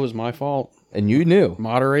 I know it was my fault. And you knew.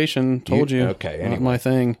 Moderation, told you. Okay, Not anyway. my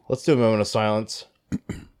thing. Let's do a moment of silence.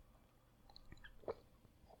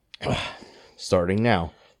 Starting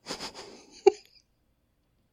now.